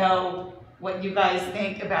don't know what you guys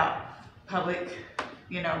think about public,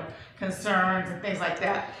 concerns and things like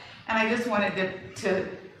that. And I just wanted to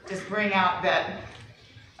just bring out that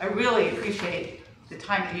I really appreciate the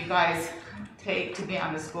time that you guys take to be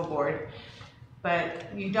on the school board, but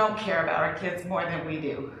you don't care about our kids more than we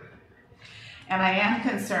do. And I am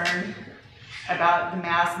concerned about the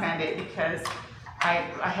mask mandate because I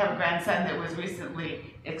have a grandson that was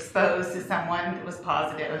recently exposed to someone that was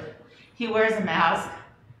positive. He wears a mask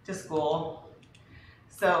to school,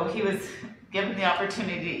 so he was given the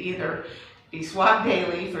opportunity to either be swabbed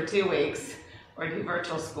daily for 2 weeks or do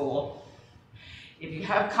virtual school. If you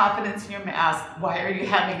have confidence in your mask, why are you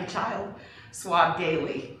having a child swabbed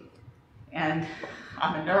daily? And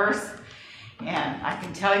I'm a nurse, and I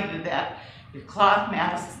can tell you that your cloth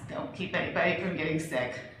masks don't keep anybody from getting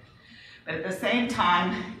sick. But at the same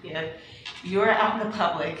time, if you're out in the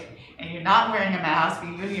public and you're not wearing a mask, or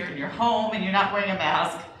you're in your home and you're not wearing a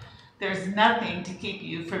mask, there's nothing to keep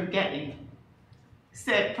you from getting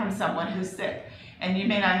sick from someone who's sick. And you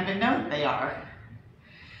may not even know that they are.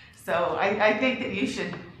 So I think that you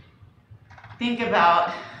should think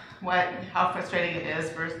about how frustrating it is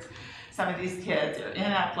for some of these kids who are in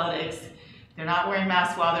athletics. They're not wearing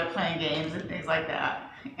masks while they're playing games and things like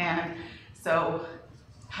that. And so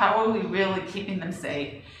how are we really keeping them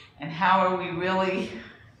safe? And how are we really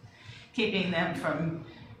keeping them from,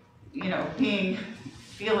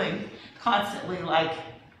 feeling constantly like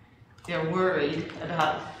they're worried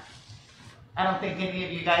about, I don't think any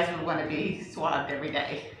of you guys would want to be swabbed every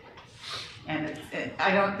day. And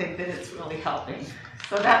I don't think that it's really helping.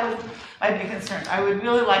 So that was my big concern. I would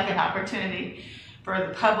really like an opportunity for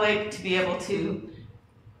the public to be able to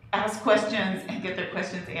ask questions and get their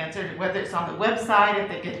questions answered, whether it's on the website, if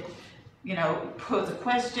they could, pose a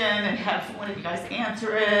question and have one of you guys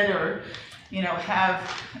answer it, or,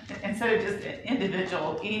 have, instead of just an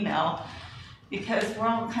individual email, because we're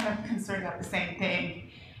all kind of concerned about the same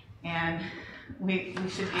thing, and we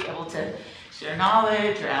should be able to share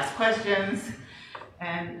knowledge or ask questions,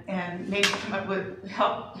 and maybe come up with,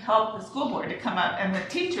 help the school board to come up, and the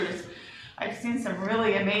teachers. I've seen some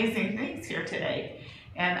really amazing things here today,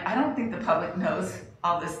 and I don't think the public knows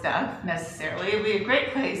all this stuff necessarily. It would be a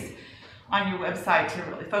great place on your website to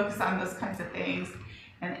really focus on those kinds of things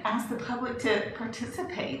and ask the public to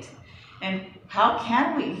participate. And how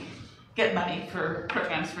can we get money for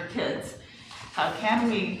programs for kids? How can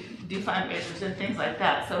we do fundraisers and things like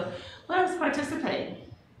that? So let us participate.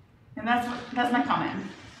 And that's my comment.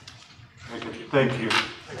 Thank you. Thank you.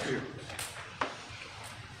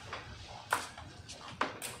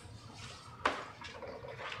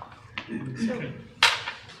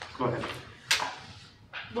 Go ahead.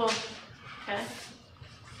 Well, okay.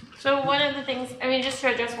 So one of the things, just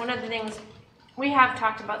to address one of the things, we have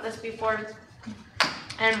talked about this before,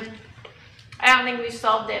 and I don't think we've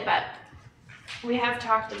solved it, but we have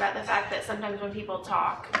talked about the fact that sometimes when people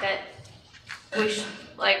talk, that we should,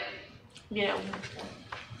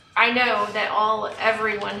 I know that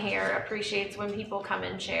everyone here appreciates when people come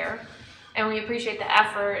and share. and we appreciate the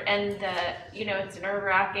effort and it's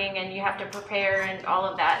nerve-wracking and you have to prepare and all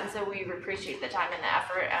of that, and so we appreciate the time and the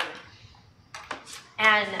effort.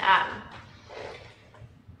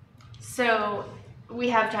 So we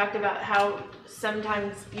have talked about how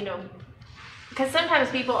sometimes, because sometimes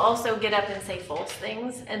people also get up and say false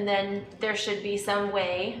things, and then there should be some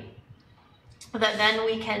way that then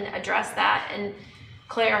we can address that and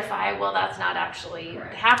clarify, well, that's not actually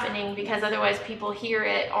happening, because otherwise people hear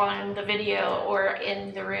it on the video or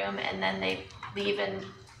in the room and then they leave and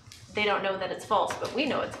they don't know that it's false, but we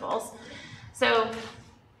know it's false. So,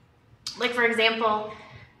 like for example,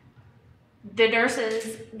 the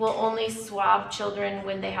nurses will only swab children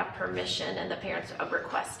when they have permission and the parents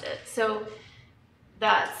request it. So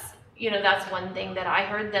that's one thing that I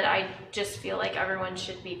heard that I just feel like everyone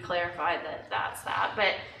should be clarified that that's that.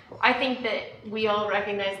 But I think that we all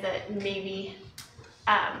recognize that maybe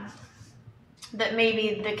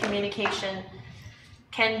the communication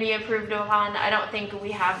can be improved upon. I don't think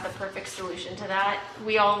we have the perfect solution to that.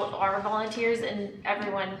 We all are volunteers and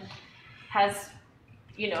everyone has,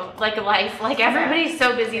 like a life, like everybody's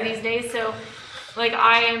so busy these days. So like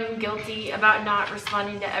I am guilty about not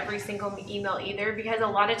responding to every single email either, because a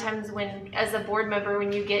lot of times as a board member,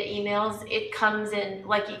 when you get emails, it comes in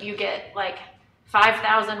like you get like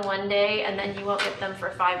 5,000 one day and then you won't get them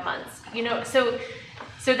for 5 months,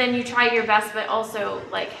 so then you try your best, but also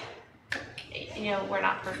like, we're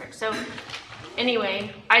not perfect. So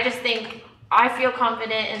anyway, I just think I feel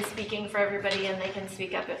confident in speaking for everybody, and they can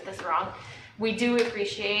speak up if this is wrong. We do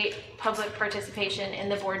appreciate public participation in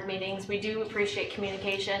the board meetings. We do appreciate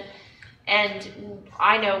communication. And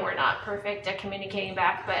I know we're not perfect at communicating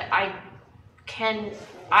back, but I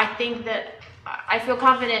think that I feel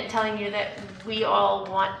confident in telling you that we all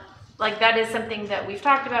want, like that is something that we've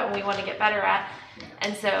talked about and we want to get better at.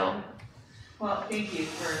 And so. Well, thank you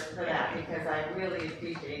for that, because I really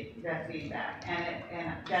appreciate that feedback.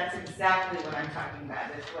 And that's exactly what I'm talking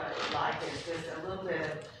about, is what I would like, is just a little bit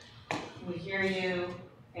of, we hear you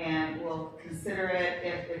and we'll consider it.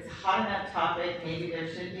 If it's a hot enough topic, maybe there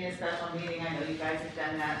should be a special meeting. I know you guys have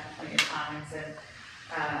done that plenty of times,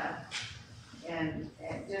 and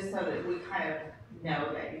just so that we kind of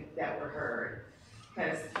know that we're heard.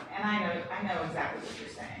 And I know exactly what you're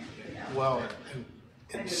saying. Well,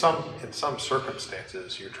 in some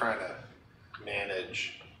circumstances, you're trying to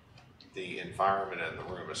manage the environment in the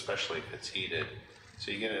room, especially if it's heated.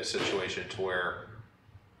 So you get in a situation to where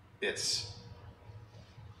it's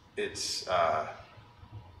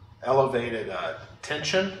elevated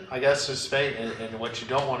tension, I guess, is space. And what you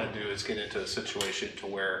don't want to do is get into a situation to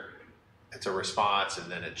where it's a response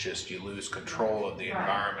and then it's just, you lose control of the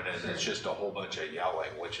environment and it's just a whole bunch of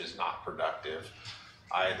yelling, which is not productive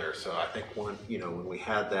either. So I think when we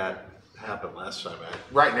had that happen last time,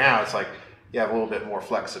 right now it's like you have a little bit more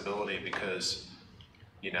flexibility because,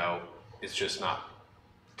 it's just not,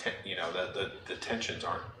 the tensions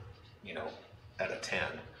aren't, at a 10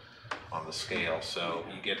 on the scale. So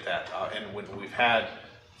you get that, and when we've had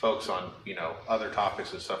folks on, other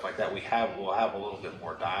topics and stuff like that, we'll have a little bit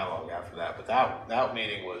more dialogue after that. But that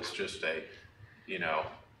meeting was just it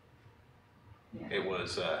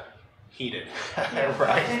was heated.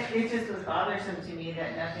 Right. It just was bothersome to me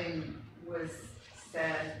that nothing was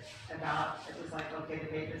said about, it was like, okay, the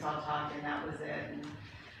papers all talked and that was it. And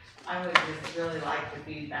I would just really like the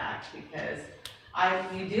feedback, because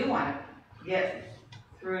you do want to get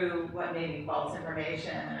through what may be false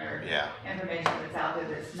information or information that's out there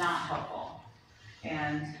that's not helpful,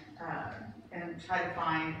 and try to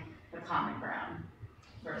find the common ground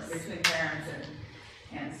between parents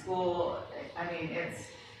and school. I mean,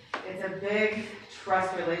 it's a big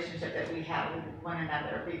trust relationship that we have with one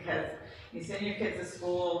another, because you send your kids to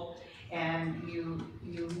school and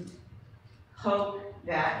you hope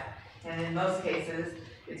that, and in most cases,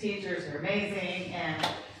 the teachers are amazing and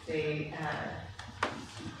the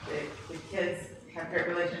kids have great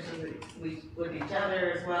relationships with each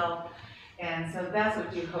other as well. And so that's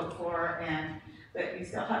what you hope for, but you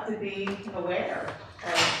still have to be aware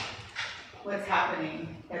of what's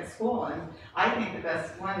happening at school. And I think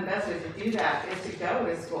one of the best ways to do that is to go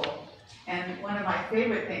to school. And one of my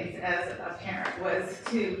favorite things as a parent was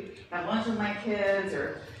to have lunch with my kids,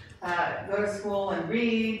 or go to school and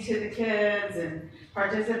read to the kids and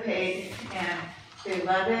participate. And they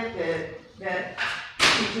love it, the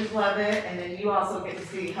teachers love it, and then you also get to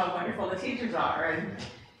see how wonderful the teachers are, and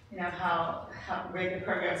how great the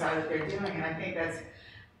programs are that they're doing. And I think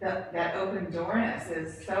that open doorness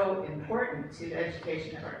is so important to the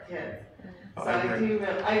education of our kids. So I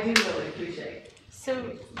do really appreciate. So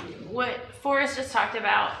what Forrest just talked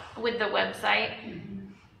about with the website,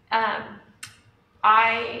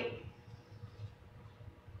 I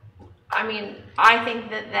mean, I think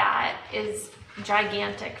that is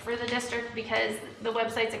gigantic for the district, because the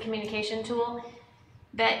website's a communication tool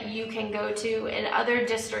that you can go to. In other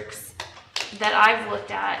districts that I've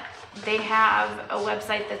looked at, they have a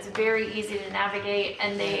website that's very easy to navigate,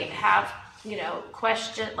 and they have, you know,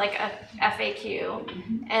 like a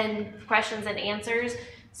FAQ and questions and answers.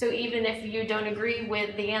 So even if you don't agree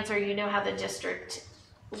with the answer, you know how the district,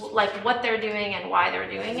 like what they're doing and why they're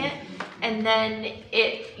doing it. And then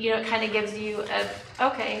it, you know, it kind of gives you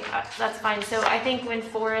okay, that's fine. So I think when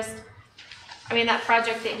Forrest, I mean, that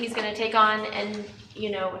project that he's going to take on, and,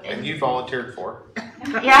 you know. And you volunteered for.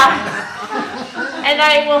 Yeah. And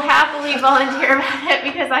I will happily volunteer about it,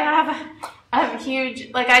 because I have a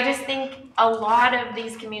huge, like, I just think a lot of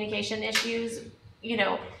these communication issues, you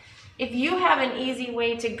know, if you have an easy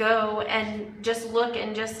way to go and just look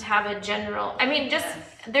and just have a general, I mean, just,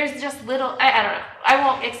 there's just little, I don't know, I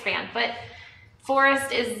won't expand, but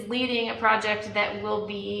Forrest is leading a project that will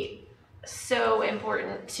be so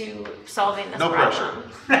important to solving this problem. Pressure.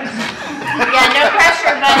 Yeah, no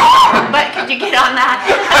pressure, but could you get on that?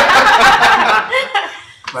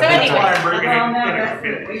 So anyway. Well, no, that's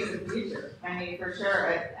the ways of the future. I mean, for sure.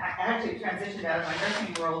 I actually transitioned out of my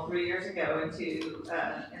nursing role 3 years ago into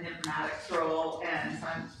an informatics role, and so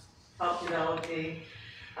I'm helped develop the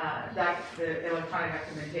electronic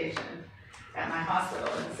documentation at my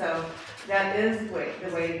hospital. And so that is the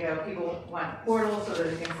way to go. People want a portal so that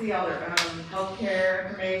they can see all their own healthcare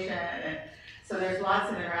information, and so there's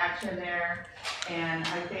lots of interaction there. And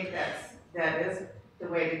I think that is the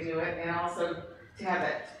way to do it. And also to have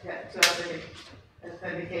that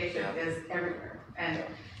authentication is everywhere, and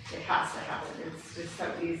it has to happen. It's just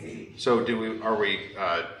so easy. So do we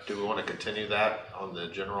want to continue that on the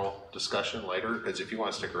general discussion later? Because if you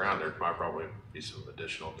want to stick around, there might probably be some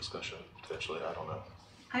additional discussion potentially. I don't know.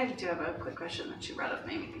 I do have a quick question that you brought up,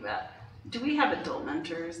 made me think about. Do we have adult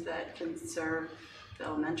mentors that can serve the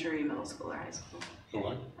elementary, middle school, or high school? The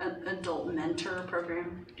what? An adult mentor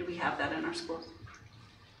program. Do we have that in our schools?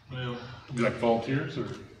 Well, like volunteers or?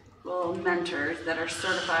 Well, mentors that are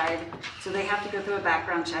certified, so they have to go through a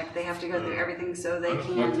background check. They have to go through everything so they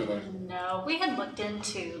can. No, we had looked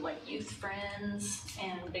into like Youth Friends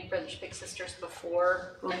and Big Brothers Big Sisters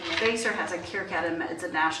before. Well, Baser has a CareCat, and it's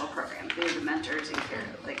a national program. They do the mentors and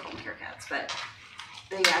they call them CareCats, but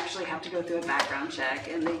they actually have to go through a background check,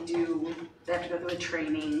 and they have to go through a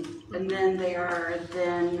training, and then they are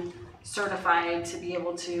then certified to be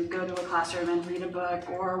able to go to a classroom and read a book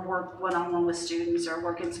or work one-on-one with students or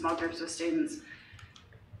work in small groups with students.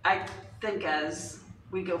 I think as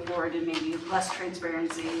we go forward and maybe more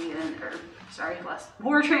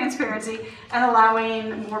transparency and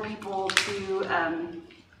allowing more people to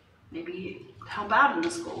maybe help out in the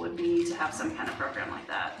school would be to have some kind of program like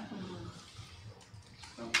that.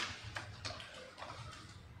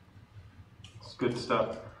 It's good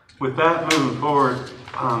stuff. With that, moving forward,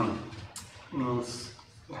 let's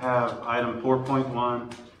have item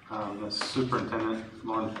 4.1, the superintendent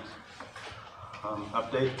one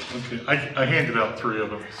update. Okay, I handed out 3 of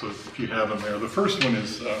them, so if you have them there. The first one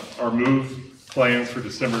is our move plans for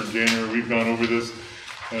December and January. We've gone over this,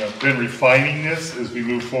 been refining this as we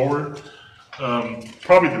move forward.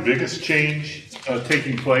 Probably the biggest change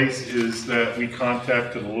taking place is that we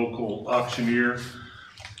contacted a local auctioneer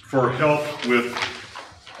for help with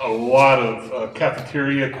a lot of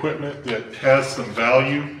cafeteria equipment that has some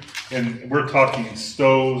value, and we're talking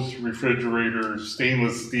stoves, refrigerators,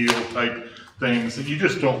 stainless steel type things that you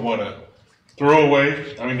just don't want to throw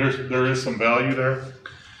away. I mean, there is some value there.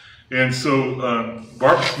 And so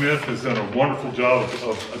Barbara Smith has done a wonderful job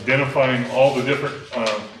of identifying all the different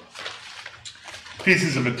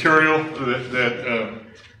pieces of material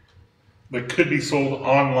that could be sold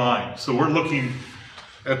online. So we're looking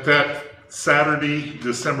at that Saturday,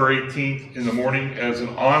 December 18th in the morning as an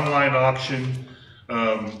online auction,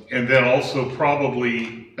 and then also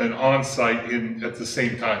probably an on-site at the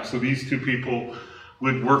same time. So these two people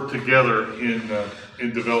would work together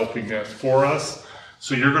in developing that for us.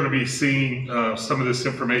 So you're going to be seeing some of this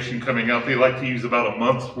information coming out. They like to use about a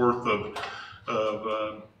month's worth of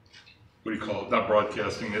what do you call it? Not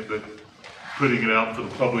broadcasting it, but putting it out for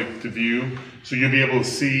the public to view. So you'll be able to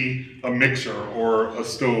see a mixer or a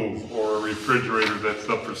stove or a refrigerator that's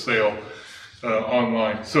up for sale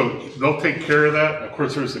online. So they'll take care of that. Of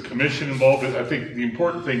course, there's a commission involved. I think the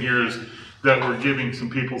important thing here is that we're giving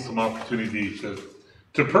some people some opportunity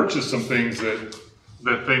to purchase some things that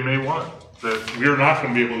they may want, that we're not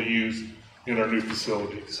going to be able to use in our new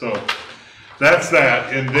facility. So that's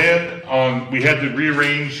that. And then we had to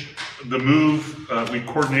rearrange the move. We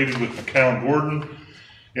coordinated with McCown Gordon.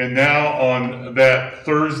 And now on that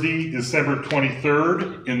Thursday, December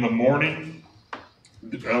 23rd in the morning,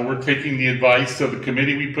 we're taking the advice of the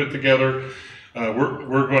committee we put together.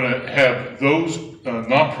 We're going to have those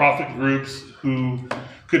nonprofit groups who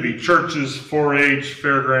could be churches, 4-H,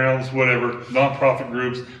 fairgrounds, whatever, nonprofit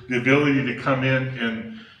groups, the ability to come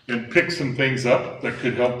in and pick some things up that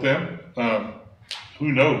could help them.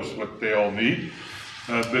 Who knows what they all need.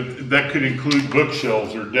 But that could include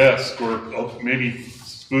bookshelves or desks or maybe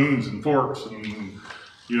spoons and forks and,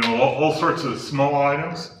 you know, all sorts of small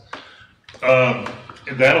items.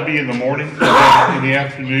 And that'll be in the morning. In the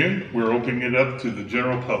afternoon, we're opening it up to the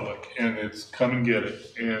general public, and it's come and get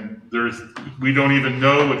it. And we don't even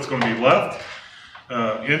know what's going to be left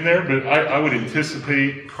in there, but I would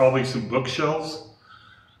anticipate probably some bookshelves,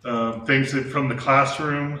 things from the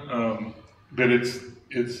classroom. But it's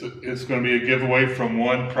going to be a giveaway from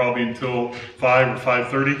 1 probably until 5 or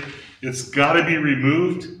 5:30. It's got to be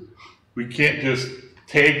removed. We can't just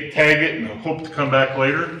tag it and hope to come back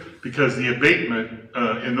later, because the abatement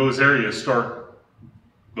in those areas start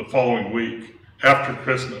the following week after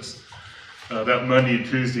Christmas, that Monday and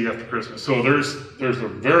Tuesday after Christmas. So there's a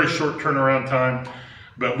very short turnaround time,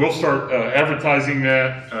 but we'll start advertising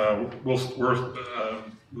that.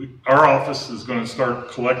 Our office is going to start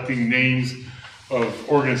collecting names of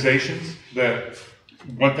organizations that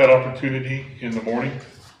want that opportunity in the morning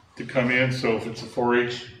to come in. So if it's a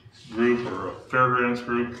 4-H group or a fairgrounds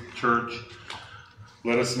group, church,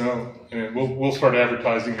 let us know, and we'll start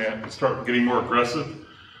advertising that and start getting more aggressive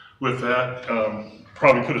with that.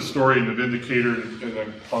 Probably put a story in the Vindicator and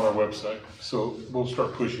then on our website. So we'll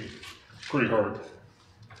start pushing pretty hard.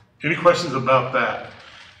 Any questions about that?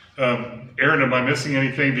 Aaron, am I missing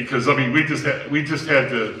anything? Because I mean, we just had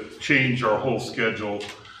to change our whole schedule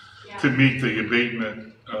to meet the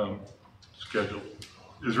abatement schedule.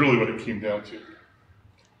 Is really what it came down to.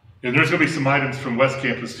 And there's going to be some items from West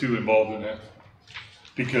Campus too involved in that,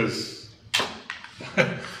 because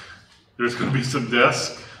there's going to be some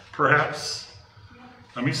desks, perhaps.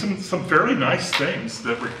 I mean, some fairly nice things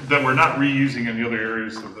that we're not reusing in the other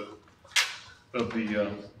areas of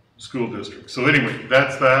the school district. So anyway,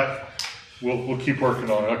 that's that. We'll keep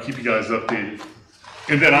working on it. I'll keep you guys updated.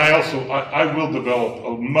 And then I will develop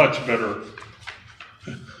a much better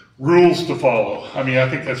rules to follow. I mean, I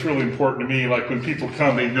think that's really important to me. Like when people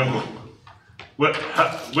come, they know what's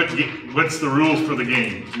the rules for the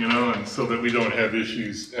game, you know, and so that we don't have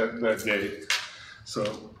issues at that day.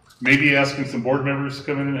 So maybe asking some board members to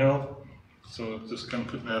come in and help. So just kind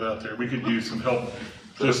of putting that out there. We could use some help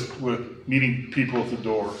just with meeting people at the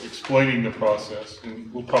door, explaining the process,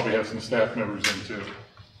 and we'll probably have some staff members in too.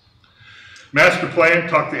 Master plan,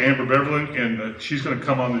 talked to Amber Beverland, and she's going to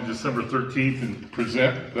come on the December 13th and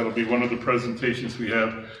present. That'll be one of the presentations we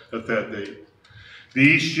have at that date. The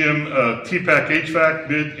East Gym TPAC HVAC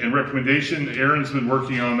bid and recommendation, Aaron's been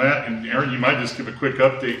working on that. And Aaron, you might just give a quick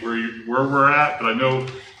update where we're at, but I know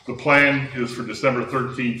the plan is for December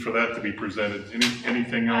 13th for that to be presented.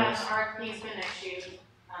 Anything else? RFP's been issued.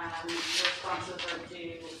 The responses are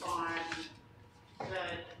due on the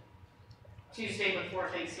Tuesday before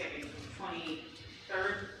Thanksgiving,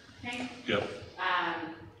 23rd, I think. Yep.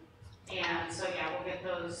 And so yeah, we'll get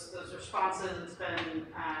those responses. It's been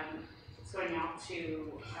it's going out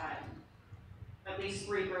to at least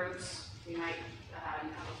 3 groups. We might have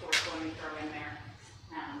a 4th going to throw in there,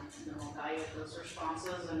 and then we'll evaluate those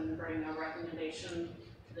responses and bring a recommendation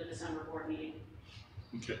to the December board meeting.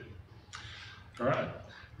 Okay. All right.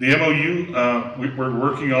 The MOU, we're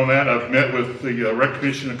working on that. I've met with the Rec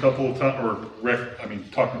Commission a couple of times,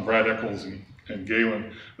 talking to Brad Eccles and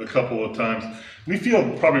Galen a couple of times. We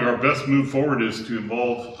feel probably our best move forward is to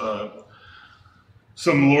involve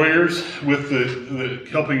some lawyers with the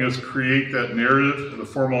helping us create that narrative, the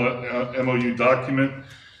formal MOU document.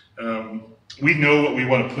 We know what we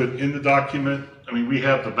want to put in the document. I mean, we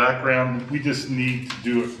have the background. We just need to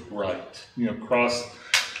do it right. You know, cross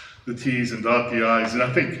the T's and dot the I's. And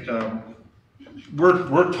I think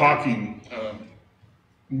we're talking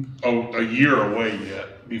a year away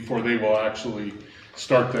yet before they will actually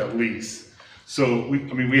start that lease. So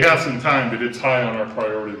we have some time, but it's high on our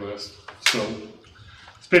priority list. So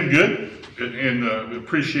it's been good, and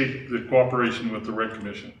appreciate the cooperation with the Rec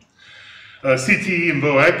Commission. CTE and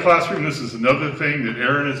VOAG classroom, this is another thing that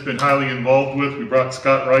Aaron has been highly involved with. We brought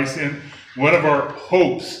Scott Rice in. One of our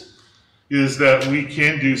hopes is that we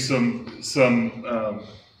can do some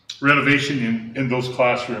renovation in those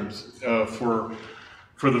classrooms for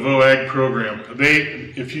for the VOAG program.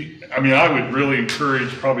 I would really encourage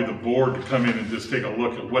probably the board to come in and just take a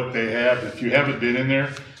look at what they have. If you haven't been in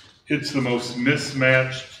there, it's the most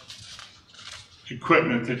mismatched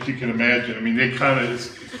equipment that you can imagine. I mean, they kind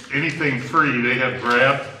of, anything free, they have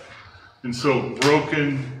grab, and so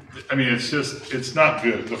broken. I mean, it's not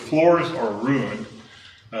good. The floors are ruined.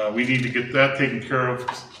 We need to get that taken care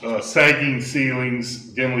of. Sagging ceilings,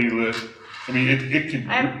 dimly lit. I mean, it could.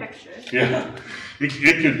 I have a picture. Yeah,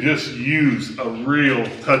 it could just use a real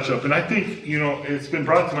touch-up. And I think, it's been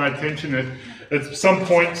brought to my attention that at some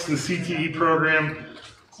points the CTE program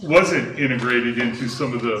wasn't integrated into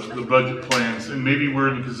some of the budget plans, and maybe we're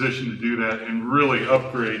in a position to do that and really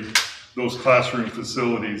upgrade those classroom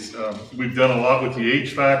facilities. We've done a lot with the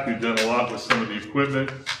HVAC, we've done a lot with some of the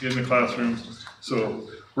equipment in the classrooms, so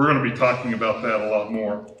we're going to be talking about that a lot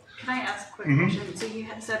more. Can I ask a quick Mhm. question? So you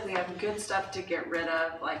had said we have good stuff to get rid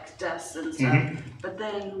of, like desks and stuff, but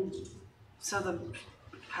then, so the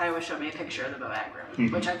Kiowa showed me a picture of the VOAG room,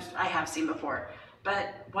 Mhm. which I have seen before.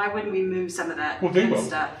 But why wouldn't we move some of that Well, they good will.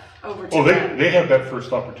 stuff over to Oh, them? they have that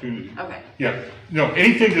first opportunity. Okay. Yeah, no,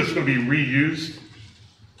 anything that's going to be reused,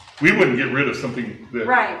 we wouldn't get rid of something that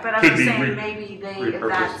Right, but I'm could just be saying re- maybe they, if repurposed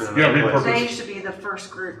that's, and Yeah, repurposed. they should be the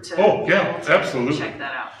first group to Oh, be yeah, able to absolutely. check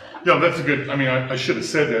that out then. Yeah, that's a good, I should have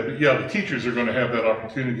said that, but yeah, the teachers are going to have that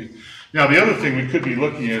opportunity. Now, the other thing we could be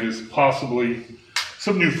looking at is possibly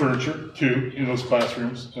some new furniture too in those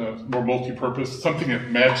classrooms, more multi-purpose, something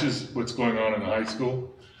that matches what's going on in the high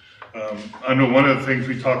school. I know one of the things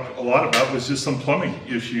we talked a lot about was just some plumbing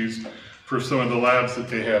issues for some of the labs that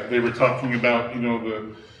they have. They were talking about,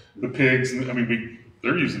 the pigs, and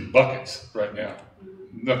they're using buckets right now.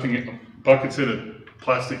 Buckets in a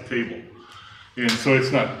plastic table. And so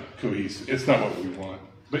it's not cohesive. It's not what we want.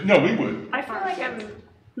 But no, we would. I feel like I'm.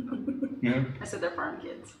 Yeah. I said they're farm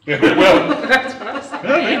kids. Yeah, well, That's what I said.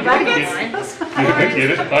 yeah, they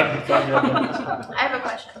get it. I have a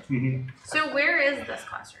question. Mhm. So where is this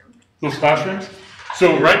classroom? Those classrooms?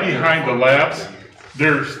 So right behind the labs,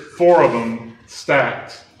 there's 4 of them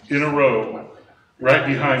stacked in a row, right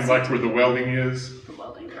behind like where the welding is. The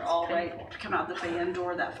welding, they're all right, come out the band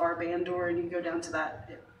door, that far band door, and you go down to that,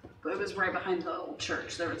 it was right behind the old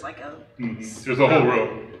church. There was like a. There's a whole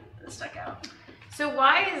row. That stuck out. So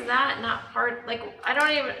why is that not part? Like I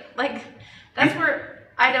don't even like. That's where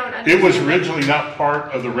I don't understand. It was originally not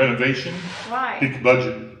part of the renovation. Why? Big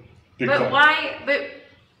budget. Big But time. why?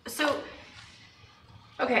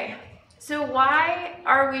 Okay. So why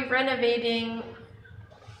are we renovating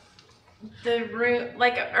the room?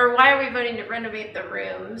 Or why are we voting to renovate the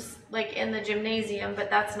rooms like in the gymnasium?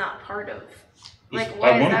 But that's not part of. Like why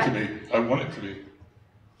I is want that? it to be. I want it to be.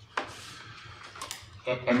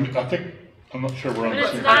 I think, I'm not sure we're on But the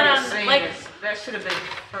it's same not page. on- Saying like- is, that should have been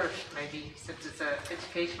first, maybe, since it's a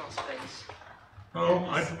educational space. Oh,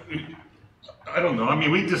 I don't know.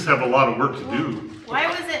 We just have a lot of work to do. Why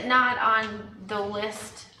was it not on the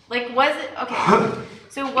list? Like, was it, okay,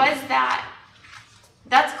 so was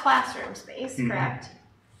that's classroom space, Mhm. correct?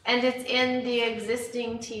 And it's in the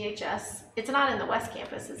existing THS, it's not in the West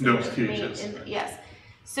Campus, it's No, in it's the main, THS. yes.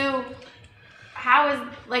 So, how is,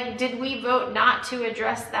 did we vote not to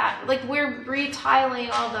address that? Like, we're retiling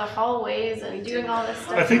all the hallways and doing all this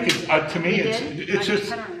stuff. I think it's, to me, We it's, did? it's I just,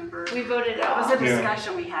 kind of remember. We voted it That was off. a Yeah.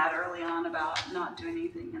 discussion we had early on about not doing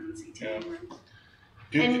anything in the CTA room.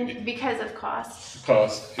 And because of cost.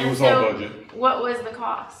 cost. It And was all so, budget. what was the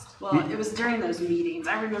cost? Well, it was during those meetings.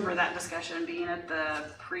 I remember that discussion being at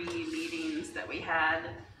the pre-meetings that we had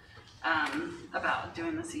about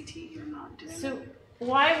doing the CT or not doing So it.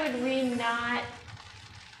 why would we not?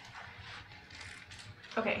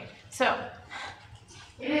 Okay, so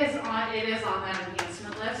It is on that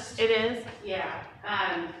enhancement list. it is. Yeah,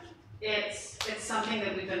 it's something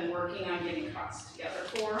that we've been working on getting costs together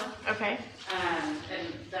for. Okay. And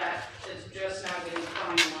that is just now getting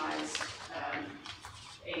finalized,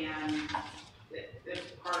 and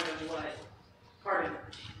it's part of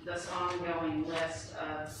this ongoing list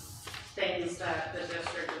of things that the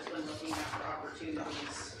district has been looking at for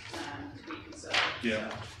opportunities, to be considered. Yeah.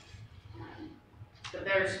 But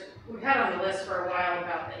we've had on the list for a while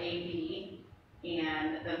about the AV,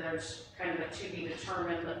 and then there's kind of a to be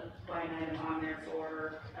determined line item on there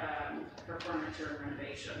for furniture and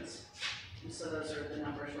renovations. And so those are the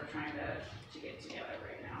numbers we're trying to get together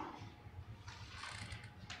right now.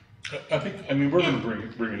 I think, we're gonna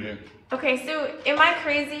bring it in. Okay, so am I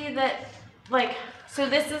crazy that so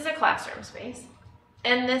this is a classroom space,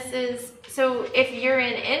 and so if you're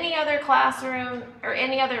in any other classroom or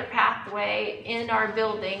any other pathway in our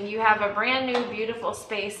building, you have a brand new beautiful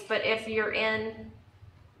space. But if you're in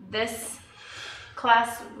this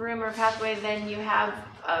classroom or pathway, then you have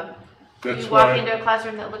That's you walk why- into a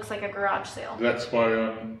classroom that looks like a garage sale. That's why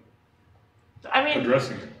I'm I mean,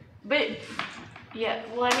 addressing it. but yeah,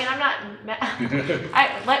 well, I mean, I'm not.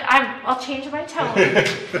 I'll change my tone.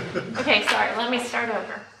 Okay, sorry. Let me start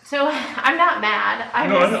over. So I'm not mad.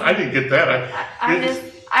 I didn't get that.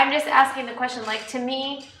 I'm just asking the question. Like, to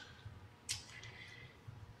me,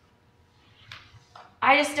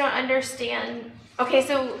 I just don't understand. Okay,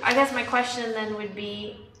 so I guess my question then would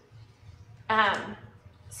be,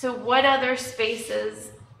 so what other spaces?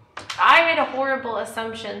 I made a horrible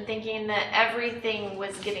assumption thinking that everything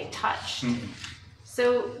was getting touched.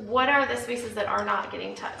 So what are the spaces that are not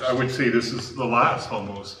getting touched? I would say this is the last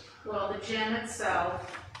almost. Well, the gym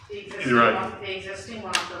itself, the existing, You're right. the existing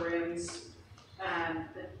locker rooms,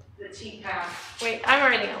 the TPAC. Wait, I'm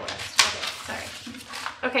writing a list. Okay,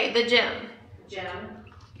 sorry. Okay, the gym. Gym.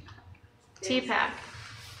 TPAC.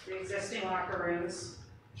 The existing locker rooms,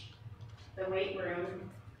 the weight room.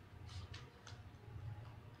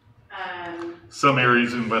 Some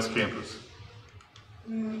areas in West Campus,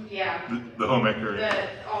 Yeah. the home ec area,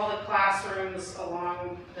 All the classrooms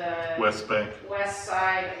along the West Bank. west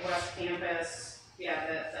side of West Campus.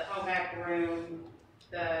 Yeah, the home ec room,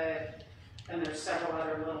 and there's several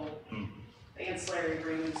other little ancillary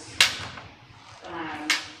rooms. I'm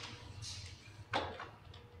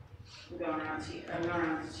going around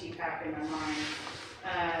to TPAC in my mind.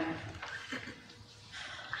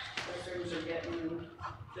 Those rooms are getting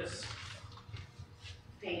just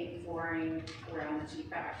paint and flooring around the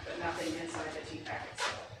TPAC, but nothing inside the TPAC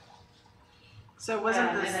itself. So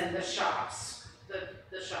wasn't this? And then the shops,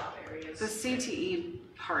 the shop areas. The CTE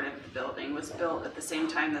part of the building was built at the same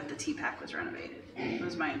time that the TPAC was renovated,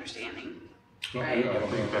 was my understanding. Right. I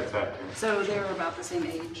think that's accurate. So they were about the same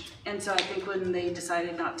age. And so I think when they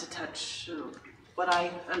decided not to touch, what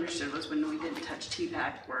I understood was when we didn't touch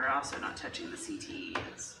TPAC, we're also not touching the CTE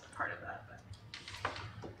as part of that.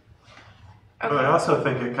 But I also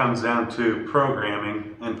think it comes down to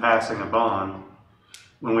programming and passing a bond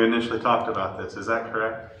when we initially talked about this. Is that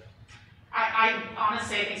correct? I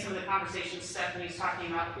honestly, I think some of the conversations Stephanie's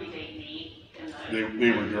talking about predate me. They were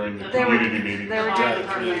during the community meeting. They were during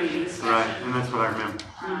the community meetings. Right, and that's what I remember.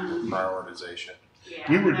 Prioritization.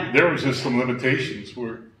 There was just some limitations,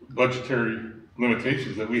 budgetary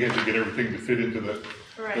limitations, that we had to get everything to fit into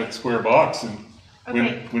that square box, and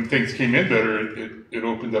when things came in better, it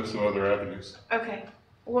opened up some other avenues. Okay,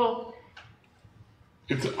 well.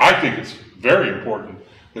 I think it's very important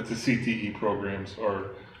that the CTE programs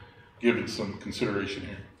are given some consideration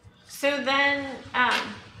here. So then,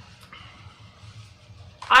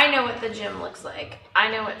 I know what the gym looks like. I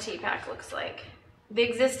know what TPAC looks like. The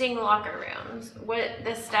existing locker rooms, what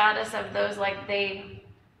the status of those, like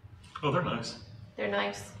Oh, they're nice. they're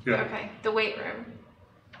nice? Yeah. Okay, the weight room.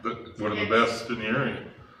 One of the best in the area.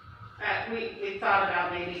 We thought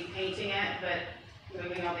about maybe painting it, but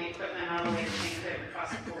moving all the equipment out of the way to paint it would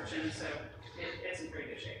cost a fortune, so it's in pretty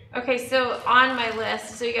good shape. Okay, so on my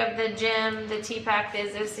list, so you have the gym, the TPAC, the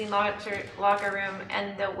existing locker room,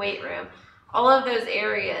 and the weight room. All of those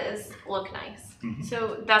areas look nice.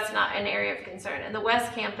 So that's not an area of concern. And the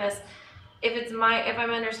West Campus, if I'm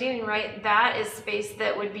understanding right, that is space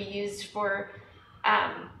that would be used for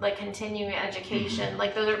like continuing education.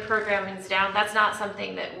 Like those are programmings down. That's not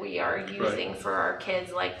something that we are using for our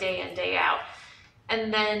kids like day in, day out.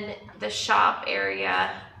 And then the shop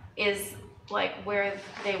area is like where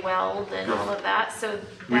they weld and all of that. So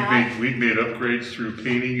We've made upgrades through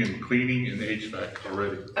painting and cleaning and HVAC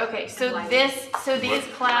already. okay, so these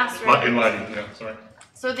classrooms. In lighting, yeah, sorry.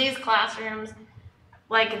 So these classrooms,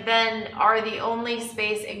 like, then are the only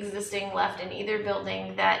space existing left in either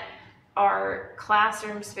building that are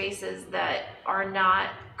classroom spaces that are not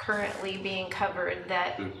currently being covered,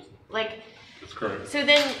 that, like. That's correct. So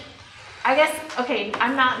then, I guess, okay,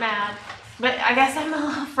 I'm not mad, but I guess I'm a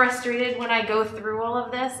little frustrated when I go through all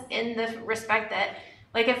of this in the respect that,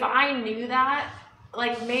 like, if I knew that,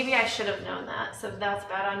 like, maybe I should have known that, so that's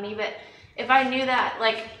bad on me, but if I knew that,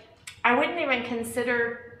 like, I wouldn't even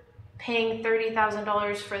consider paying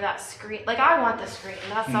 $30,000 for that screen. Like, I want the screen.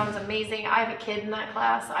 That sounds amazing. I have a kid in that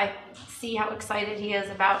class. I see how excited he is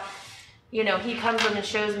about, you know, he comes in and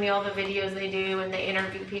shows me all the videos they do and they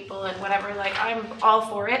interview people and whatever. Like, I'm all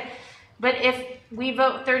for it. But if we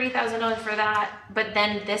vote $30,000 for that, but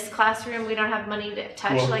then this classroom we don't have money to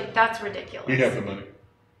touch, Well, like, that's ridiculous. We have the money.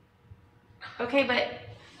 Okay, but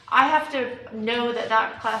I have to know that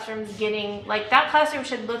that classroom's getting, like, that classroom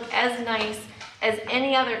should look as nice as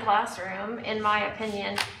any other classroom, in my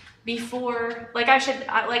opinion, before, like,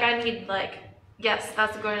 I need, like, yes,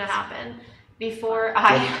 that's going to happen. before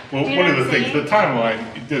I. Well, do you one know of the what I'm things, the saying?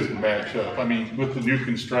 timeline, it doesn't match up. I mean, with the new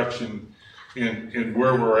construction and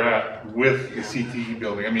where we're at with the CTE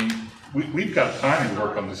building, I mean, we've got time to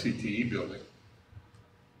work on the CTE building.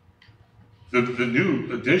 The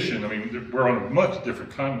new addition, I mean, we're on a much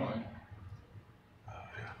different timeline.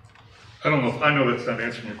 I don't know, I know that's not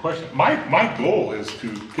answering your question. My goal is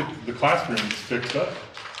to get the classrooms fixed up.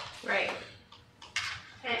 Right.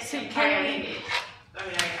 So can I we- think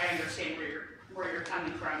I understand where you're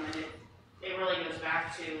coming from, and it really goes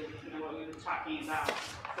back to, what we've been talking about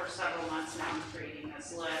for several months now, creating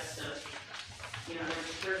this list of,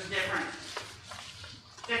 there's different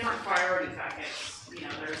priority buckets.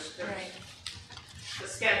 There's the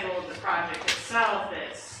schedule of the project itself,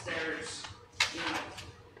 there's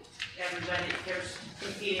everybody, there's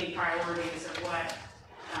competing priorities of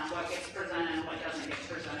what gets presented and what doesn't get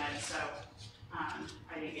presented. So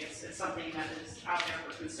I think it's something that is out there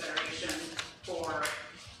for consideration for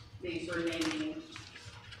these remaining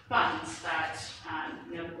funds that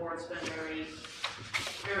the board's been very,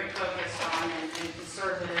 very focused on and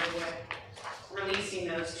conservative with releasing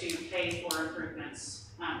those to pay for improvements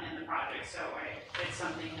in the project. So it's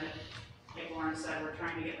something that, like Lauren said, we're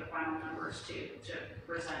trying to get the final numbers to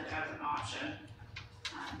present as an option.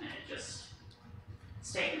 And it's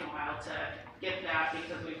taken a while to get that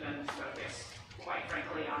because we've been focused, quite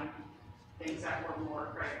frankly, on things that were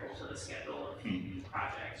more critical to the schedule of the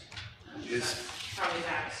project. That's probably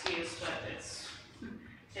that excuse, but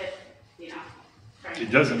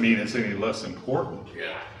It doesn't mean it's any less important.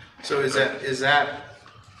 Yeah. So is that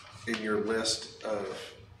in your list of,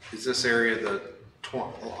 is this area the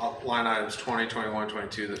line items 20, 21,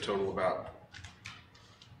 22 that total about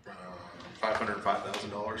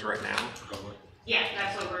 $505,000 right now? Yeah,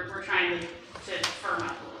 that's what we're trying to firm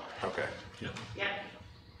up a little bit. Okay. Yeah. Yep.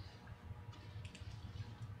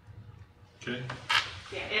 Okay.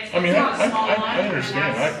 Yeah, it's I mean, not a small line. I and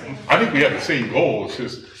understand. that's- I think we have the same goal. It's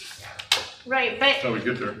just Right, but how we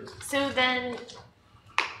get there. so then.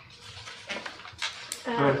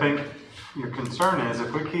 But I think your concern is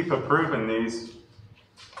if we keep approving these,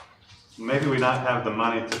 maybe we not have the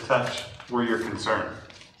money to touch where you're concerned.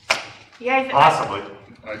 Yeah. Possibly.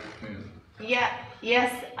 Yeah.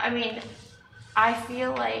 Yes. I mean, I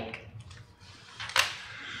feel like.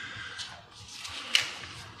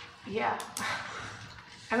 Yeah.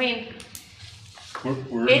 I mean.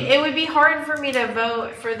 It would be hard for me to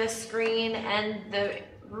vote for the screen and the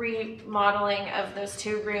remodeling of those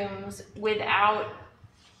two rooms without,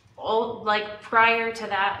 prior to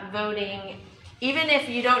that voting, even if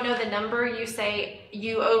you don't know the number, you say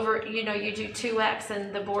you do 2x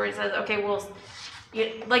and the board says, okay, well,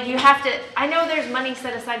 you have to, I know there's money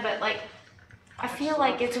set aside, but I feel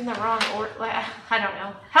like it's in the wrong order. I don't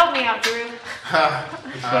know. Help me out, Drew.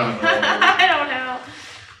 I don't know.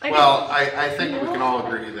 Well, I think we can all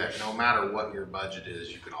agree that no matter what your budget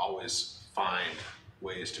is, you can always find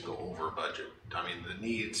ways to go over budget. I mean, the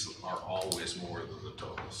needs are always more than the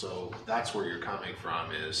total. So that's where you're coming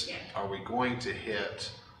from is, are we going to hit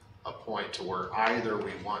a point to where either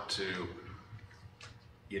we want to,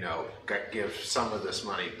 give some of this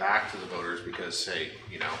money back to the voters because say,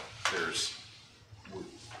 and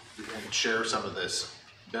share some of this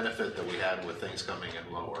benefit that we had with things coming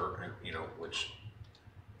in lower, and, which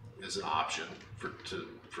is an option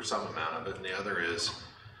for some amount of it, and the other is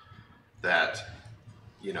that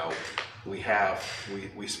we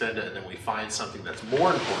spend it and then we find something that's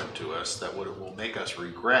more important to us that will make us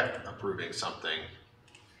regret approving something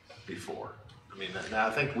before. I mean, now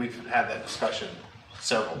I think we've had that discussion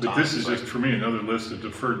several times. But this is just for me another list of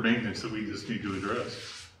deferred maintenance that we just need to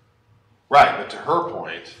address. Right, but to her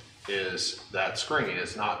point is that screening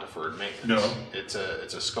is not deferred maintenance. No. It's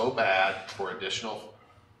a scope add for additional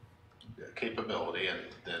capability and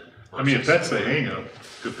then. I mean, if that's the hang-up,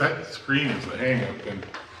 if that screen is the hang-up, then.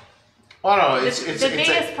 Well, no, The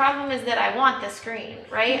biggest problem is that I want the screen,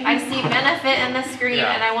 right? I see benefit in the screen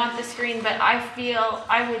and I want the screen, but I feel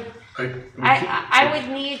I would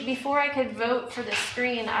need, before I could vote for the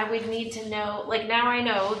screen, I would need to know, now I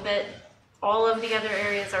know that all of the other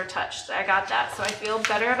areas are touched. I got that, so I feel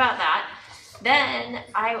better about that. Then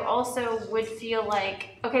I also would feel like,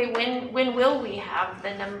 okay, when will we have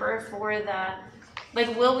the number for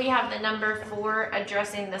will we have the number for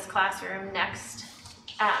addressing this classroom next,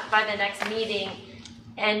 by the next meeting?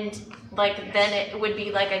 And then it would be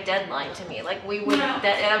a deadline to me. That would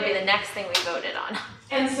be the next thing we voted on.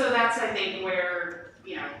 And so that's, I think, where,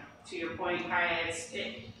 to your point, Kaya, it's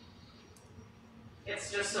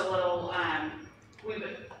just a little,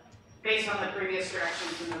 based on the previous direction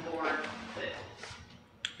from the board,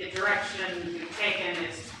 the direction we've taken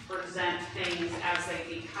is to present things as they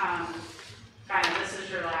become, kind of, this is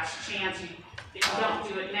your last chance. If you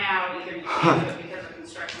don't do it now, either you can't do it because of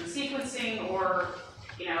construction sequencing or,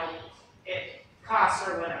 you know, it costs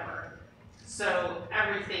or whatever. So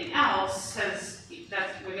everything else has, we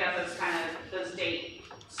got those kind of, those dates,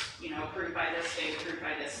 you know, approved by this date, approved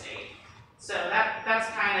by this date. So that's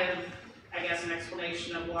kind of, I guess, an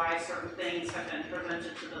explanation of why certain things have been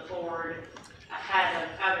presented to the board ahead of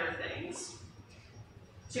other things.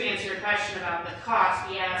 To answer your question about the cost,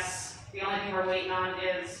 yes, the only thing we're waiting on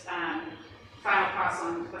is final costs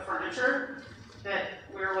on the furniture that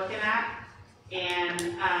we're looking at,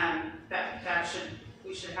 and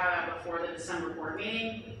we should have that before the December board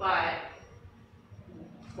meeting. But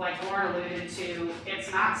like Lauren alluded to, it's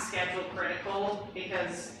not schedule critical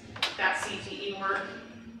because that CTE work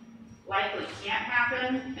likely can't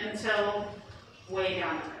happen until way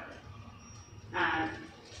down the road,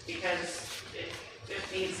 because it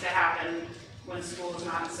needs to happen when school is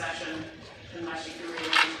not in session, unless you can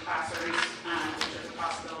rearrange classrooms, which is a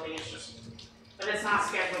possibility. But it's not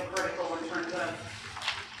schedule critical in terms of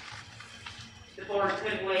the board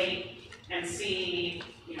could wait and see,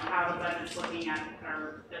 you know, how the budget's looking at,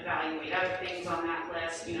 or evaluate other things on that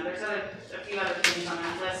list. You know, there's a few other things on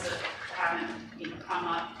that list that haven't, you know, come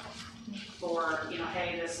up for, you know,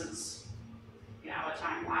 hey, this is, you know, a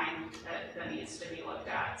timeline that needs to be looked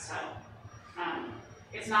at. So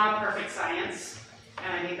it's not a perfect science,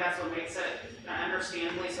 and I think that's what makes it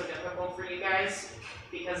understandably so difficult for you guys,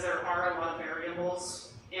 because there are a lot of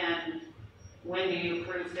variables in when do you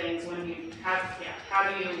approve things, when do you how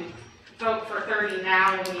do you vote for 30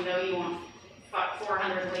 now when you know you want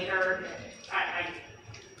 400 later. I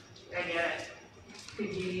get it.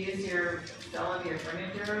 Could you use some of your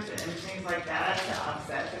furniture and things like that to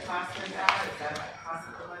offset the cost of that? Is that a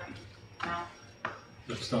possibility? No?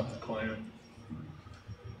 That's not the plan.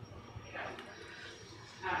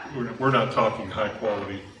 We're not talking high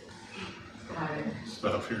quality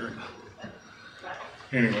stuff here.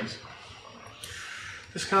 Anyways.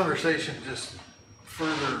 This conversation just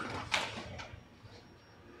further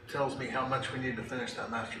tells me how much we need to finish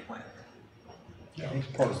that master plan. Yeah, it's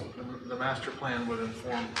part of it. The master plan would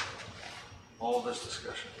inform all of this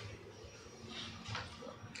discussion.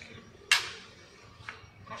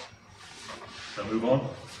 Can I move on?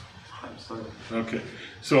 Absolutely. Okay.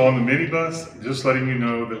 So on the minibus, just letting you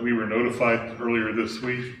know that we were notified earlier this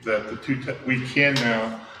week that we can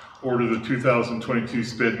now order the 2022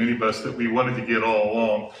 SPED minibus that we wanted to get all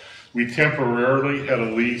along. We temporarily had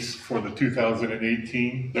a lease for the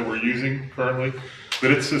 2018 that we're using currently,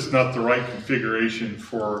 but it's just not the right configuration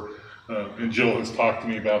for, and Jill has talked to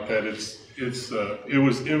me about that. It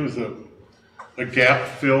was a gap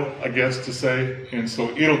fill, I guess to say, and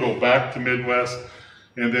so it'll go back to Midwest,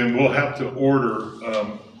 and then we'll have to order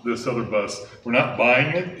this other bus. We're not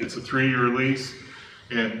buying it, it's a 3-year lease,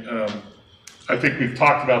 and I think we've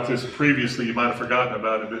talked about this previously, you might have forgotten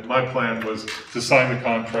about it, but my plan was to sign the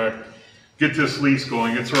contract, get this lease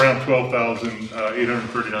going. It's around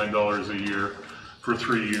 $12,839 a year for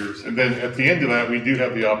 3 years. And then at the end of that, we do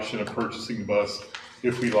have the option of purchasing the bus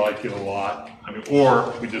if we like it a lot. I mean,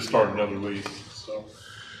 or we just start another lease. So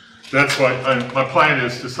that's why my plan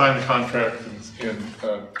is to sign the contract and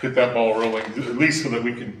get that ball rolling, at least so that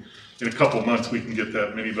we can, in a couple of months, we can get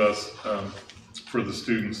that minibus for the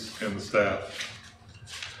students and the staff.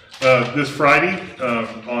 This Friday at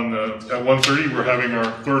 1:30, we're having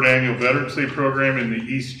our 3rd annual Veterans Day program in the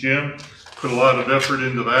East Gym. Put a lot of effort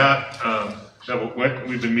into that.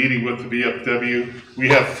 We've been meeting with the VFW. We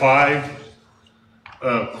have 5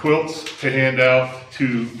 quilts to hand out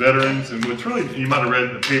to veterans, and what's really, you might have read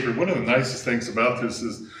in the paper, one of the nicest things about this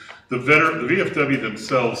is the VFW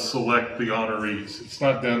themselves select the honorees. It's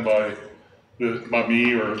not done by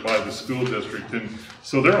me or by the school district, and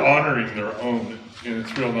so they're honoring their own, and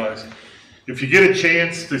it's real nice. If you get a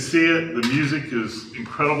chance to see it, the music is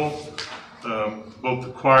incredible. Both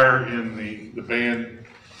the choir and the band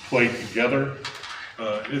play together.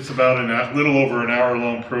 It's about a little over an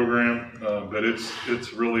hour-long program, but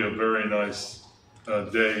it's really a very nice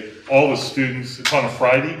day. All the students, it's on a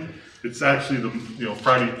Friday. It's actually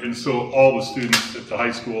Friday, and so all the students at the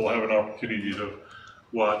high school will have an opportunity to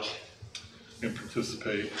watch and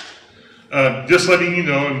participate. Just letting you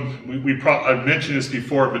know, and I've mentioned this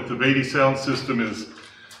before, but the Beatty sound system is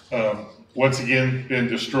once again been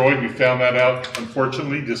destroyed. We found that out,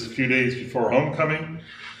 unfortunately, just a few days before homecoming.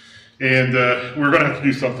 And we're going to have to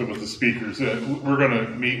do something with the speakers. We're going to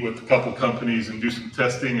meet with a couple companies and do some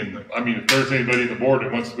testing. And I mean, if there's anybody on the board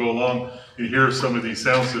that wants to go along and hear some of these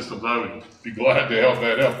sound systems, I would be glad to help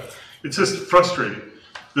that out. It's just frustrating.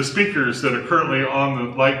 the speakers that are currently on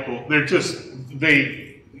the light pole, they're just,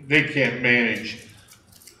 they can't manage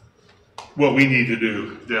what we need to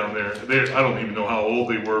do down there. I don't even know how old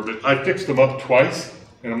they were, but I fixed them up twice,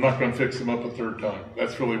 and I'm not gonna fix them up a third time.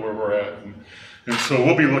 That's really where we're at. And so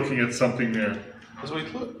we'll be looking at something there. Because when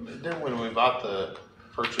we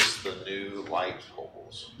purchased the new light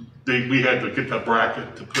poles. We had to get the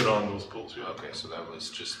bracket to put on those poles. Yeah. Okay, so that was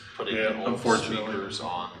just putting the old speakers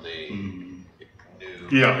on the new.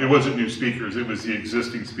 Yeah, it wasn't new speakers, it was the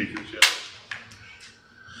existing speakers, yeah.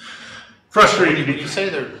 Frustrating. When you say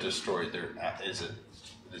they're destroyed,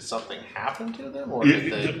 did something happen to them, or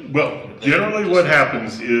did they? Well, generally what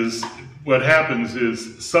happens is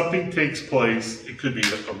something takes place. It could be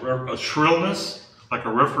a shrillness, like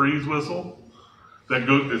a referee's whistle. That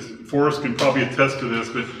goes. Forrest can probably attest to this,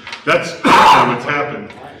 but that's what's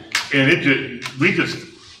happened. And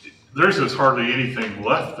there's just hardly anything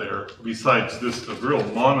left there besides this a real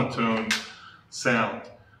monotone sound.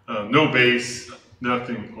 No bass,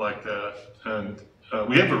 nothing like that. And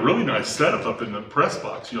we have a really nice setup up in the press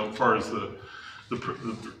box, as far as the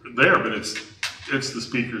there, but it's the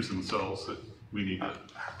speakers themselves that we need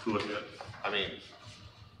to look at. I mean,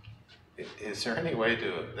 is there any way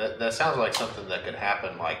that sounds like something that could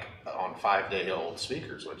happen like on 5-day-old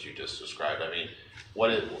speakers, what you just described. I mean,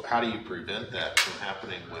 how do you prevent that from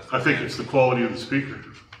happening with? I think it's the quality of the speaker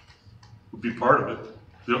would be part of it.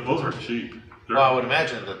 Those aren't cheap. Well, I would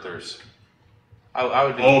imagine that I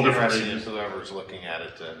would be interested in whoever's looking at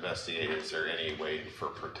it to investigate. Is there any way for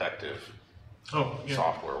protective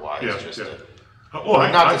software-wise?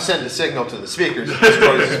 Not to send a signal to the speakers,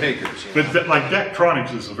 destroy the speakers. But like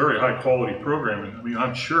Daktronics is a very high-quality program, and I mean,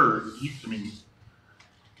 I'm sure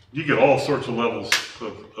you get all sorts of levels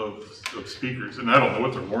of speakers, and I don't know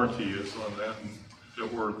what their warranty is on that,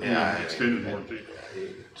 or extended warranty.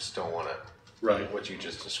 You just don't want to. Right. What you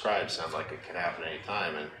just described sounds like it can happen any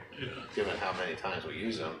time, and given how many times we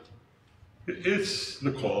use them, it's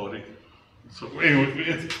the quality. So anyway,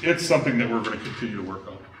 it's something that we're going to continue to work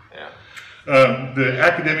on. Yeah. The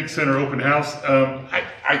Academic Center open house,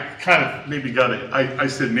 I kind of maybe I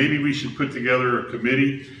said maybe we should put together a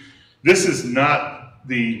committee. This is not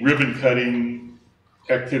the ribbon cutting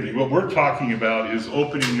activity. What we're talking about is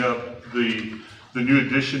opening up the new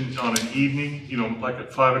edition on an evening, like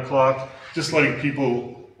at 5 o'clock, just letting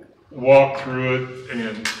people walk through it,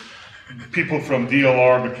 and people from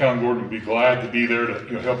DLR, McCown Gordon, would be glad to be there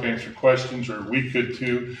to help answer questions, or we could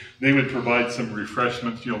too. They would provide some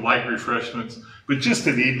refreshments, light refreshments, but just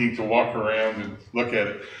an evening to walk around and look at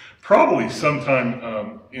it. Probably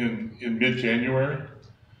sometime in mid-January.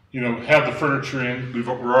 Have the furniture in.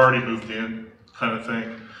 We're already moved in, kind of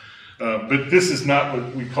thing. But this is not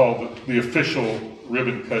what we call the official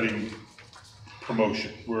ribbon cutting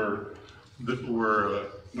promotion.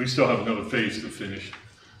 We still have another phase to finish.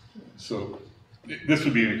 So this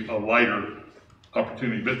would be a lighter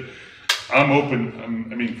opportunity, but I'm open.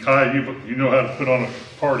 I mean, Kai, you know how to put on a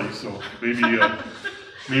party, so maybe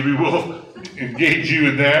we'll engage you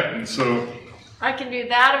in that. And so I can do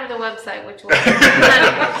that or the website, which one?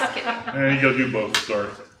 Just kidding. You gotta do both. Sorry.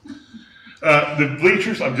 The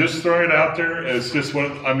bleachers, I'm just throwing it out there as just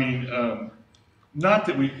one. I mean, not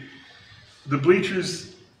that the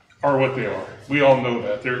bleachers are what they are. We all know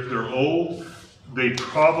that they're old. They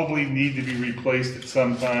probably need to be replaced at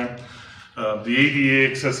some time. The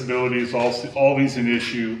ADA accessibility is always an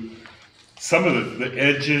issue. Some of the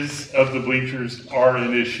edges of the bleachers are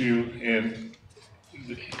an issue, and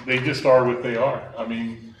they just are what they are. I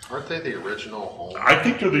mean, aren't they the original old? I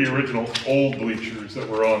think they're the original old bleachers that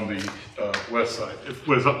were on the west side,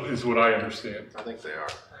 is what I understand. I think they are.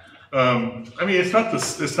 I mean, it's not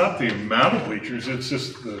the amount of bleachers, it's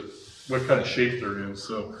just what kind of shape they're in.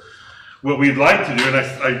 So what we'd like to do, and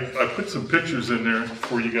I put some pictures in there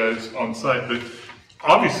for you guys on site, but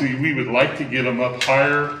obviously we would like to get them up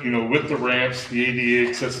higher, with the ramps, the ADA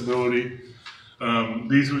accessibility.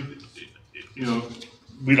 These would,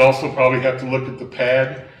 we'd also probably have to look at the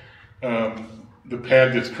pad. The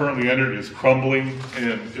pad that's currently under it is crumbling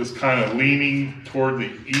and is kind of leaning toward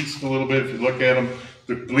the east a little bit. If you look at them,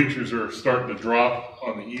 the bleachers are starting to drop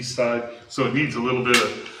on the east side, so it needs a little bit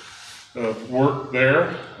of work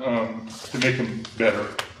there to make them better.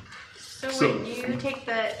 So would you take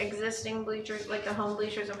the existing bleachers, like the home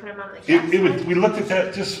bleachers, and put them on the we looked at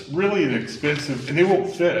that, just really inexpensive, and they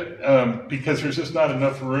won't fit because there's just not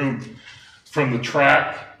enough room from the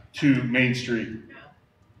track to Main Street.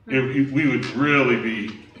 We would really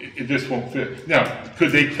it just won't fit. Now,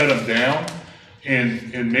 could they cut them down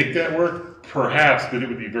and make that work? Perhaps, but it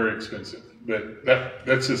would be very expensive. But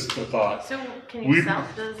that's just a thought. So can you sell?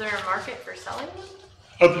 Is there a market for selling them?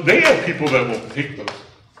 They have people that will take those.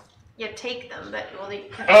 You take them, but will they,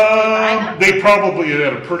 can they buy them? They probably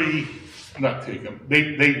at a pretty, not take them,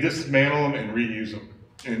 they dismantle them and reuse them,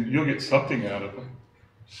 and you'll get something out of them.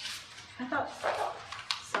 I thought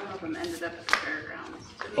some of them ended up at the fairgrounds.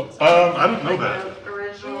 I don't know that. The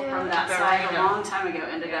original from that side a long time ago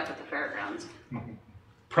ended up at the fairgrounds.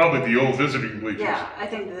 Probably the old visiting bleachers. Yeah, I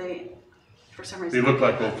think they, for some reason. They look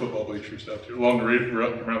like old football bleachers out there, along the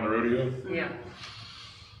around the rodeo. Yeah.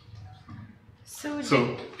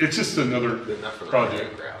 So it's just another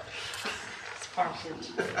project.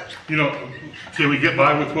 You know, can we get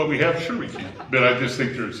by with what we have? Sure we can, but I just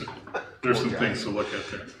think there's some things to look at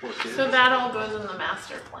there. So that all goes in the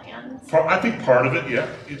master plan? I think part of it, yeah,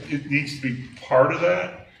 it needs to be part of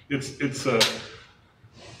that. It's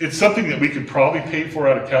something that we could probably pay for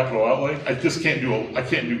out of capital outlay. I just can't do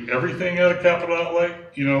everything out of capital outlay,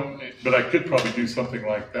 you know, but I could probably do something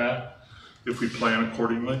like that if we plan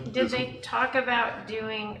accordingly. Did they talk about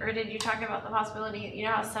doing, or did you talk about the possibility, you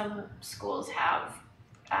know how some schools have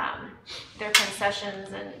their concessions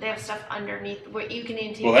and they have stuff underneath what you can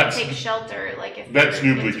even take shelter, like if that's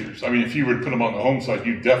new bleachers. I mean, if you were to put them on the home side,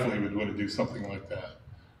 you definitely would want to do something like that.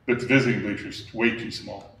 But the visiting bleachers, way too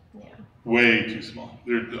small. Yeah. Way too small.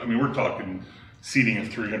 I mean, we're talking seating of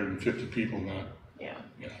 350 people, not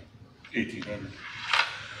 1,800.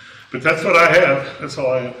 But that's what I have. That's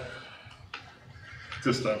all I have.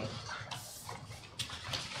 This time.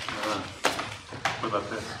 What about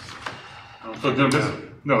this? So did I miss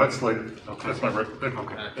it? No, that's later. Okay. That's my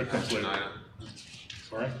that comes later.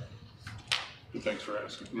 Sorry. But thanks for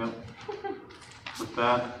asking. Yep. With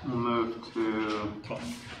that, we'll move to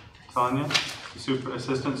Tanya,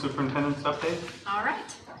 Assistant Superintendent's update. All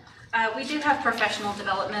right. We do have professional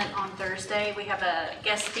development on Thursday. We have a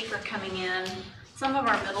guest speaker coming in. Some of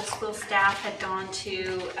our middle school staff had gone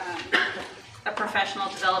to a professional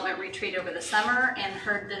development retreat over the summer and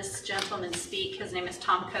heard this gentleman speak. His name is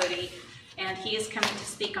Tom Cody, and he is coming to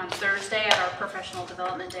speak on Thursday at our professional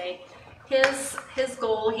development day. His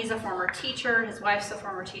goal, he's a former teacher, his wife's a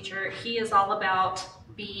former teacher. He is all about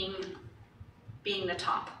being the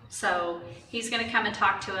top. So he's going to come and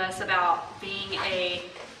talk to us about being a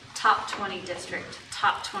top 20 district,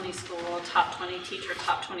 top 20 school, top 20 teacher,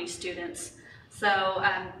 top 20 students. So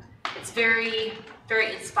it's very,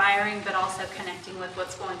 very inspiring, but also connecting with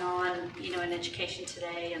what's going on, you know, in education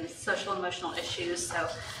today and social emotional issues. So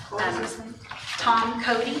Tom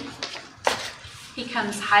Cody, he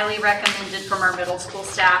comes highly recommended from our middle school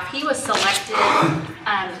staff. He was selected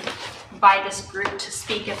by this group to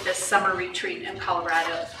speak at this summer retreat in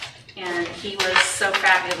Colorado. And he was so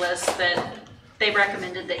fabulous that they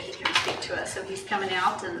recommended that he come speak to us. So he's coming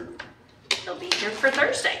out and he'll be here for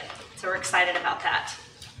Thursday. So we're excited about that.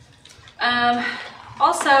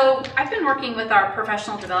 Also, I've been working with our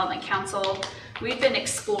Professional Development Council. We've been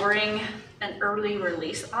exploring an early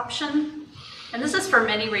release option. And this is for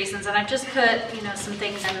many reasons. And I've just put, you know, some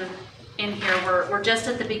things in here. We're just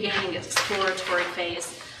at the beginning of the exploratory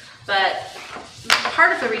phase. But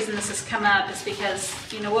part of the reason this has come up is because,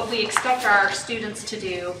 you know, what we expect our students to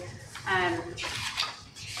do,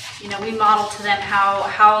 you know, we model to them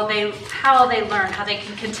how they learn, how they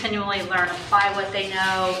can continually learn, apply what they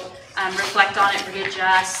know, reflect on it,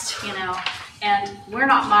 readjust, you know, and we're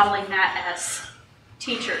not modeling that as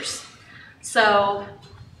teachers. So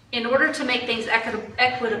in order to make things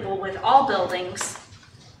equitable with all buildings,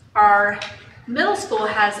 our middle school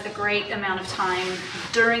has a great amount of time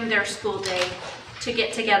during their school day to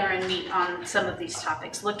get together and meet on some of these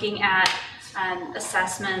topics, looking at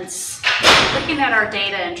assessments, looking at our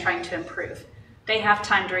data and trying to improve. They have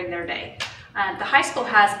time during their day. The high school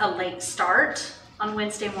has a late start on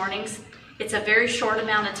Wednesday mornings. It's a very short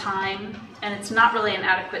amount of time, and it's not really an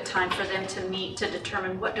adequate time for them to meet to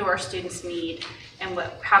determine what do our students need and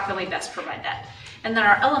how can we best provide that. And then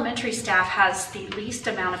our elementary staff has the least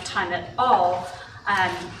amount of time at all.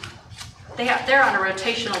 They're on a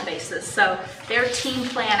rotational basis, so their team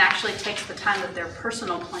plan actually takes the time of their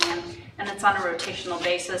personal plan, and it's on a rotational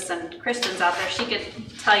basis. And Kristen's out there, she could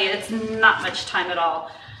tell you it's not much time at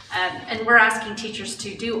all. And we're asking teachers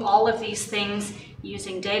to do all of these things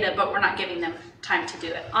using data, but we're not giving them time to do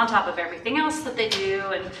it on top of everything else that they do.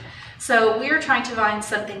 And so we're trying to find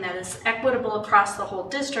something that is equitable across the whole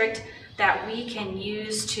district that we can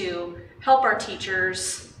use to help our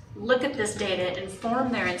teachers look at this data,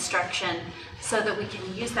 inform their instruction so that we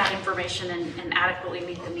can use that information and adequately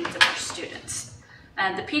meet the needs of our students.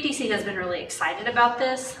 And the PDC has been really excited about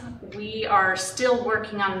this. We are still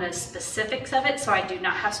working on the specifics of it, so I do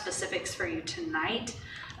not have specifics for you tonight,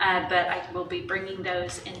 but I will be bringing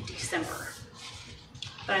those in December.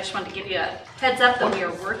 But I just wanted to give you a heads up that we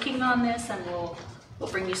are working on this, and we'll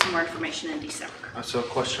bring you some more information in December. So a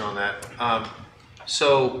question on that.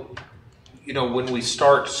 So, you know, when we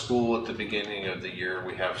start school at the beginning of the year,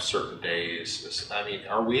 we have certain days. I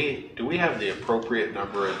mean, do we have the appropriate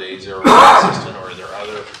number of days that are consistent, or are there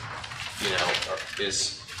other, you know,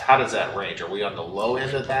 how does that range? Are we on the low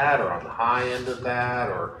end of that, or on the high end of that,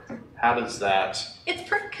 or how does that? It's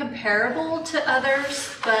pretty comparable to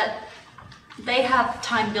others, but they have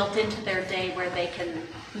time built into their day where they can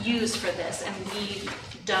use for this, and we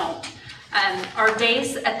don't. Our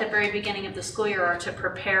days at the very beginning of the school year are to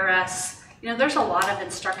prepare us. You know, there's a lot of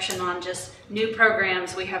instruction on just new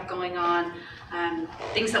programs we have going on,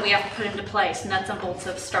 things that we have to put into place, nuts and bolts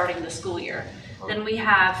of starting the school year. Then we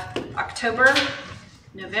have October,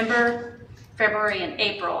 November, February, and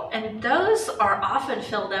April, and those are often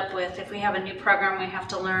filled up with, if we have a new program we have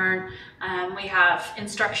to learn, we have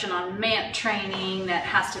instruction on MANT training that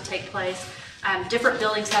has to take place. Different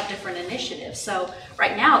buildings have different initiatives. So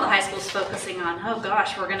right now the high school is focusing on, oh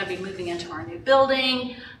gosh, we're going to be moving into our new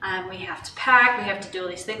building. We have to pack, we have to do all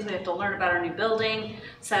these things, we have to learn about our new building.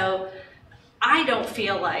 So I don't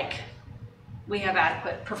feel like we have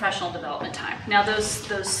adequate professional development time. Now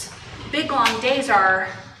those big long days are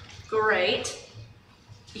great.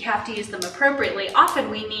 You have to use them appropriately. Often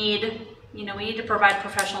we need to provide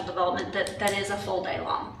professional development that is a full day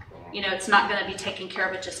long. You know, it's not going to be taking care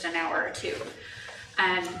of it just an hour or two.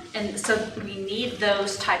 And so we need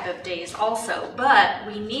those type of days also, but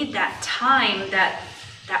we need that time, that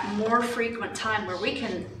more frequent time where we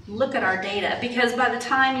can look at our data, because by the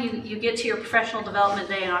time you get to your professional development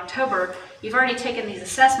day in October, you've already taken these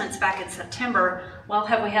assessments back in September. Well,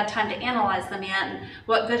 have we had time to analyze them yet? And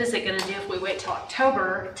what good is it going to do if we wait till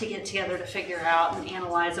October to get together to figure out and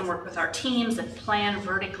analyze and work with our teams and plan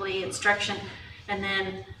vertically instruction? And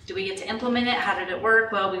then do we get to implement it? How did it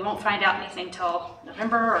work? Well, we won't find out anything till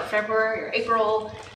November or February or April.